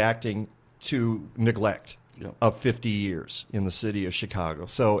already reacting to neglect of 50 years in the city of Chicago.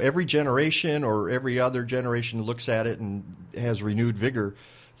 So every generation or every other generation looks at it and has renewed vigor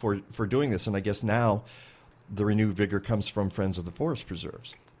for doing this. And I guess now the renewed vigor comes from Friends of the Forest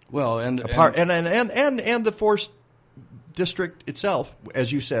Preserves. Well, and the forest district itself,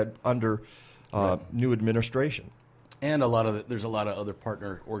 as you said, under new administration. And there's a lot of other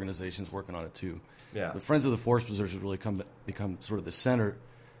partner organizations working on it too. Yeah. The Friends of the Forest Preserves has really become sort of the center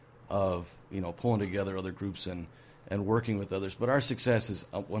of pulling together other groups and working with others. But our success has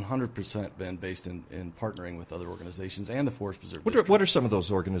 100% been based in partnering with other organizations and the Forest Preserve. What are some of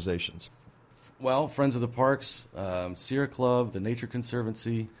those organizations? Well, Friends of the Parks, Sierra Club, the Nature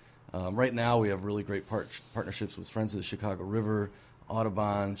Conservancy. Right now we have really great partnerships with Friends of the Chicago River,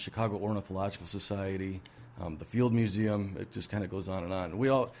 Audubon, Chicago Ornithological Society, the Field Museum. It just kind of goes on and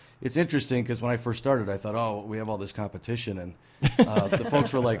on. It's interesting because when I first started, I thought, we have all this competition. And the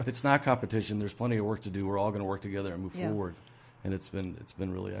folks were like, it's not competition. There's plenty of work to do. We're all going to work together and move forward. And it's been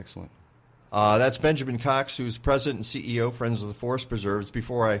really excellent. That's Benjamin Cox, who's president and CEO, Friends of the Forest Preserves.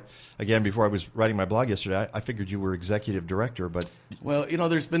 Before I was writing my blog yesterday, I figured you were executive director, but... Well,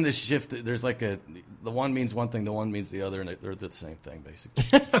 there's been this shift. There's the one means one thing, the one means the other, and they're the same thing, basically.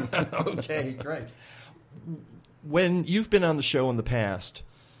 Okay, great. When you've been on the show in the past,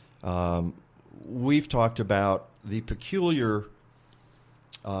 we've talked about the peculiar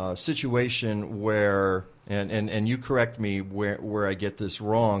situation where, and you correct me where I get this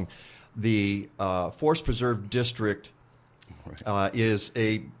wrong, the Forest Preserve District is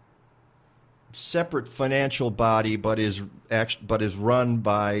a separate financial body, but is run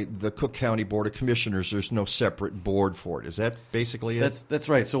by the Cook County Board of Commissioners. There's no separate board for it. Is that basically it? That's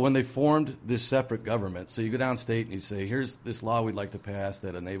right. So when they formed this separate government, so you go downstate and you say, here's this law we'd like to pass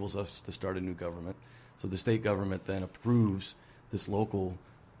that enables us to start a new government. So the state government then approves this local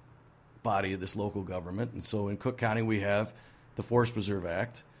body of this local government. And so in Cook County we have the Forest Preserve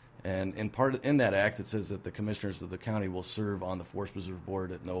Act. And in that act it says that the commissioners of the county will serve on the Forest Preserve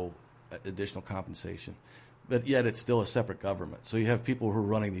Board at no additional compensation, but yet it's still a separate government. So you have people who are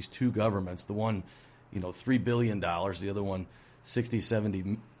running these two governments, the one, $3 billion, the other one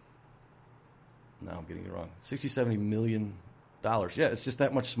 70 million dollars. Yeah, it's just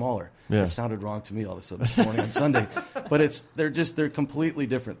that much smaller. Yeah. It sounded wrong to me all of a sudden this morning on Sunday, but they're completely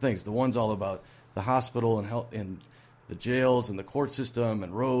different things. The one's all about the hospital and health and the jails and the court system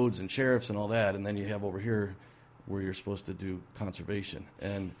and roads and sheriffs and all that, and then you have over here where you're supposed to do conservation.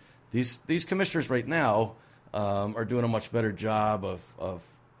 And these commissioners right now are doing a much better job of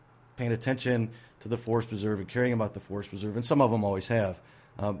paying attention to the Forest Preserve and caring about the Forest Preserve, and some of them always have.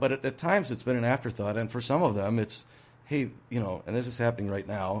 But at times it's been an afterthought, and for some of them it's, hey, and this is happening right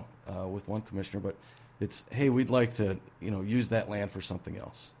now with one commissioner, but it's, hey, we'd like to, use that land for something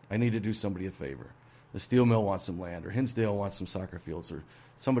else. I need to do somebody a favor. The steel mill wants some land, or Hinsdale wants some soccer fields, or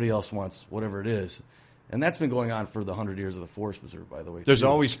somebody else wants whatever it is. And that's been going on for the 100 years of the Forest Preserve, by the way. There's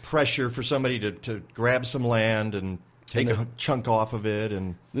always pressure for somebody to grab some land and take a chunk off of it.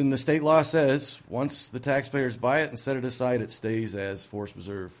 And then the state law says once the taxpayers buy it and set it aside, it stays as Forest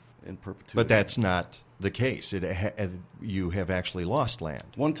Preserve in perpetuity. But that's not the case. You have actually lost land.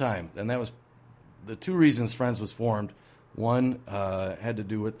 One time, and that was the two reasons Friends was formed. One had to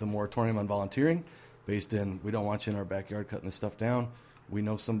do with the moratorium on volunteering, based in we don't want you in our backyard cutting this stuff down. We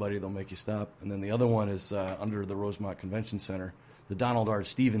know somebody, they'll make you stop. And then the other one is under the Rosemont Convention Center, the Donald R.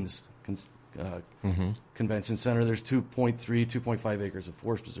 Stevens Convention Center. There's 2.5 acres of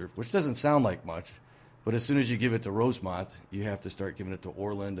Forest Preserve, which doesn't sound like much, but as soon as you give it to Rosemont, you have to start giving it to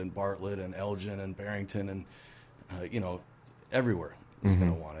Orland and Bartlett and Elgin and Barrington and, everywhere is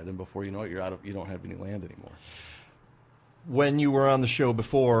going to want it. And before you know it, you don't have any land anymore. When you were on the show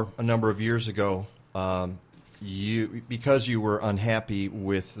before, a number of years ago, because you were unhappy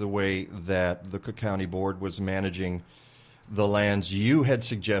with the way that the Cook County Board was managing the lands, you had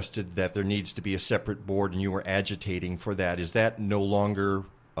suggested that there needs to be a separate board, and you were agitating for that. Is that no longer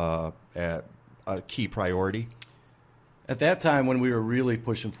a key priority? At that time, when we were really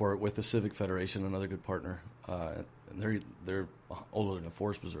pushing for it with the Civic Federation, another good partner, and they're older than the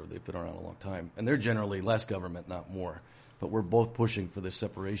Forest Preserve. They've been around a long time, and they're generally less government, not more. But we're both pushing for this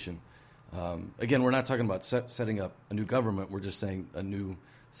separation. Again, we're not talking about setting up a new government. We're just saying a new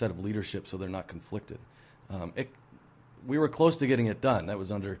set of leadership so they're not conflicted. We were close to getting it done. That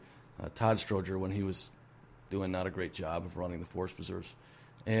was under Todd Stroger when he was doing not a great job of running the Forest Preserves.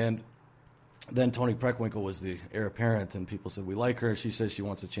 And then Toni Preckwinkle was the heir apparent, and people said, we like her. She says she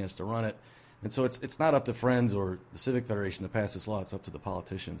wants a chance to run it. And so it's not up to Friends or the Civic Federation to pass this law. It's up to the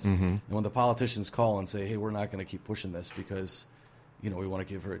politicians. Mm-hmm. And when the politicians call and say, hey, we're not going to keep pushing this because we want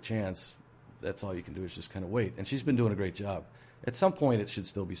to give her a chance, that's all you can do is just kind of wait. And she's been doing a great job. At some point, it should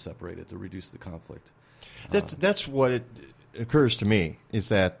still be separated to reduce the conflict. That's what it occurs to me, is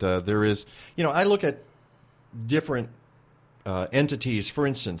that there is, I look at different entities, for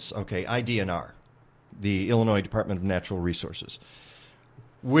instance, IDNR, the Illinois Department of Natural Resources,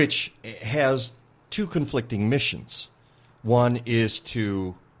 which has two conflicting missions. One is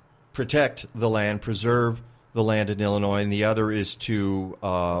to protect the land, preserve the land in Illinois, and the other is to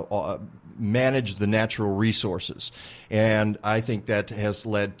manage the natural resources. And I think that has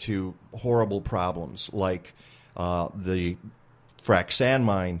led to horrible problems like the frack sand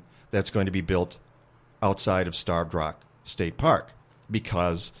mine that's going to be built outside of Starved Rock State Park,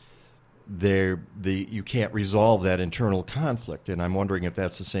 because you can't resolve that internal conflict. And I'm wondering if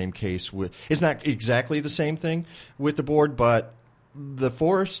that's the same case with, it's not exactly the same thing with the board, but the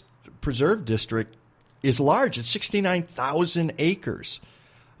Forest Preserve District is large. It's 69,000 acres,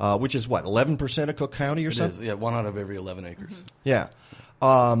 which is what, 11% of Cook County or something? It is, yeah, 1 out of every 11 acres. Mm-hmm.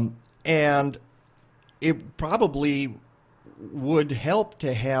 Yeah. And it probably would help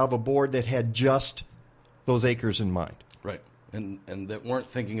to have a board that had just those acres in mind. Right. And that weren't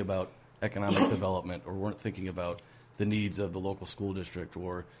thinking about economic development, or weren't thinking about the needs of the local school district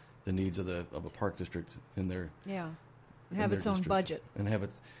or the needs of a park district in their and have its own budget. And have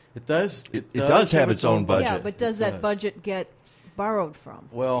it does have its own budget. Yeah, but does that budget get borrowed from?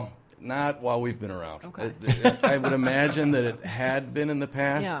 Well, not while we've been around. Okay. I would imagine that it had been in the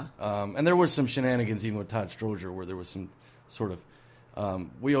past. Yeah. And there was some shenanigans even with Todd Stroger where there was some sort of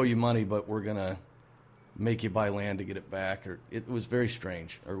we owe you money, but we're going to make you buy land to get it back. Or it was very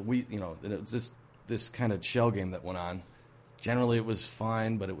strange. Or it was this kind of shell game that went on. Generally, it was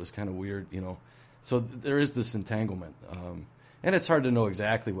fine, but it was kind of weird, So there is this entanglement. And it's hard to know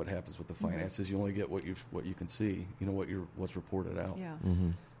exactly what happens with the finances. You only get what you can see, what's reported out. Yeah.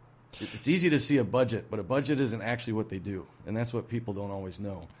 Mm-hmm. It's easy to see a budget, but a budget isn't actually what they do, and that's what people don't always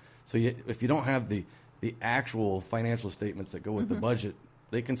know. So if you don't have the actual financial statements that go with the budget,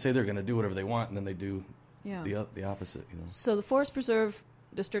 they can say they're going to do whatever they want, and then they do the opposite. So the Forest Preserve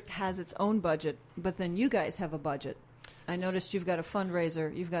District has its own budget, but then you guys have a budget. I noticed you've got a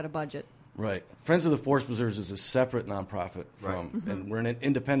fundraiser, you've got a budget. Right. Friends of the Forest Preserves is a separate nonprofit and we're an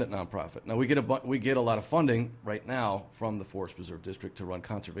independent nonprofit. Now we get a lot of funding right now from the Forest Preserve District to run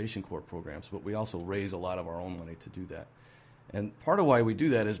Conservation Corps programs, but we also raise a lot of our own money to do that. And part of why we do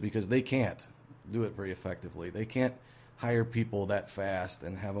that is because they can't do it very effectively. They can't hire people that fast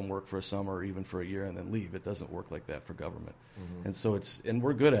and have them work for a summer or even for a year and then leave. It doesn't work like that for government. And so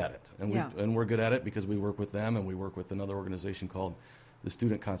we're good at it. And we're good at it because we work with them, and we work with another organization called the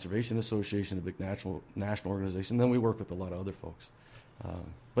Student Conservation Association, a big national organization. Then we work with a lot of other folks.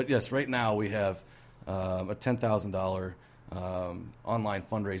 But yes, right now we have a $10,000 online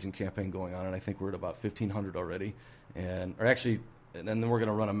fundraising campaign going on, and I think we're at about 1,500 already. And then we're going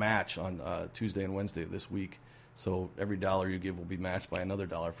to run a match on Tuesday and Wednesday of this week. So every dollar you give will be matched by another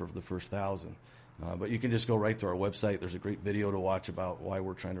dollar for the first 1,000. But you can just go right to our website. There's a great video to watch about why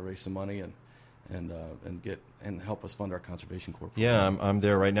we're trying to raise some money and help us fund our Conservation Corps program. Yeah, I'm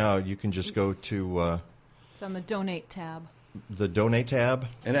there right now. You can just go to it's on the Donate tab. The Donate tab.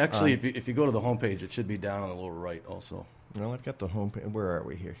 And actually, if you go to the homepage, it should be down on the lower right also. Well, I've got the homepage. Where are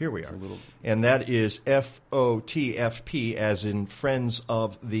we here? Here we are. And that is FOTFP, as in Friends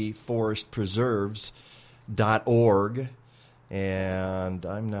of the Forest Preserves.org. And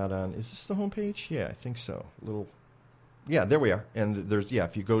I'm not on. Is this the homepage? Yeah, I think so. Yeah, there we are. And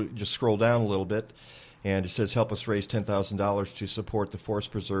if you go, just scroll down a little bit, and it says help us raise $10,000 to support the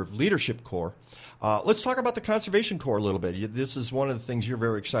Forest Preserve Leadership Corps. Let's talk about the Conservation Corps a little bit. This is one of the things you're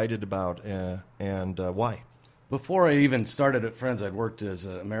very excited about, and why? Before I even started at Friends, I'd worked as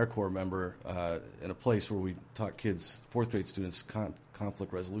an AmeriCorps member in a place where we taught kids, fourth grade students,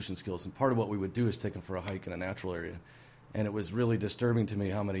 conflict resolution skills. And part of what we would do is take them for a hike in a natural area. And it was really disturbing to me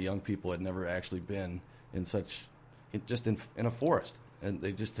how many young people had never actually been in in a forest. And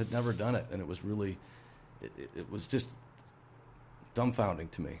they just had never done it. And it was really, it was just dumbfounding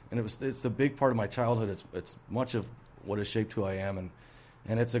to me. And it's a big part of my childhood. It's much of what has shaped who I am.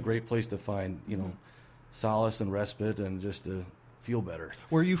 And it's a great place to find, solace and respite and just to feel better.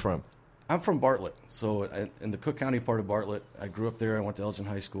 Where are you from? I'm from Bartlett. So in the Cook County part of Bartlett, I grew up there. I went to Elgin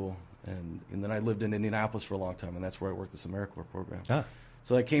High School. And then I lived in Indianapolis for a long time, and that's where I worked this AmeriCorps program.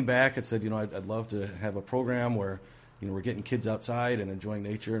 So I came back and said, I'd love to have a program where, we're getting kids outside and enjoying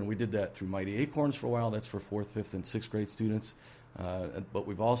nature. And we did that through Mighty Acorns for a while. That's for 4th, 5th, and 6th grade students. But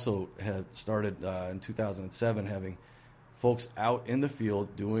we've also started in 2007 having folks out in the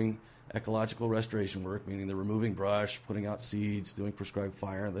field doing ecological restoration work, meaning they're removing brush, putting out seeds, doing prescribed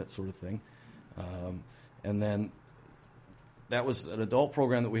fire, that sort of thing. And then that was an adult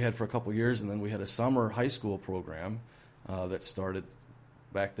program that we had for a couple years, and then we had a summer high school program that started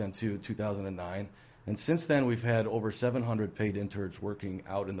back then too, 2009. And since then, we've had over 700 paid interns working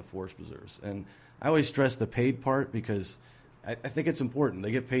out in the forest preserves. And I always stress the paid part because I think it's important.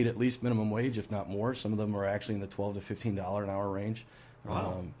 They get paid at least minimum wage, if not more. Some of them are actually in the $12 to $15 an hour range.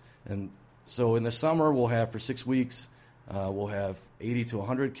 Wow. And so in the summer, we'll have for 6 weeks, we'll have 80 to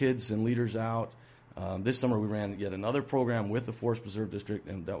 100 kids and leaders out. This summer we ran yet another program with the Forest Preserve District,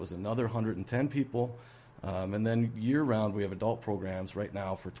 and that was another 110 people. And then year-round we have adult programs right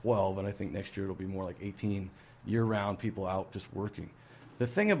now for 12, and I think next year it'll be more like 18 year-round people out just working. The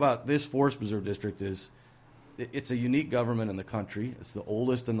thing about this Forest Preserve District is it's a unique government in the country. It's the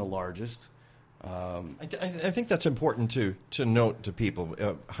oldest and the largest. I think that's important to note to people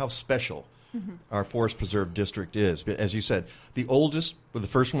how special our Forest Preserve District is. As you said, the oldest, the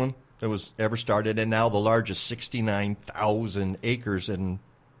first one that was ever started, and now the largest, 69,000 acres, and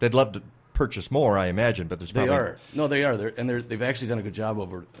they'd love to purchase more, I imagine, but there's probably... They are. No, they are. They've actually done a good job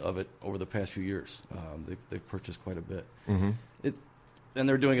of it over the past few years. They've purchased quite a bit. And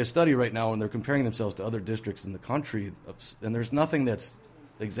they're doing a study right now, and they're comparing themselves to other districts in the country, and there's nothing that's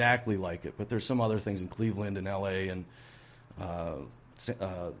exactly like it, but there's some other things in Cleveland and L.A. and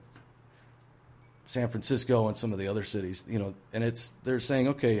San Francisco and some of the other cities, and they're saying,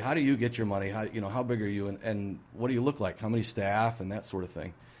 okay, how do you get your money? How big are you, and what do you look like? How many staff and that sort of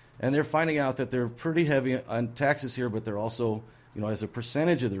thing? And they're finding out that they're pretty heavy on taxes here, but they're also as a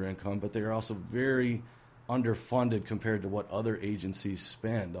percentage of their income, but they're also very underfunded compared to what other agencies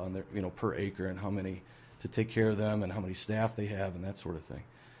spend on their, per acre and how many to take care of them and how many staff they have and that sort of thing.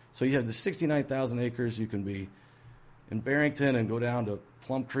 So you have the 69,000 acres. You can be in Barrington and go down to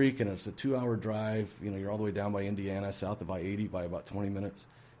Plum Creek, and it's a 2-hour drive. You're all the way down by Indiana, south of I-80 by about 20 minutes.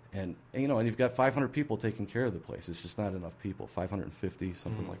 And you've got 500 people taking care of the place. It's just not enough people, 550,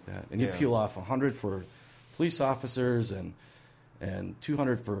 something like that. And you peel off 100 for police officers and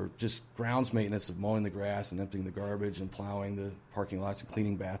 200 for just grounds maintenance of mowing the grass and emptying the garbage and plowing the parking lots and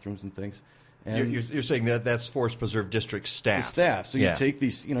cleaning bathrooms and things. And you're saying that's Forest Preserve District staff. The staff. So you take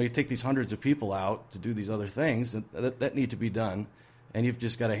these hundreds of people out to do these other things that need to be done, and you've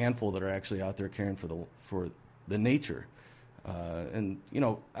just got a handful that are actually out there caring for the nature. And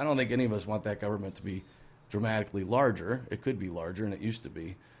I don't think any of us want that government to be dramatically larger. It could be larger, and it used to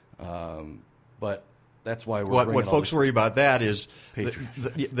be, but that's why we're what folks worry about that is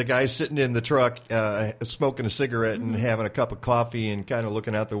the guy sitting in the truck smoking a cigarette and having a cup of coffee and kind of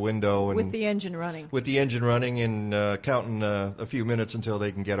looking out the window and with the engine running and counting a few minutes until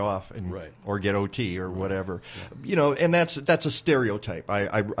they can get off or get OT or whatever. And that's a stereotype.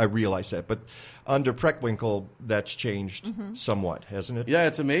 I realize that, but under Preckwinkle that's changed somewhat, hasn't it? Yeah,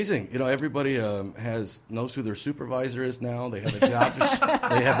 it's amazing. Everybody knows who their supervisor is now. They have a job.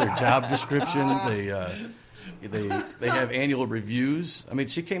 They have their job description. They have annual reviews. I mean,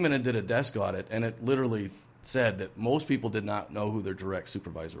 she came in and did a desk audit, and it literally said that most people did not know who their direct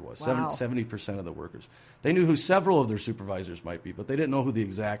supervisor was. Wow. 70% of the workers. They knew who several of their supervisors might be, but they didn't know who the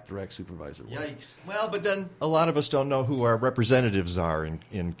exact direct supervisor was. Yikes. Well, but then a lot of us don't know who our representatives are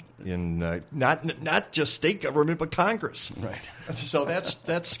in not just state government, but Congress. Right. So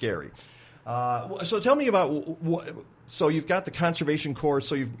that's scary. So tell me about so you've got the Conservation Corps,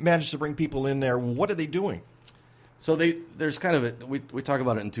 so you've managed to bring people in there. What are they doing? So there's kind of we talk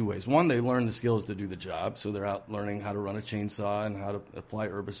about it in two ways. One, they learn the skills to do the job, so they're out learning how to run a chainsaw and how to apply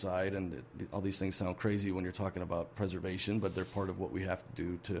herbicide, and all these things sound crazy when you're talking about preservation, but they're part of what we have to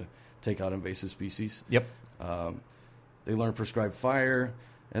do to take out invasive species. Yep. They learn prescribed fire,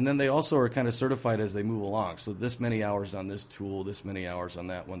 and then they also are kind of certified as they move along. So this many hours on this tool, this many hours on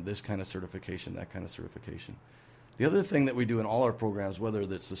that one, this kind of certification, that kind of certification. The other thing that we do in all our programs, whether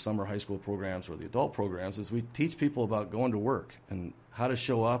it's the summer high school programs or the adult programs, is we teach people about going to work and how to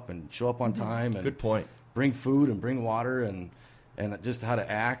show up on time. And good point. Bring food and bring water and just how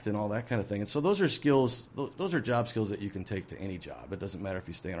to act and all that kind of thing. And so those are skills, those are job skills that you can take to any job. It doesn't matter if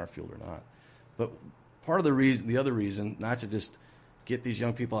you stay in our field or not. But part of the other reason, not to just get these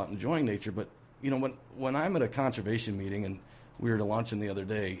young people out enjoying nature, but when I'm at a conservation meeting, and we were at a luncheon the other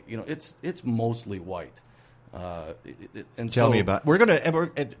day, it's mostly white. Tell me about. We're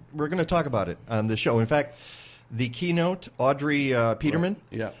gonna talk about it on the show. In fact, the keynote, Audrey Peterman.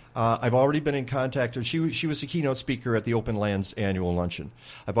 Right. Yeah. I've already been in contact with. She was the keynote speaker at the Open Lands annual luncheon.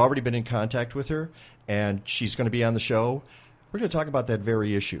 I've already been in contact with her, and she's going to be on the show. We're going to talk about that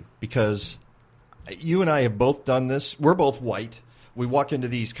very issue because you and I have both done this. We're both white. We walk into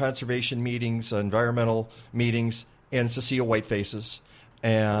these conservation meetings, environmental meetings, and it's a sea of white faces,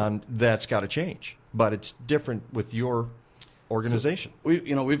 and that's got to change. But it's different with your organization. So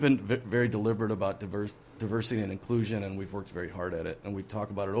we've been very deliberate about diversity and inclusion, and we've worked very hard at it. And we talk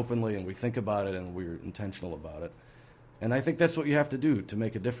about it openly, and we think about it, and we're intentional about it. And I think that's what you have to do to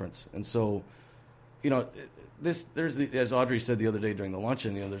make a difference. And so, as Audrey said the other day during the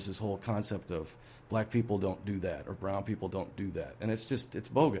luncheon, there's this whole concept of black people don't do that or brown people don't do that, and it's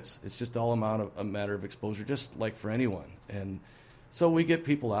bogus. It's just all a matter of exposure, just like for anyone. And so we get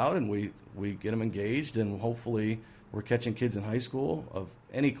people out and we get them engaged, and hopefully we're catching kids in high school of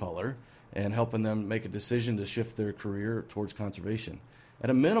any color and helping them make a decision to shift their career towards conservation. At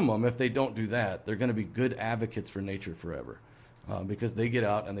a minimum, if they don't do that, they're going to be good advocates for nature forever because they get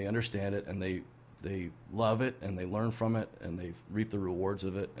out and they understand it and they love it and they learn from it and they reap the rewards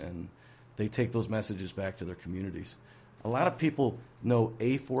of it and they take those messages back to their communities. A lot of people know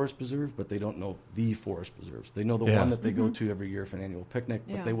a forest preserve, but they don't know the forest preserves. They know the one that they go to every year for an annual picnic,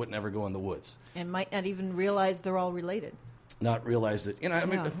 but they would never go in the woods. And might not even realize they're all related. Not realize that,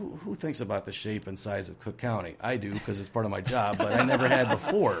 who thinks about the shape and size of Cook County? I do because it's part of my job, but I never had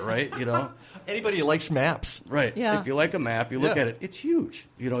before, right? Anybody who likes maps. Right. Yeah. If you like a map, you look at it, it's huge.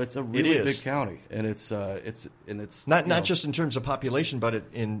 It's a really big county, and it's not just in terms of population, but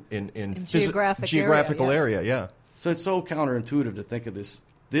in geographical area. Yeah. So it's so counterintuitive to think of this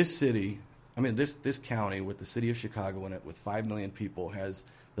city. This county with the city of Chicago in it, with 5 million people, has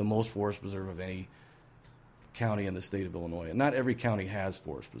the most forest preserve of any county in the state of Illinois. And not every county has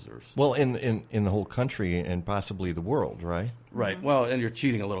forest preserves. Well, in the whole country and possibly the world, right? Right. Well, and you're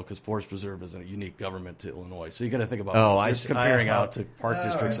cheating a little because Forest Preserve is a unique government to Illinois. So you got to think about comparing out to park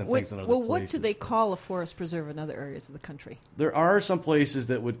districts and things in other places. What do they call a forest preserve in other areas of the country? There are some places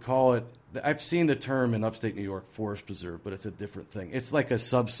that would call it. I've seen the term in upstate New York, forest preserve, but it's a different thing. It's like a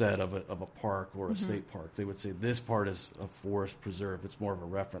subset of a park or a state park. They would say this part is a forest preserve. It's more of a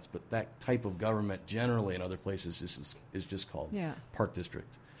reference, but that type of government generally in other places is just called park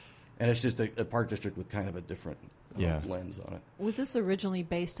district, and it's just a park district with kind of a different lens on it. Was this originally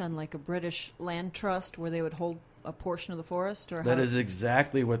based on like a British land trust where they would hold a portion of the forest? Or that is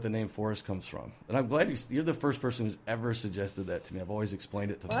exactly what the name forest comes from. And I'm glad you're the first person who's ever suggested that to me. I've always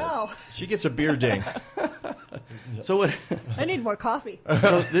explained it to folks. She gets a beer ding. So I need more coffee.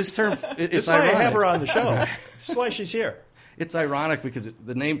 So this term, it's why ironic. I have her on the show. This is why she's here. It's ironic because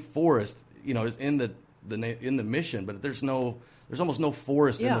the name forest, is in the mission, but there's almost no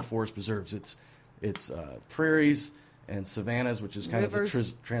forest in the forest preserves. It's prairies and savannas, which is kind Rivers. of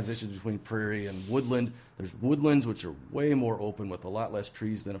the transition between prairie and woodland. There's woodlands, which are way more open with a lot less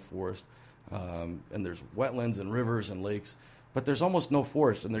trees than a forest. And there's wetlands and rivers and lakes. But there's almost no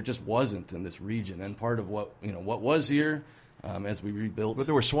forest, and there just wasn't in this region. And part of what was here as we rebuilt... But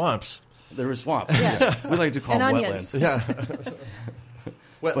there were swamps. There were swamps, yes. We like to call them wetlands. Yeah.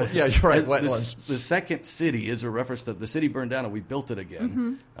 You're right, wetlands. The second city is a reference to the city burned down and we built it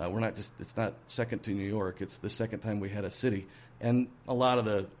again. It's not second to New York. It's the second time we had a city. And a lot of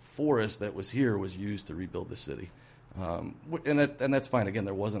the forest that was here was used to rebuild the city. And that's fine. Again,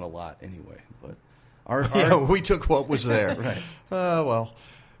 there wasn't a lot anyway. But we took what was there. Right. Well,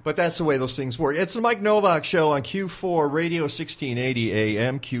 but that's the way those things work. It's the Mike Novak Show on Q4 Radio 1680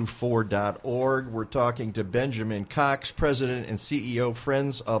 AM, Q4.org. We're talking to Benjamin Cox, President and CEO,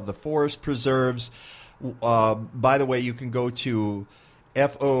 Friends of the Forest Preserves. By the way, you can go to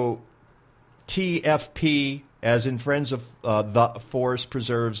FOTFP, as in Friends of the Forest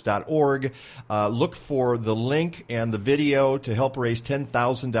Preserves.org. Look for the link and the video to help raise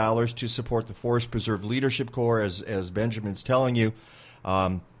 $10,000 to support the Forest Preserve Leadership Corps, as Benjamin's telling you.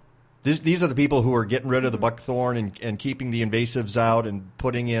 These are the people who are getting rid of the buckthorn and keeping the invasives out and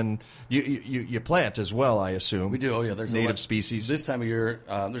putting in. You plant as well, I assume. We do. Oh yeah, there's native species. This time of year,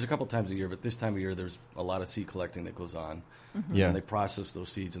 there's a couple times a year, but this time of year there's a lot of seed collecting that goes on. Yeah, and they process those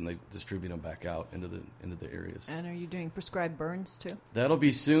seeds and they distribute them back out into the areas. And are you doing prescribed burns too? That'll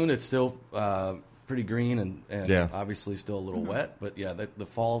be soon. It's still pretty green and obviously still a little wet, but yeah, the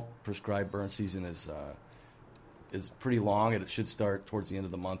fall prescribed burn season is pretty long, and it should start towards the end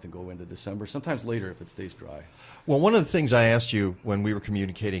of the month and go into December, sometimes later if it stays dry. Well, one of the things I asked you when we were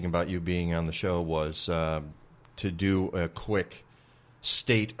communicating about you being on the show was to do a quick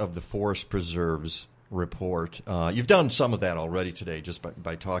state of the forest preserves report. You've done some of that already today just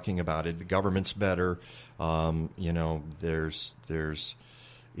by talking about it. The government's better.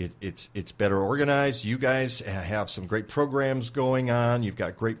 It's better organized. You guys have some great programs going on. You've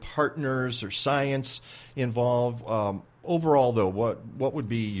got great partners or science involved. Overall, though, what would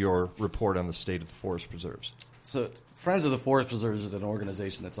be your report on the state of the forest preserves? So Friends of the Forest Preserves is an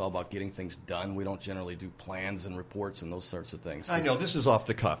organization that's all about getting things done. We don't generally do plans and reports and those sorts of things. I know, this is off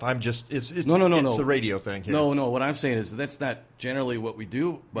the cuff. I'm just, it's No. a radio thing here. No, what I'm saying is that's not generally what we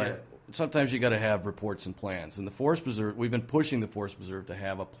do, but sometimes you got to have reports and plans. And the Forest Preserve, we've been pushing the Forest Preserve to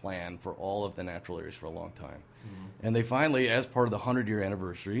have a plan for all of the natural areas for a long time. Mm-hmm. And they finally, as part of the 100-year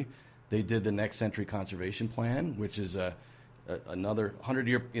anniversary, they did the Next Century Conservation Plan, which is another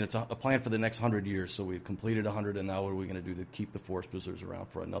 100-year, it's a plan for the next 100 years. So we've completed 100, and now what are we going to do to keep the forest preserves around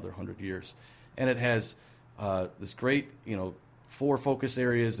for another 100 years? And it has this great, 4 focus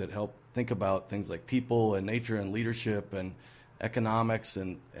areas that help think about things like people and nature and leadership and economics,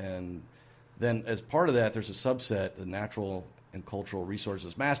 and then as part of that, there's a subset, the Natural and Cultural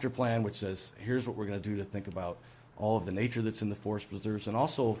Resources Master Plan, which says here's what we're going to do to think about all of the nature that's in the forest preserves, and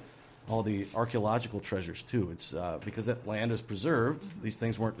also all the archaeological treasures too. It's because that land is preserved, these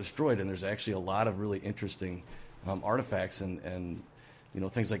things weren't destroyed, and there's actually a lot of really interesting artifacts and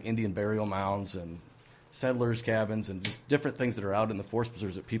things like Indian burial mounds and settlers' cabins and just different things that are out in the forest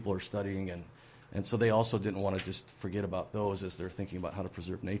preserves that people are studying, and so they also didn't want to just forget about those as they're thinking about how to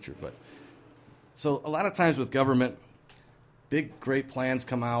preserve nature. But so a lot of times with government, big great plans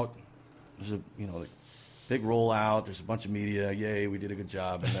come out. There's a big rollout. There's a bunch of media. Yay, we did a good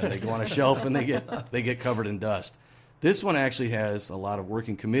job, and then they go on a shelf and they get covered in dust. This one actually has a lot of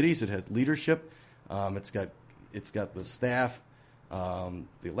working committees. It has leadership. It's got the staff, the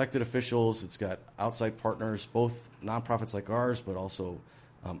elected officials. It's got outside partners, both nonprofits like ours, but also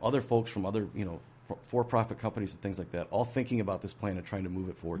other folks from other for-profit companies and things like that, all thinking about this plan and trying to move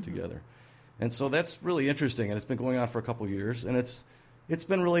it forward together. And so that's really interesting, and it's been going on for a couple of years, and it's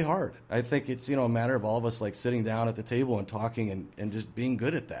been really hard. I think it's a matter of all of us like sitting down at the table and talking and just being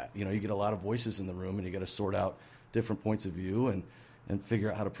good at that. You get a lot of voices in the room, and you got to sort out different points of view and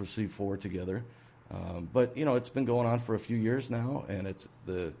figure out how to proceed forward together. But it's been going on for a few years now, and it's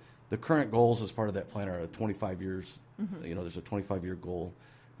the current goals as part of that plan are 25 years. Mm-hmm. There's a 25-year goal,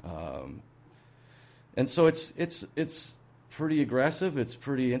 and so it's pretty aggressive, it's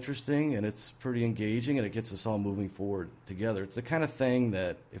pretty interesting, and it's pretty engaging, and it gets us all moving forward together. It's the kind of thing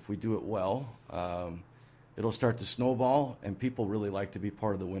that if we do it well, it'll start to snowball, and people really like to be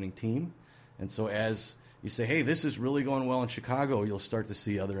part of the winning team. And so as you say, hey, this is really going well in Chicago, you'll start to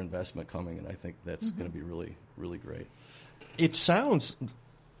see other investment coming, and I think that's going to be really, really great. It sounds,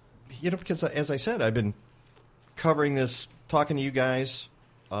 because as I said, I've been covering this, talking to you guys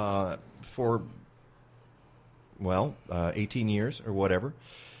for 18 years or whatever.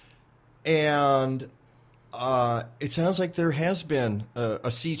 And it sounds like there has been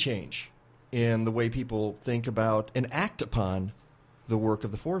a sea change in the way people think about and act upon the work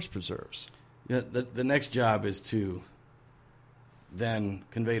of the forest preserves. Yeah, the next job is to then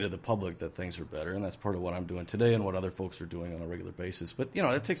convey to the public that things are better, and that's part of what I'm doing today and what other folks are doing on a regular basis. But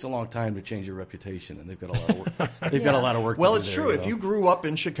it takes a long time to change your reputation, and they've got a lot of work. They've got a lot of work. Well, to do it's there, true. If you grew up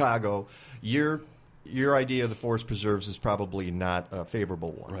in Chicago, your idea of the forest preserves is probably not a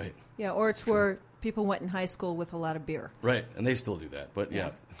favorable one. Right. Yeah, or it's where people went in high school with a lot of beer. Right, and they still do that, but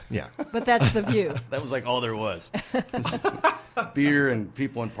yeah. But that's the view. That was like all there was. Beer and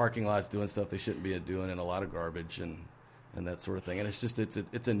people in parking lots doing stuff they shouldn't be doing, and a lot of garbage and that sort of thing. And it's just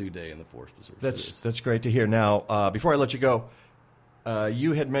it's a new day in the forest preserve. That's great to hear. Now, before I let you go,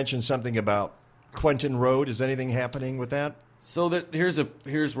 you had mentioned something about Quentin Road. Is anything happening with that? So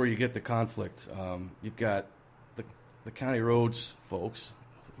here's where you get the conflict. You've got the county roads folks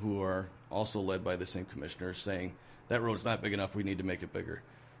who are also led by the same commissioner saying that road's not big enough. We need to make it bigger.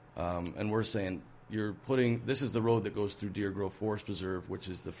 And we're saying this is the road that goes through Deer Grove Forest Preserve, which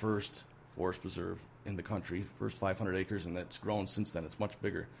is the first forest preserve in the country, first 500 acres, and that's grown since then. It's much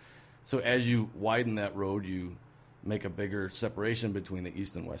bigger. So as you widen that road, you make a bigger separation between the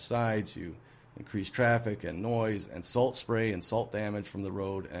east and west sides. You increase traffic and noise and salt spray and salt damage from the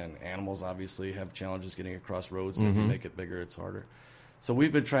road, and animals obviously have challenges getting across roads, and if you make it bigger, it's harder. So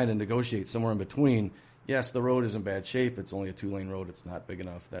we've been trying to negotiate somewhere in between. Yes, the road is in bad shape. It's only a 2-lane road. It's not big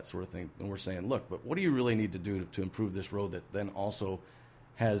enough, that sort of thing. And we're saying, look, but what do you really need to do to improve this road that then also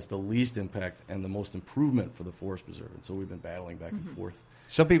has the least impact and the most improvement for the forest preserve? And so we've been battling back and forth.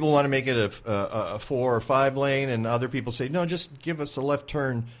 Some people want to make it a 4 or 5 lane, and other people say, no, just give us a left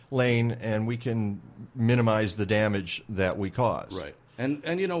turn lane, and we can minimize the damage that we cause. Right.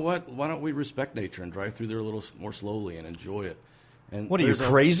 And you know what? Why don't we respect nature and drive through there a little more slowly and enjoy it? And what are you,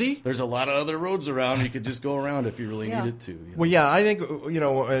 crazy? There's a lot of other roads around. You could just go around if you really needed to. Well, yeah, I think,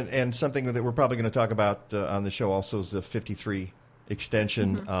 and something that we're probably going to talk about on the show also is the 53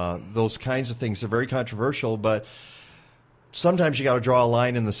 extension. Those kinds of things are very controversial, but sometimes you got to draw a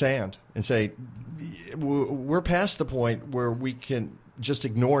line in the sand and say, we're past the point where we can just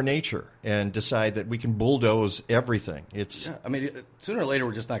ignore nature and decide that we can bulldoze everything. Sooner or later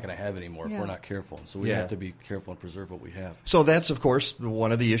we're just not going to have any more if we're not careful. So we have to be careful and preserve what we have. So that's, of course,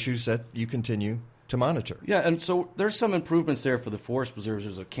 one of the issues that you continue to monitor. Yeah, and so there's some improvements there for the forest preserves.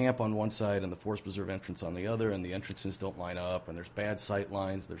 There's a camp on one side and the forest preserve entrance on the other, and the entrances don't line up, and there's bad sight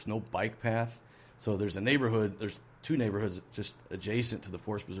lines. There's no bike path. So there's there's 2 neighborhoods just adjacent to the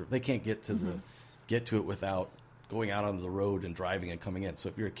forest preserve. They can't get to it without going out onto the road and driving and coming in. So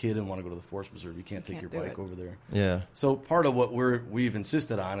if you're a kid and want to go to the forest preserve, you can't take your bike over there. Yeah. So part of what we've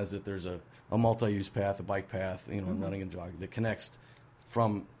insisted on is that there's a multi-use path, a bike path, running and jogging that connects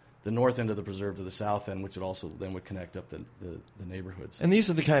from the north end of the preserve to the south end, which would also then would connect up the neighborhoods. And these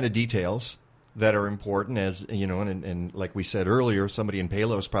are the kind of details that are important, as and like we said earlier, somebody in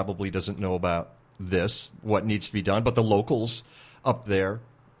Palos probably doesn't know about what needs to be done, but the locals up there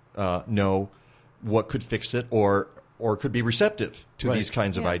know what could fix it or could be receptive to these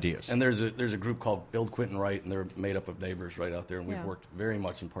kinds of ideas. And there's a group called Build Quentin Right, and they're made up of neighbors right out there, and we've worked very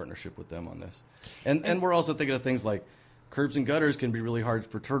much in partnership with them on this. And we're also thinking of things like curbs and gutters can be really hard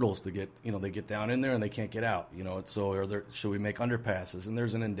for turtles to get, they get down in there and they can't get out, so should we make underpasses? And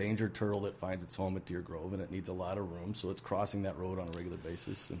there's an endangered turtle that finds its home at Deer Grove, and it needs a lot of room, so it's crossing that road on a regular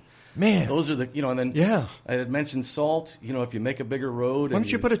basis. And man, those are and then I had mentioned salt, if you make a bigger road. Why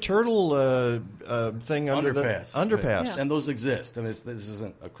don't you put a turtle thing under underpass? Underpass. Right. And those exist. I mean, this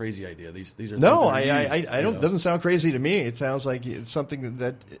isn't a crazy idea. These are no, I don't. Doesn't sound crazy to me. It sounds like it's something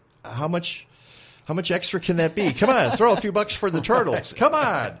that how much How much extra can that be? Come on, throw a few bucks for the turtles. Come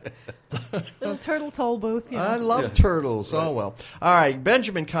on. Little turtle toll booth. I love turtles. Right. Oh, well. All right,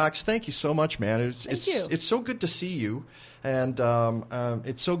 Benjamin Cox, thank you so much, man. Thank you. It's so good to see you, and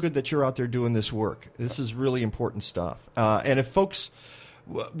it's so good that you're out there doing this work. This is really important stuff. And if folks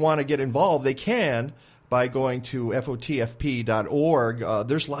want to get involved, they can by going to fotfp.org.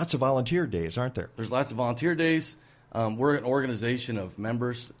 There's lots of volunteer days, aren't there? There's lots of volunteer days. We're an organization of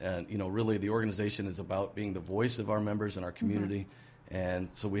members, and really the organization is about being the voice of our members in our community. And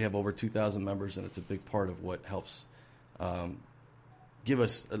so we have over 2,000 members, and it's a big part of what helps give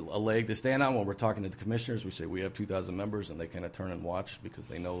us a leg to stand on when we're talking to the commissioners. We say we have 2,000 members, and they kind of turn and watch because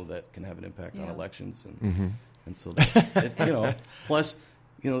they know that can have an impact on elections. And so, plus,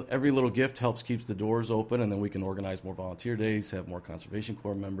 every little gift keeps the doors open, and then we can organize more volunteer days, have more Conservation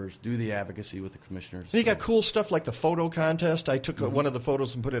Corps members, do the advocacy with the commissioners. And you got cool stuff like the photo contest. I took one of the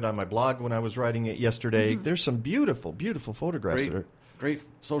photos and put it on my blog when I was writing it yesterday. There's some beautiful, beautiful photographs. Great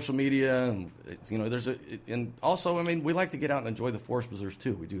social media, and and also, we like to get out and enjoy the forest preserves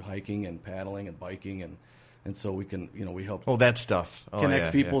too. We do hiking and paddling and biking, and so we can, we help. Oh, that stuff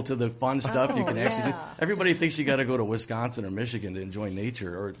connect people to the fun stuff. You can actually do. Everybody thinks you got to go to Wisconsin or Michigan to enjoy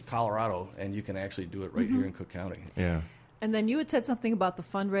nature, or Colorado, and you can actually do it right here in Cook County. Yeah. And then you had said something about the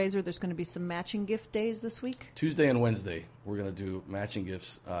fundraiser. There's going to be some matching gift days this week. Tuesday and Wednesday, we're going to do matching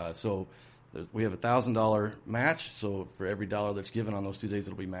gifts. So we have a $1,000 match. So for every dollar that's given on those 2 days,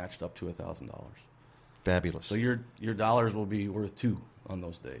 it'll be matched up to $1,000. Fabulous. So your dollars will be worth $2 on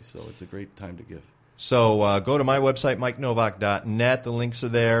those days. So it's a great time to give. So go to my website, MikeNovak.net. The links are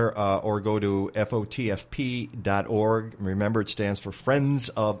there, or go to FOTFP.org. Remember, it stands for Friends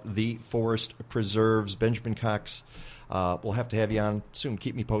of the Forest Preserves. Benjamin Cox, we'll have to have you on soon.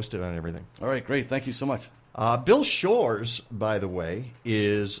 Keep me posted on everything. All right, great. Thank you so much. Bill Shores, by the way,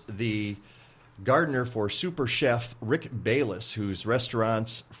 is the gardener for super chef Rick Bayless, whose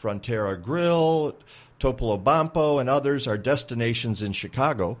restaurants Frontera Grill, Topolobampo, and others are destinations in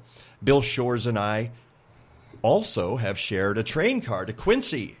Chicago. Bill Shores and I also have shared a train car to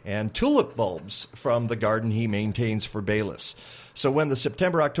Quincy and tulip bulbs from the garden he maintains for Bayless. So when the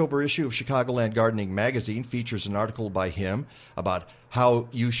September-October issue of Chicagoland Gardening magazine features an article by him about how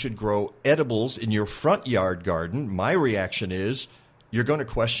you should grow edibles in your front yard garden, my reaction is, you're going to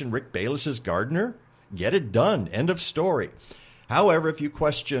question Rick Bayless's gardener? Get it done. End of story. However, if you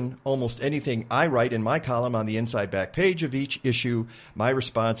question almost anything I write in my column on the inside back page of each issue, my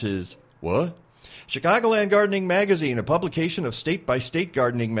response is, what? Chicagoland Gardening Magazine, a publication of state-by-state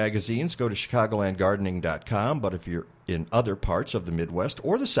gardening magazines. Go to chicagolandgardening.com. But if you're in other parts of the Midwest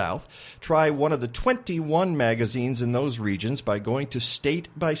or the South, try one of the 21 magazines in those regions by going to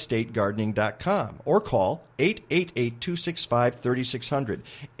statebystategardening.com or call 888-265-3600,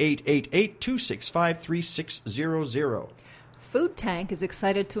 888-265-3600. Food Tank is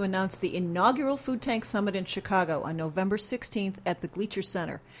excited to announce the inaugural Food Tank Summit in Chicago on November 16th at the Gleacher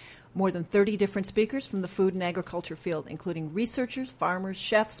Center. More than 30 different speakers from the food and agriculture field, including researchers, farmers,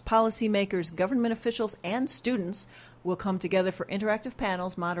 chefs, policymakers, government officials, and students, will come together for interactive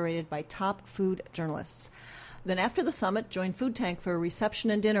panels moderated by top food journalists. Then after the summit, join Food Tank for a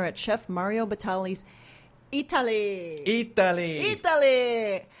reception and dinner at Chef Mario Batali's Italy.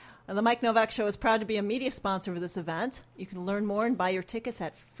 And the Mike Novak Show is proud to be a media sponsor for this event. You can learn more and buy your tickets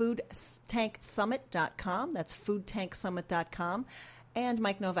at foodtanksummit.com. That's foodtanksummit.com. And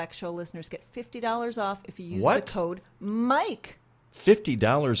Mike Novak Show listeners get $50 off if you use the code MIKE.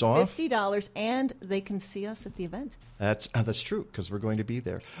 $50 off? $50, and they can see us at the event. That's true, because we're going to be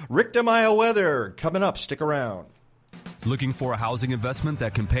there. Rick DeMaio weather coming up. Stick around. Looking for a housing investment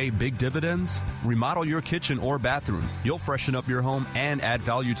that can pay big dividends? Remodel your kitchen or bathroom. You'll freshen up your home and add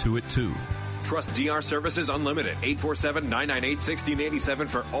value to it, too. Trust DR Services Unlimited, 847-998-1687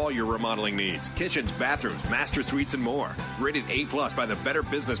 for all your remodeling needs. Kitchens, bathrooms, master suites, and more. Rated A+ by the Better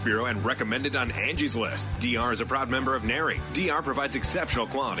Business Bureau and recommended on Angie's List. DR is a proud member of NARI. DR provides exceptional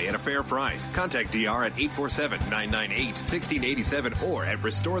quality at a fair price. Contact DR at 847-998-1687 or at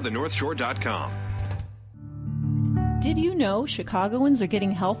restorethenorthshore.com. Did you know Chicagoans are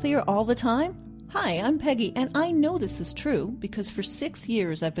getting healthier all the time? Hi, I'm Peggy, and I know this is true because for 6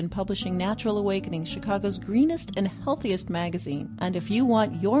 years I've been publishing Natural Awakening, Chicago's greenest and healthiest magazine. And if you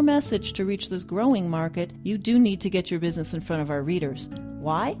want your message to reach this growing market, you do need to get your business in front of our readers.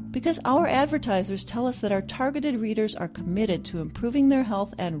 Why? Because our advertisers tell us that our targeted readers are committed to improving their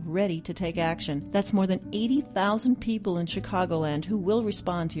health and ready to take action. That's more than 80,000 people in Chicagoland who will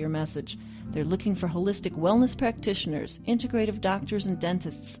respond to your message. They're looking for holistic wellness practitioners, integrative doctors and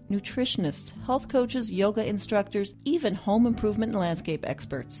dentists, nutritionists, health coaches, yoga instructors, even home improvement and landscape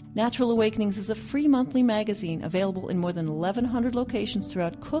experts. Natural Awakenings is a free monthly magazine available in more than 1,100 locations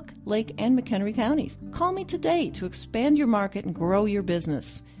throughout Cook, Lake, and McHenry counties. Call me today to expand your market and grow your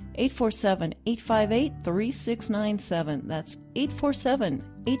business. 847-858-3697. That's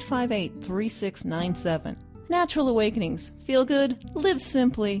 847-858-3697. Natural Awakenings. Feel good, live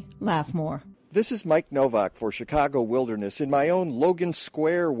simply, laugh more. This is Mike Novak for Chicago Wilderness in my own Logan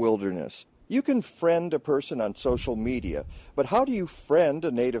Square Wilderness. You can friend a person on social media, but how do you friend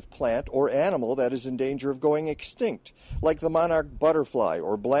a native plant or animal that is in danger of going extinct, like the monarch butterfly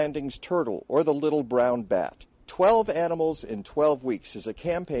or Blanding's turtle or the little brown bat? 12 Animals in 12 Weeks is a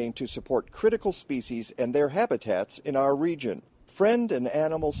campaign to support critical species and their habitats in our region. Friend an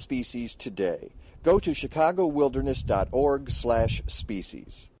animal species today. Go to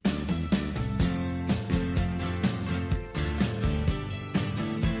chicagowilderness.org/species.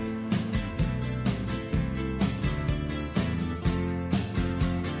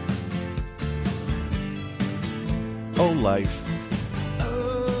 Oh, life.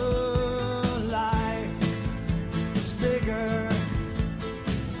 Oh, life is bigger.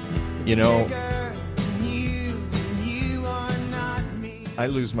 You know, Bigger than you are not me. I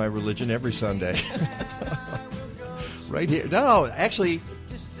lose my religion every Sunday. Right here. No, actually,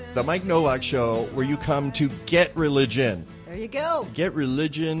 the Mike Novak Show, where you come to get religion. There you go. Get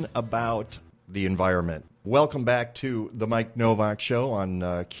religion about the environment. Welcome back to the Mike Novak Show on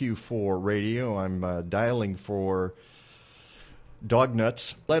Q4 Radio. I'm dialing for dog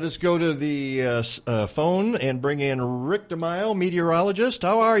nuts. Let us go to the phone and bring in Rick DeMille, meteorologist.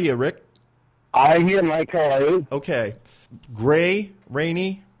 How are you, Rick? I'm here, Mike. How are you? Okay. Gray,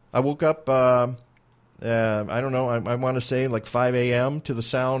 rainy. I woke up, I don't know, I want to say like 5 a.m. to the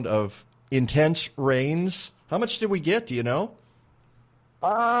sound of intense rains. How much did we get? Do you know?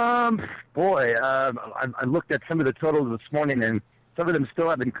 I looked at some of the totals this morning, and some of them still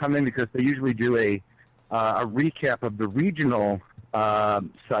haven't come in because they usually do a recap of the regional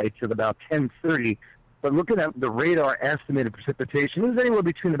sites at about 10:30. But looking at the radar estimated precipitation, it was anywhere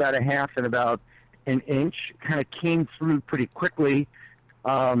between about a half and about an inch. Kind of came through pretty quickly.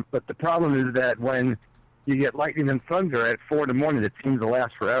 But the problem is that when you get lightning and thunder at 4 in the morning, it seems to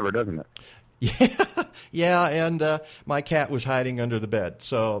last forever, doesn't it? Yeah, and my cat was hiding under the bed,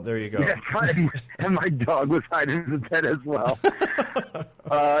 so there you go. Yeah, and my dog was hiding under the bed as well.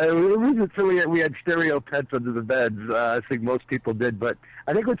 We had stereo pets under the beds. I think most people did, but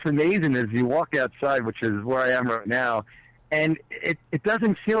I think what's amazing is you walk outside, which is where I am right now, and it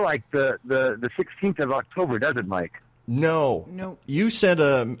doesn't feel like the 16th of October, does it, Mike? No. You sent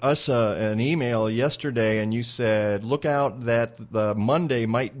us an email yesterday, and you said, look out that the Monday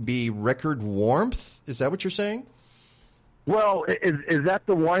might be record warmth. Is that what you're saying? Well, is that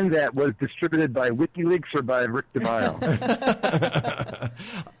the one that was distributed by WikiLeaks or by Rick DeMille?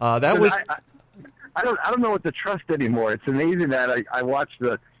 That was... I don't know what to trust anymore. It's amazing that I watched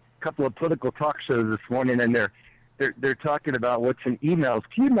a couple of political talk shows this morning, and they're talking about what's in emails.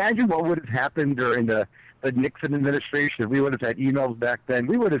 Can you imagine what would have happened during the Nixon administration? If we would have had emails back then,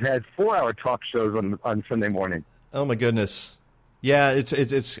 we would have had 4-hour talk shows on Sunday morning. Oh my goodness. Yeah,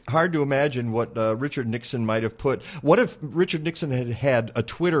 it's hard to imagine what Richard Nixon might have put. What if Richard Nixon had a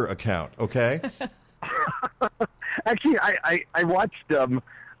Twitter account, okay? Actually, I watched 10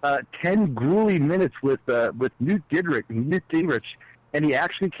 grueling minutes with Newt Gingrich, and he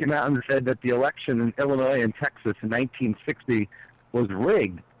actually came out and said that the election in Illinois and Texas in 1960 was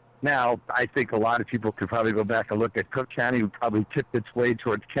rigged. Now, I think a lot of people could probably go back and look at Cook County, who probably tipped its way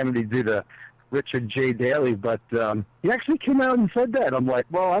towards Kennedy due to Richard J. Daley, but he actually came out and said that. I'm like,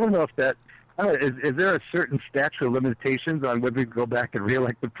 well, I don't know if that is there a certain statute of limitations on whether we go back and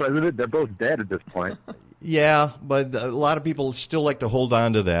reelect the president? They're both dead at this point. Yeah, but a lot of people still like to hold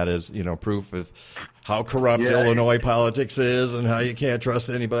on to that as, proof of how corrupt Illinois politics is and how you can't trust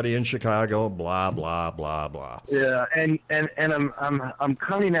anybody in Chicago, blah, blah, blah, blah. Yeah, and I'm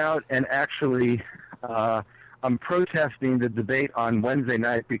coming out and actually I'm protesting the debate on Wednesday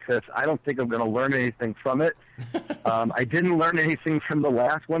night because I don't think I'm going to learn anything from it. I didn't learn anything from the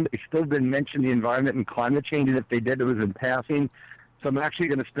last one. They still didn't mention the environment and climate change, and if they did, it was in passing. So I'm actually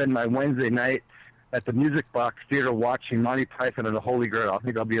going to spend my Wednesday night at the Music Box Theater watching Monty Python and the Holy Grail. I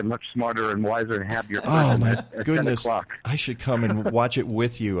think I'll be a much smarter and wiser and happier person. Oh, my at goodness. 10 o'clock. I should come and watch it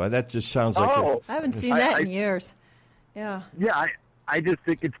with you. That just sounds like I haven't seen that in years. Yeah. Yeah, I just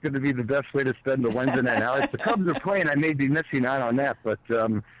think it's going to be the best way to spend the Wednesday night. Now, if the Cubs are playing, I may be missing out on that, but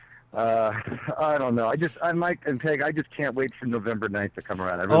I don't know. I'm Mike and Peg. I just can't wait for November 9th to come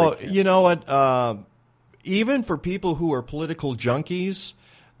around. I really can't. You know what? Even for people who are political junkies,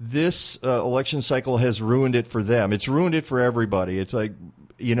 this election cycle has ruined it for them. It's ruined it for everybody. It's like,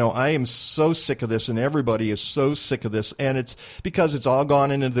 I am so sick of this, and everybody is so sick of this, and it's because it's all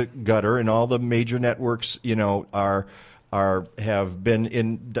gone into the gutter, and all the major networks, have been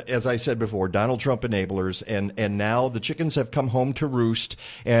in, as I said before, Donald Trump enablers, and now the chickens have come home to roost,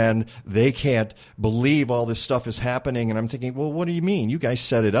 and they can't believe all this stuff is happening. And I'm thinking, well, what do you mean? You guys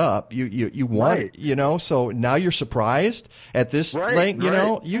set it up. You want, right. So now you're surprised at this length, you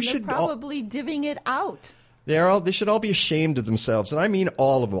and should they're probably divvying it out. They should all be ashamed of themselves. And I mean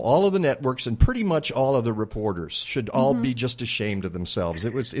all of them, all of the networks, and pretty much all of the reporters should all be just ashamed of themselves.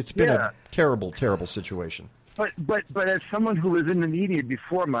 It's been a terrible, terrible situation. But as someone who was in the media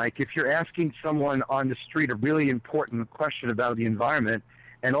before, Mike, if you're asking someone on the street a really important question about the environment,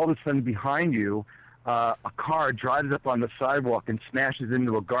 and all of a sudden behind you, a car drives up on the sidewalk and smashes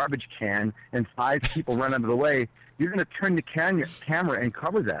into a garbage can, and 5 people run out of the way, you're going to turn the camera and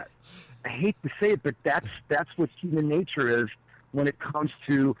cover that. I hate to say it, but that's what human nature is when it comes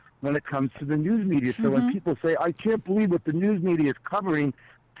to the news media. So when people say, "I can't believe what the news media is covering,"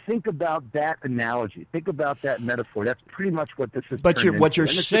 think about that analogy. Think about that metaphor. That's pretty much what this is. But what you're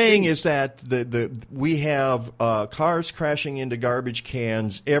saying is that we have cars crashing into garbage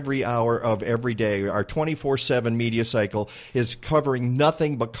cans every hour of every day. Our 24/7 media cycle is covering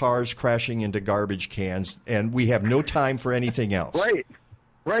nothing but cars crashing into garbage cans, and we have no time for anything else.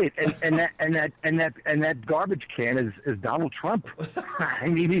 Right, and that garbage can is Donald Trump. I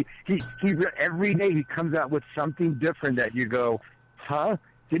mean, he every day he comes out with something different that you go, huh?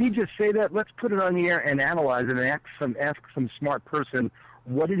 Did he just say that? Let's put it on the air and analyze it and ask some smart person,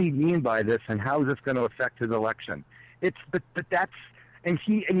 what did he mean by this, and how is this going to affect his election? But that's and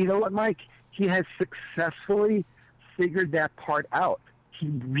you know what, Mike? He has successfully figured that part out. He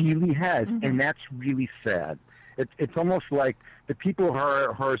really has, and that's really sad. It's almost like the people who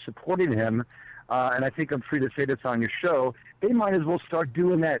are supporting him, and I think I'm free to say this on your show, they might as well start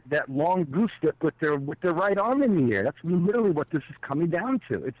doing that long goose step with their right arm in the air. That's literally what this is coming down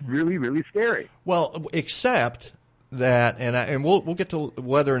to. It's really, really scary. Well, except that, and we'll get to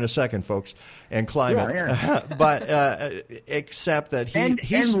weather in a second, folks, and climate. Yeah. But except that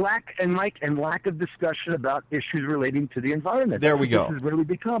he's lack of discussion about issues relating to the environment. There we go. This has really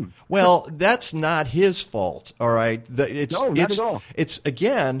become. Well, that's not his fault. All right. Not at all. It's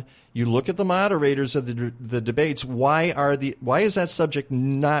again. You look at the moderators of the debates. Why is that subject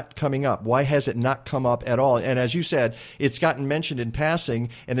not coming up? Why has it not come up at all? And as you said, it's gotten mentioned in passing,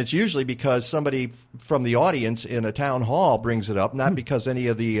 and it's usually because somebody from the audience in a town hall brings it up, not because any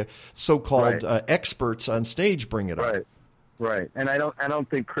of the so-called experts on stage bring it up. Right. And I don't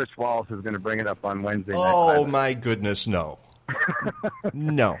think Chris Wallace is going to bring it up on Wednesday night. Oh my goodness, no,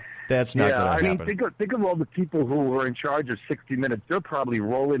 no. That's not going to happen. I mean, think of all the people who were in charge of 60 Minutes. They're probably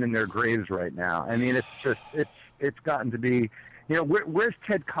rolling in their graves right now. I mean, it's gotten to be, where's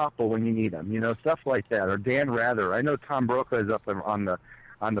Ted Koppel when you need him? Stuff like that. Or Dan Rather. I know Tom Brokaw is up on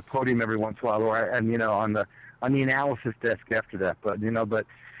the podium every once in a while, on the analysis desk after that. But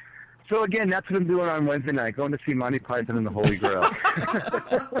so again, that's what I'm doing on Wednesday night, going to see Monty Python and the Holy Grail.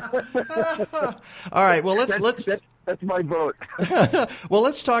 All right. Well, that's my vote. Well,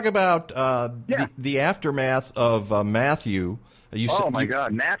 let's talk about the aftermath of Matthew. My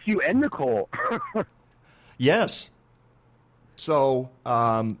God, Matthew and Nicole. Yes. So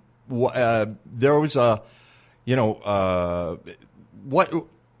there was a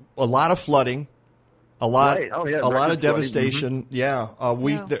lot of flooding. A lot of devastation.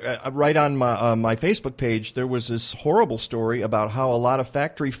 Right on my Facebook page, there was this horrible story about how a lot of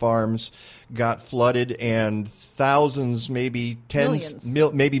factory farms got flooded, and thousands, maybe tens,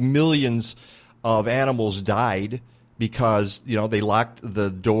 maybe millions of animals died because they locked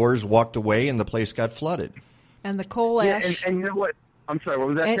the doors, walked away, and the place got flooded. And the coal ash. And you know what? I'm sorry. What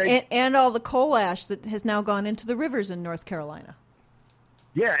was that? And all the coal ash that has now gone into the rivers in North Carolina.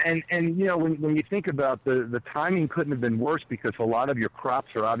 Yeah, and when you think about the timing couldn't have been worse, because a lot of your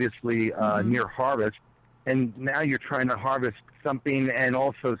crops are obviously near harvest, and now you're trying to harvest something and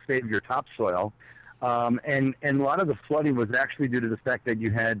also save your topsoil. And a lot of the flooding was actually due to the fact that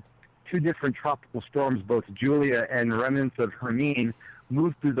you had 2 different tropical storms, both Julia and remnants of Hermine,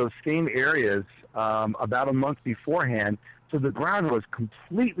 moved through those same areas about a month beforehand. So the ground was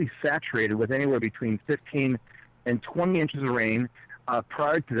completely saturated with anywhere between 15 and 20 inches of rain.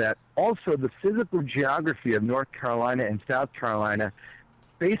 Prior to that, also the physical geography of North Carolina and South Carolina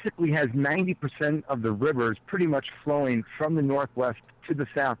basically has 90% of the rivers pretty much flowing from the northwest to the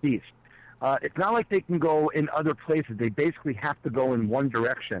southeast. It's not like they can go in other places. They basically have to go in one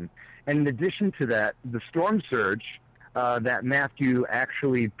direction. And in addition to that, the storm surge that Matthew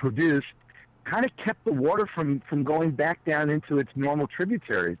actually produced kind of kept the water from going back down into its normal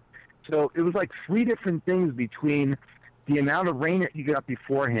tributaries. So it was like three different things between the amount of rain that you got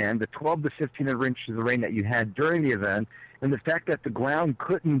beforehand, the 12 to 15 inches of rain that you had during the event, and the fact that the ground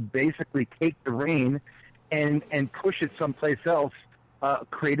couldn't basically take the rain and push it someplace else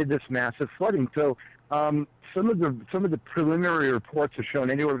created this massive flooding. So some of the preliminary reports are showing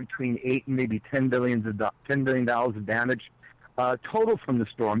anywhere between $8 and maybe $10 billion of damage total from the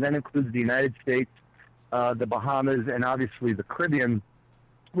storm. That includes the United States, the Bahamas, and obviously the Caribbean,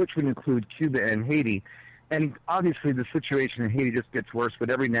 which would include Cuba and Haiti. And obviously the situation in Haiti just gets worse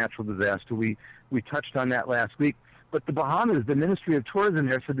with every natural disaster. We touched on that last week. But the Bahamas, the Ministry of Tourism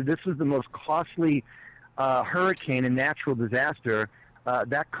there said that this was the most costly hurricane and natural disaster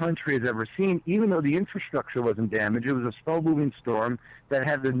that country has ever seen, even though the infrastructure wasn't damaged. It was a slow-moving storm that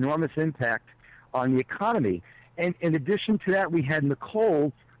had an enormous impact on the economy. And in addition to that, we had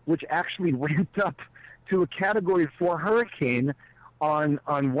Nicole, which actually ramped up to a Category 4 hurricane on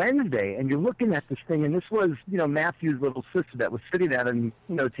Wednesday. And you're looking at this thing, and this was, Matthew's little sister that was sitting out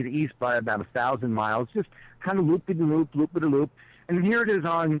to the east by about 1,000 miles, just kind of loop-de-loop. And here it is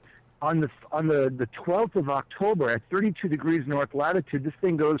on the 12th of October at 32 degrees north latitude. This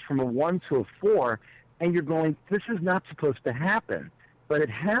thing goes from a 1 to a 4, and you're going, this is not supposed to happen. But it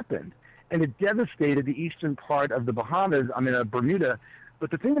happened. And it devastated the eastern part of the Bahamas, Bermuda.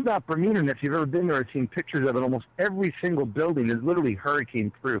 But the thing about Bermuda, and if you've ever been there or seen pictures of it, almost every single building is literally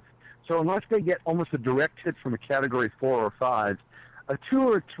hurricane-proof. So unless they get almost a direct hit from a Category 4 or 5, a 2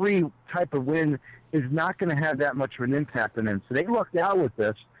 or 3 type of wind is not going to have that much of an impact on them. So they lucked out with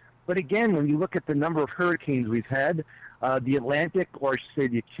this. But again, when you look at the number of hurricanes we've had, the Atlantic, or I should say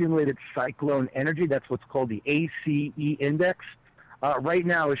the accumulated cyclone energy, that's what's called the ACE index, right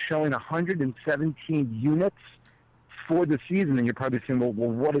now is showing 117 units for the season. And you're probably saying, well,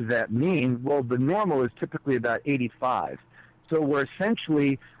 what does that mean? Well, the normal is typically about 85. So we're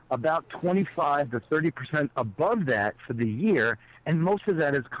essentially about 25 to 30% above that for the year, and most of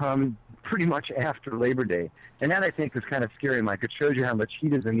that has come pretty much after Labor Day. And that, I think, is kind of scary, Mike. It shows you how much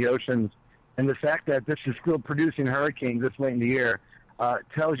heat is in the oceans, and the fact that this is still producing hurricanes this late in the year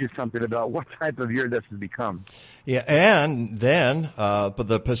tells you something about what type of year this has become. Yeah, and then but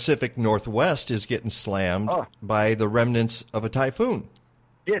the Pacific Northwest is getting slammed by the remnants of a typhoon.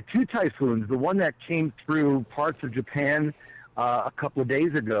 Yeah, 2 typhoons. The one that came through parts of Japan a couple of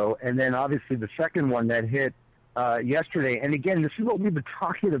days ago, and then obviously the second one that hit yesterday. And again, this is what we've been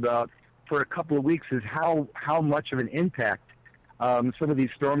talking about for a couple of weeks, is how much of an impact some of these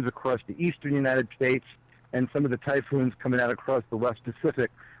storms across the eastern United States and some of the typhoons coming out across the West Pacific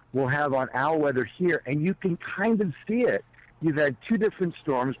will have on our weather here. And you can kind of see it. You've had 2 different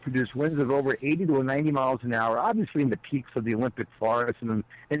storms produce winds of over 80 to 90 miles an hour, obviously in the peaks of the Olympic forest and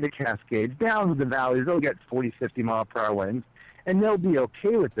in the Cascades. Down in the valleys, they'll get 40, 50 mile per hour winds, and they'll be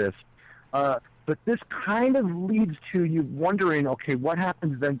okay with this. But this kind of leads to you wondering, okay, what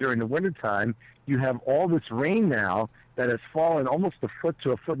happens then during the wintertime? You have all this rain now that has fallen almost a foot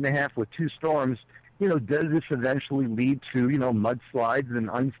to a foot and a half with 2 storms. Does this eventually lead to, mudslides and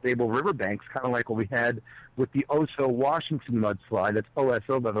unstable riverbanks, kind of like what we had with the Oso, Washington mudslide, that's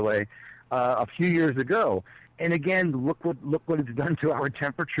OSO, by the way, a few years ago. And again, look what it's done to our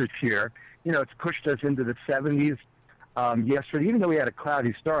temperatures here. It's pushed us into the 70s yesterday, even though we had a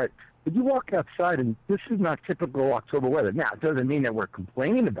cloudy start. But you walk outside, and this is not typical October weather. Now, it doesn't mean that we're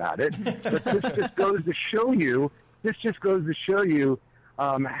complaining about it, but this just goes to show you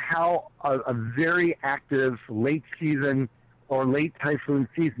how a very active late season or late typhoon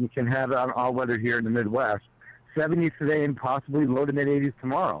season can have on our weather here in the Midwest. 70s today and possibly low to mid-80s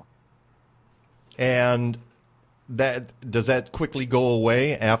tomorrow. And does that quickly go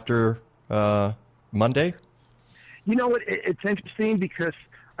away after Monday? You know what? It's interesting because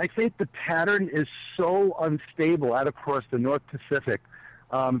I think the pattern is so unstable out across the North Pacific.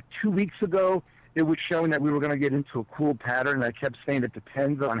 2 weeks ago, it was showing that we were going to get into a cool pattern. And I kept saying it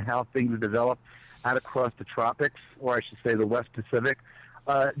depends on how things develop out across the tropics, or I should say the West Pacific.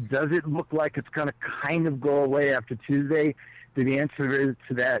 Does it look like it's going to kind of go away after Tuesday? The answer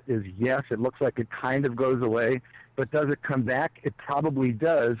to that is yes. It looks like it kind of goes away. But does it come back? It probably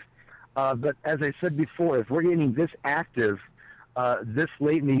does. But as I said before, if we're getting this active this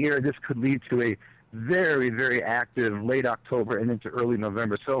late in the year, this could lead to a very, very active late October and into early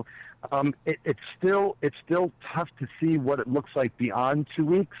November. So it's still tough to see what it looks like beyond 2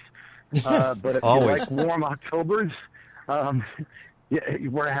 weeks. But if you like warm Octobers,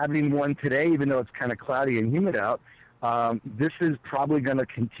 we're having one today, even though it's kind of cloudy and humid out. This is probably going to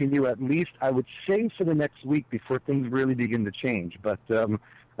continue at least, I would say, for the next week before things really begin to change. But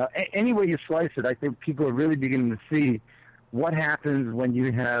any way you slice it, I think people are really beginning to see what happens when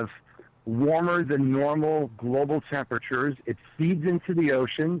you have warmer than normal global temperatures. It feeds into the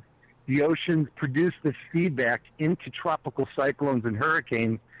ocean. The oceans produce this feedback into tropical cyclones and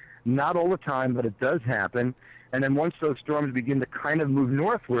hurricanes. Not all the time, but it does happen. And then once those storms begin to kind of move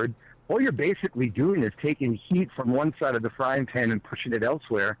northward, all you're basically doing is taking heat from one side of the frying pan and pushing it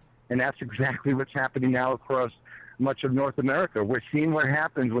elsewhere. And that's exactly what's happening now across much of North America. We're seeing what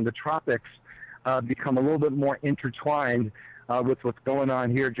happens when the tropics become a little bit more intertwined with what's going on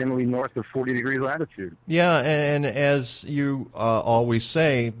here, generally north of 40 degrees latitude. Yeah, and as you always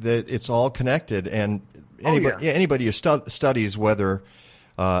say, that it's all connected, and anybody who studies weather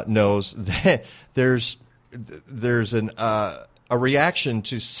knows that there's a reaction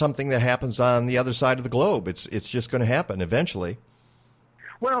to something that happens on the other side of the globe. It's just going to happen eventually.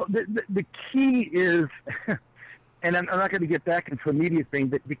 Well, the key is, and I'm not going to get back into a media thing,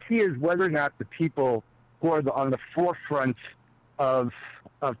 but the key is whether or not the people who are on the forefront of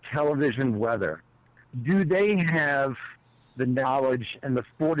television weather, do they have the knowledge and the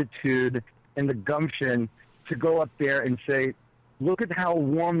fortitude and the gumption to go up there and say, look at how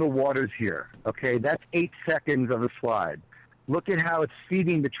warm the water's here, okay? That's 8 seconds of a slide. Look at how it's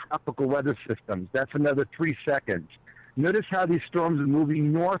feeding the tropical weather systems. That's another 3 seconds. Notice how these storms are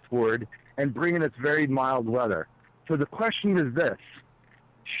moving northward and bringing us very mild weather. So the question is this.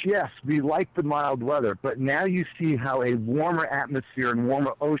 Yes, we like the mild weather, but now you see how a warmer atmosphere and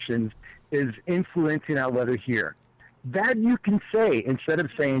warmer oceans is influencing our weather here. That you can say instead of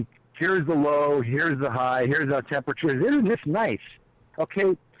saying, here's the low, here's the high, here's our temperature. Isn't this nice?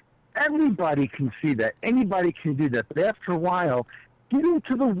 Okay, everybody can see that. Anybody can do that. But after a while, get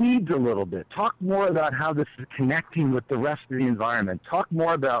into the weeds a little bit. Talk more about how this is connecting with the rest of the environment. Talk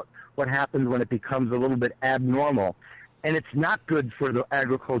more about what happens when it becomes a little bit abnormal. And it's not good for the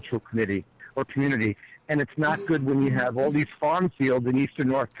agricultural committee or community. And it's not good when you have all these farm fields in eastern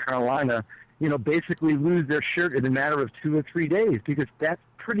North Carolina, basically lose their shirt in a matter of 2 or 3 days, because that's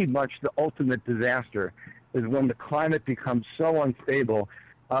pretty much the ultimate disaster, is when the climate becomes so unstable.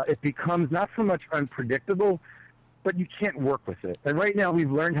 It becomes not so much unpredictable, but you can't work with it. And right now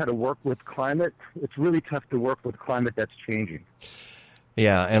we've learned how to work with climate. It's really tough to work with climate that's changing.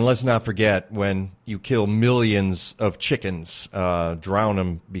 Yeah, and let's not forget when you kill millions of chickens, drown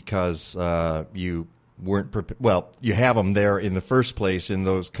them because you weren't prepared. Well, you have them there in the first place in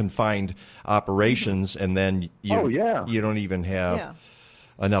those confined operations, and then you don't even have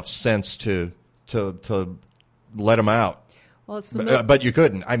enough sense to let them out. Well, it's but you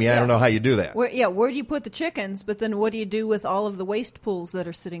couldn't. I mean, I don't know how you do that. Where do you put the chickens? But then what do you do with all of the waste pools that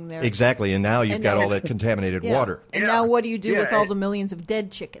are sitting there? Exactly, and now you've got all that contaminated water. And now what do you do with all the millions of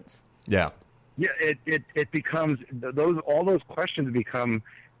dead chickens? Yeah. Yeah, it becomes all those questions become,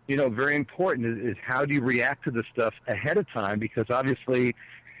 very important. Is how do you react to this stuff ahead of time? Because obviously,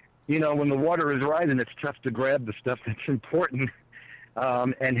 when the water is rising, it's tough to grab the stuff that's important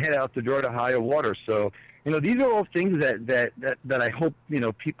and head out the door to higher water. So. These are all things that I hope,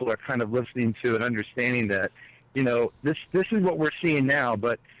 people are kind of listening to and understanding that, this is what we're seeing now,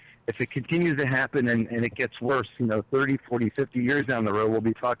 but if it continues to happen and it gets worse, 30, 40, 50 years down the road, we'll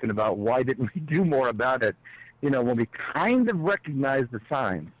be talking about why didn't we do more about it, when we kind of recognize the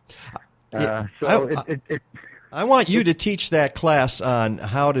signs. I want you to teach that class on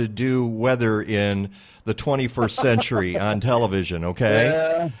how to do weather in the 21st century on television,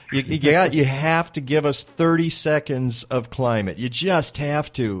 okay? Yeah. You have to give us 30 seconds of climate. You just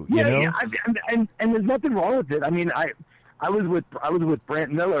have to, you know? Yeah, and there's nothing wrong with it. I mean, I was with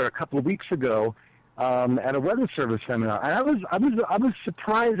Brant Miller a couple of weeks ago at a weather service seminar, and I was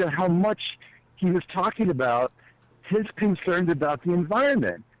surprised at how much he was talking about his concerns about the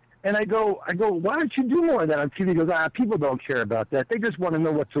environment. And I go, why don't you do more of that on TV? He goes, people don't care about that. They just want to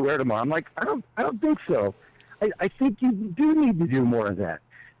know what to wear tomorrow. I'm like, I don't think so. I think you do need to do more of that.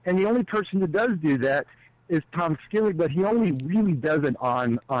 And the only person who does do that is Tom Skilly, but he only really does it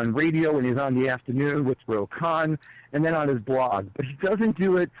on radio when he's on the afternoon with Ro Khan, and then on his blog. But he doesn't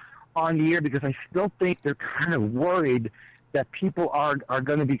do it on the air because I still think they're kind of worried that people are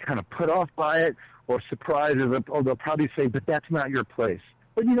going to be kind of put off by it or surprised, or they'll probably say, but that's not your place.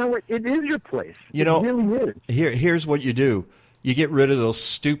 But you know what? It is your place. It really is. Here's what you do. You get rid of those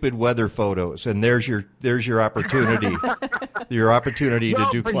stupid weather photos, and there's your opportunity. Your opportunity to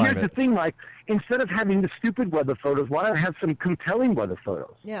do but climate. Here's the thing, Mike. Instead of having the stupid weather photos, why not have some compelling weather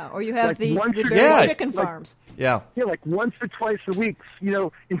photos? Yeah, or you have the once buried chicken farms. Yeah, like once or twice a week.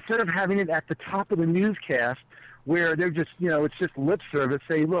 Instead of having it at the top of the newscast, where they're just, it's just lip service.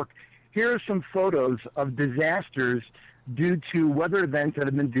 Say, look, here are some photos of disasters due to weather events that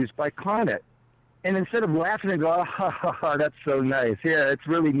have been induced by climate. And instead of laughing and go, ha, ha, ha, that's so nice. Yeah, it's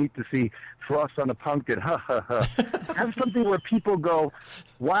really neat to see frost on a pumpkin. Ha, ha, ha. Have something where people go,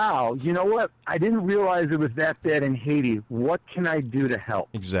 wow, you know what? I didn't realize it was that bad in Haiti. What can I do to help?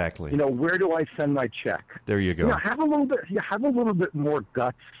 Exactly. Where do I send my check? There you go. Have a little bit more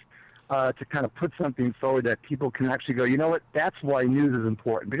guts to kind of put something forward that people can actually go, you know what? That's why news is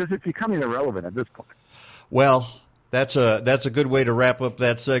important, because it's becoming irrelevant at this point. Well, that's a good way to wrap up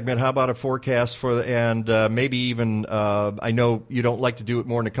that segment. How about a forecast and maybe even I know you don't like to do it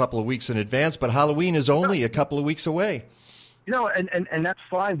more than a couple of weeks in advance, but Halloween is only a couple of weeks away. And that's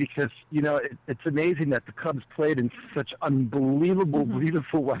fine because it's amazing that the Cubs played in such unbelievable,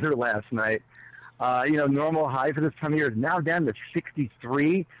 beautiful weather last night. Normal high for this time of year is now down to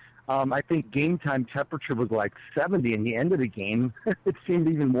 63. I think game time temperature was like 70 in the end of the game. It seemed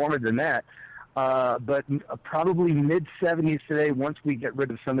even warmer than that. But probably mid-70s today once we get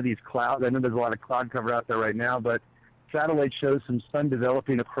rid of some of these clouds. I know there's a lot of cloud cover out there right now, but satellite shows some sun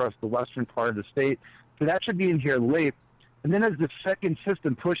developing across the western part of the state. So that should be in here late. And then as the second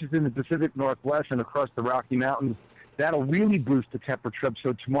system pushes in the Pacific Northwest and across the Rocky Mountains, that'll really boost the temperature up.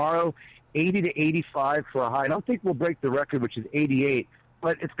 So tomorrow, 80 to 85 for a high. I don't think we'll break the record, which is 88,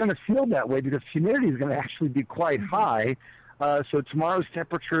 but it's going to feel that way because humidity is going to actually be quite high. So tomorrow's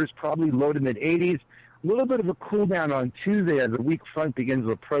temperature is probably low to mid-80s. A little bit of a cool down on Tuesday as the weak front begins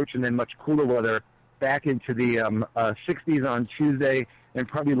to approach, and then much cooler weather back into the 60s on Tuesday and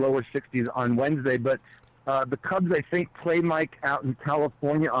probably lower 60s on Wednesday. But the Cubs, I think, play Mike out in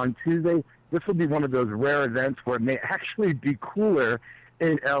California on Tuesday. This will be one of those rare events where it may actually be cooler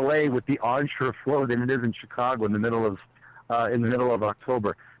in L.A. with the onshore flow than it is in Chicago in the middle of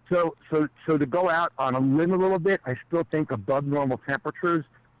October. So to go out on a limb a little bit, I still think above normal temperatures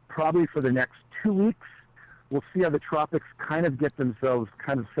probably for the next 2 weeks. We'll see how the tropics kind of get themselves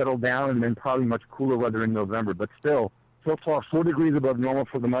kind of settled down, and then probably much cooler weather in November. But still, so far, 4 degrees above normal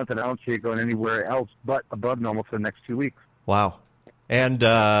for the month, and I don't see it going anywhere else but above normal for the next 2 weeks. Wow. And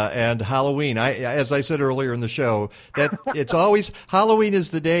Halloween, as I said earlier in the show, that it's always Halloween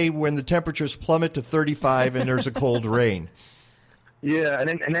is the day when the temperatures plummet to 35 and there's a cold rain. Yeah, and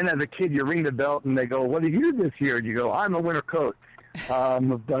then as a kid, you ring the bell and they go, "What are you this year?" And you go, "I'm a winter coat."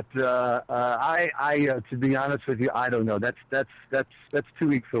 But to be honest with you, I don't know. That's 2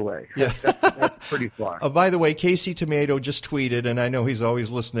 weeks away. Yeah, that's pretty far. By the way, Casey Tomato just tweeted, and I know he's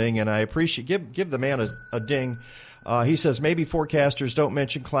always listening, and I appreciate give the man a ding. He says maybe forecasters don't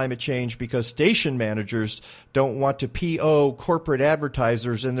mention climate change because station managers don't want to PO corporate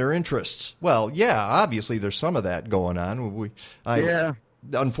advertisers and their interests. Well, yeah, obviously there's some of that going on. Yeah.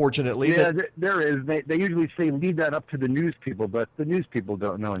 Unfortunately. Yeah, there is. They usually say leave that up to the news people, but the news people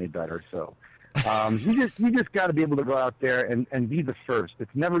don't know any better. So you just got to be able to go out there and be the first.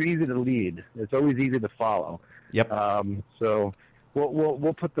 It's never easy to lead. It's always easy to follow. Yep. So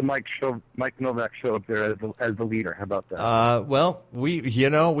we'll put the Mike Novak show up there as the leader. How about that? Well,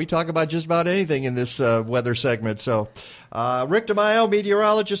 we talk about just about anything in this weather segment. So, Rick DeMaio,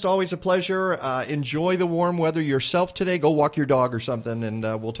 meteorologist, always a pleasure. Enjoy the warm weather yourself today. Go walk your dog or something, and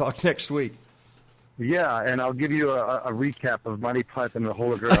we'll talk next week. Yeah, and I'll give you a recap of Monty Python and the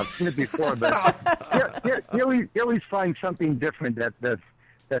Holy Grail. I've seen it before, but you always find something different that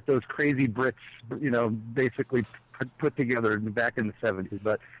those crazy Brits, basically put together back in the 70s.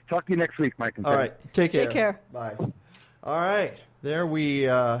 But talk to you next week, Mike. All right. Take care. Take care. Bye. All right. There we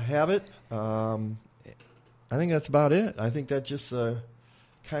have it. I think that's about it. I think that just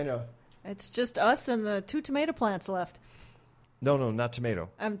kind of... It's just us and the 2 tomato plants left. No, not tomato.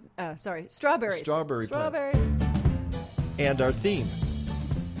 Sorry, strawberries. Strawberries. And our theme.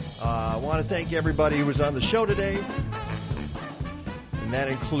 I want to thank everybody who was on the show today. And that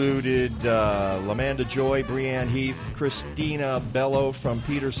included Lamanda Joy, Breanne Heath, Christina Bello from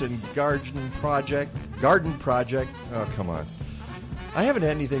Peterson Garden Project. Oh, come on. I haven't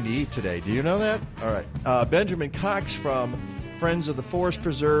had anything to eat today. Do you know that? All right. Benjamin Cox from Friends of the Forest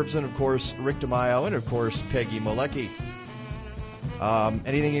Preserves, and, of course, Rick DeMaio, and, of course, Peggy Malecki.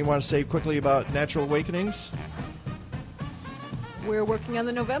 Anything you want to say quickly about Natural Awakenings? We're working on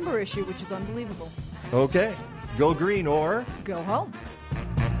the November issue, which is unbelievable. Okay. Go green or... go home.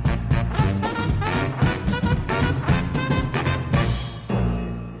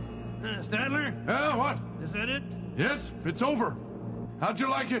 Stadler? Yeah, what? Is that it? Yes, it's over. How'd you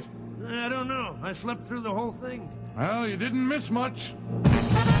like it? I don't know. I slept through the whole thing. Well, you didn't miss much.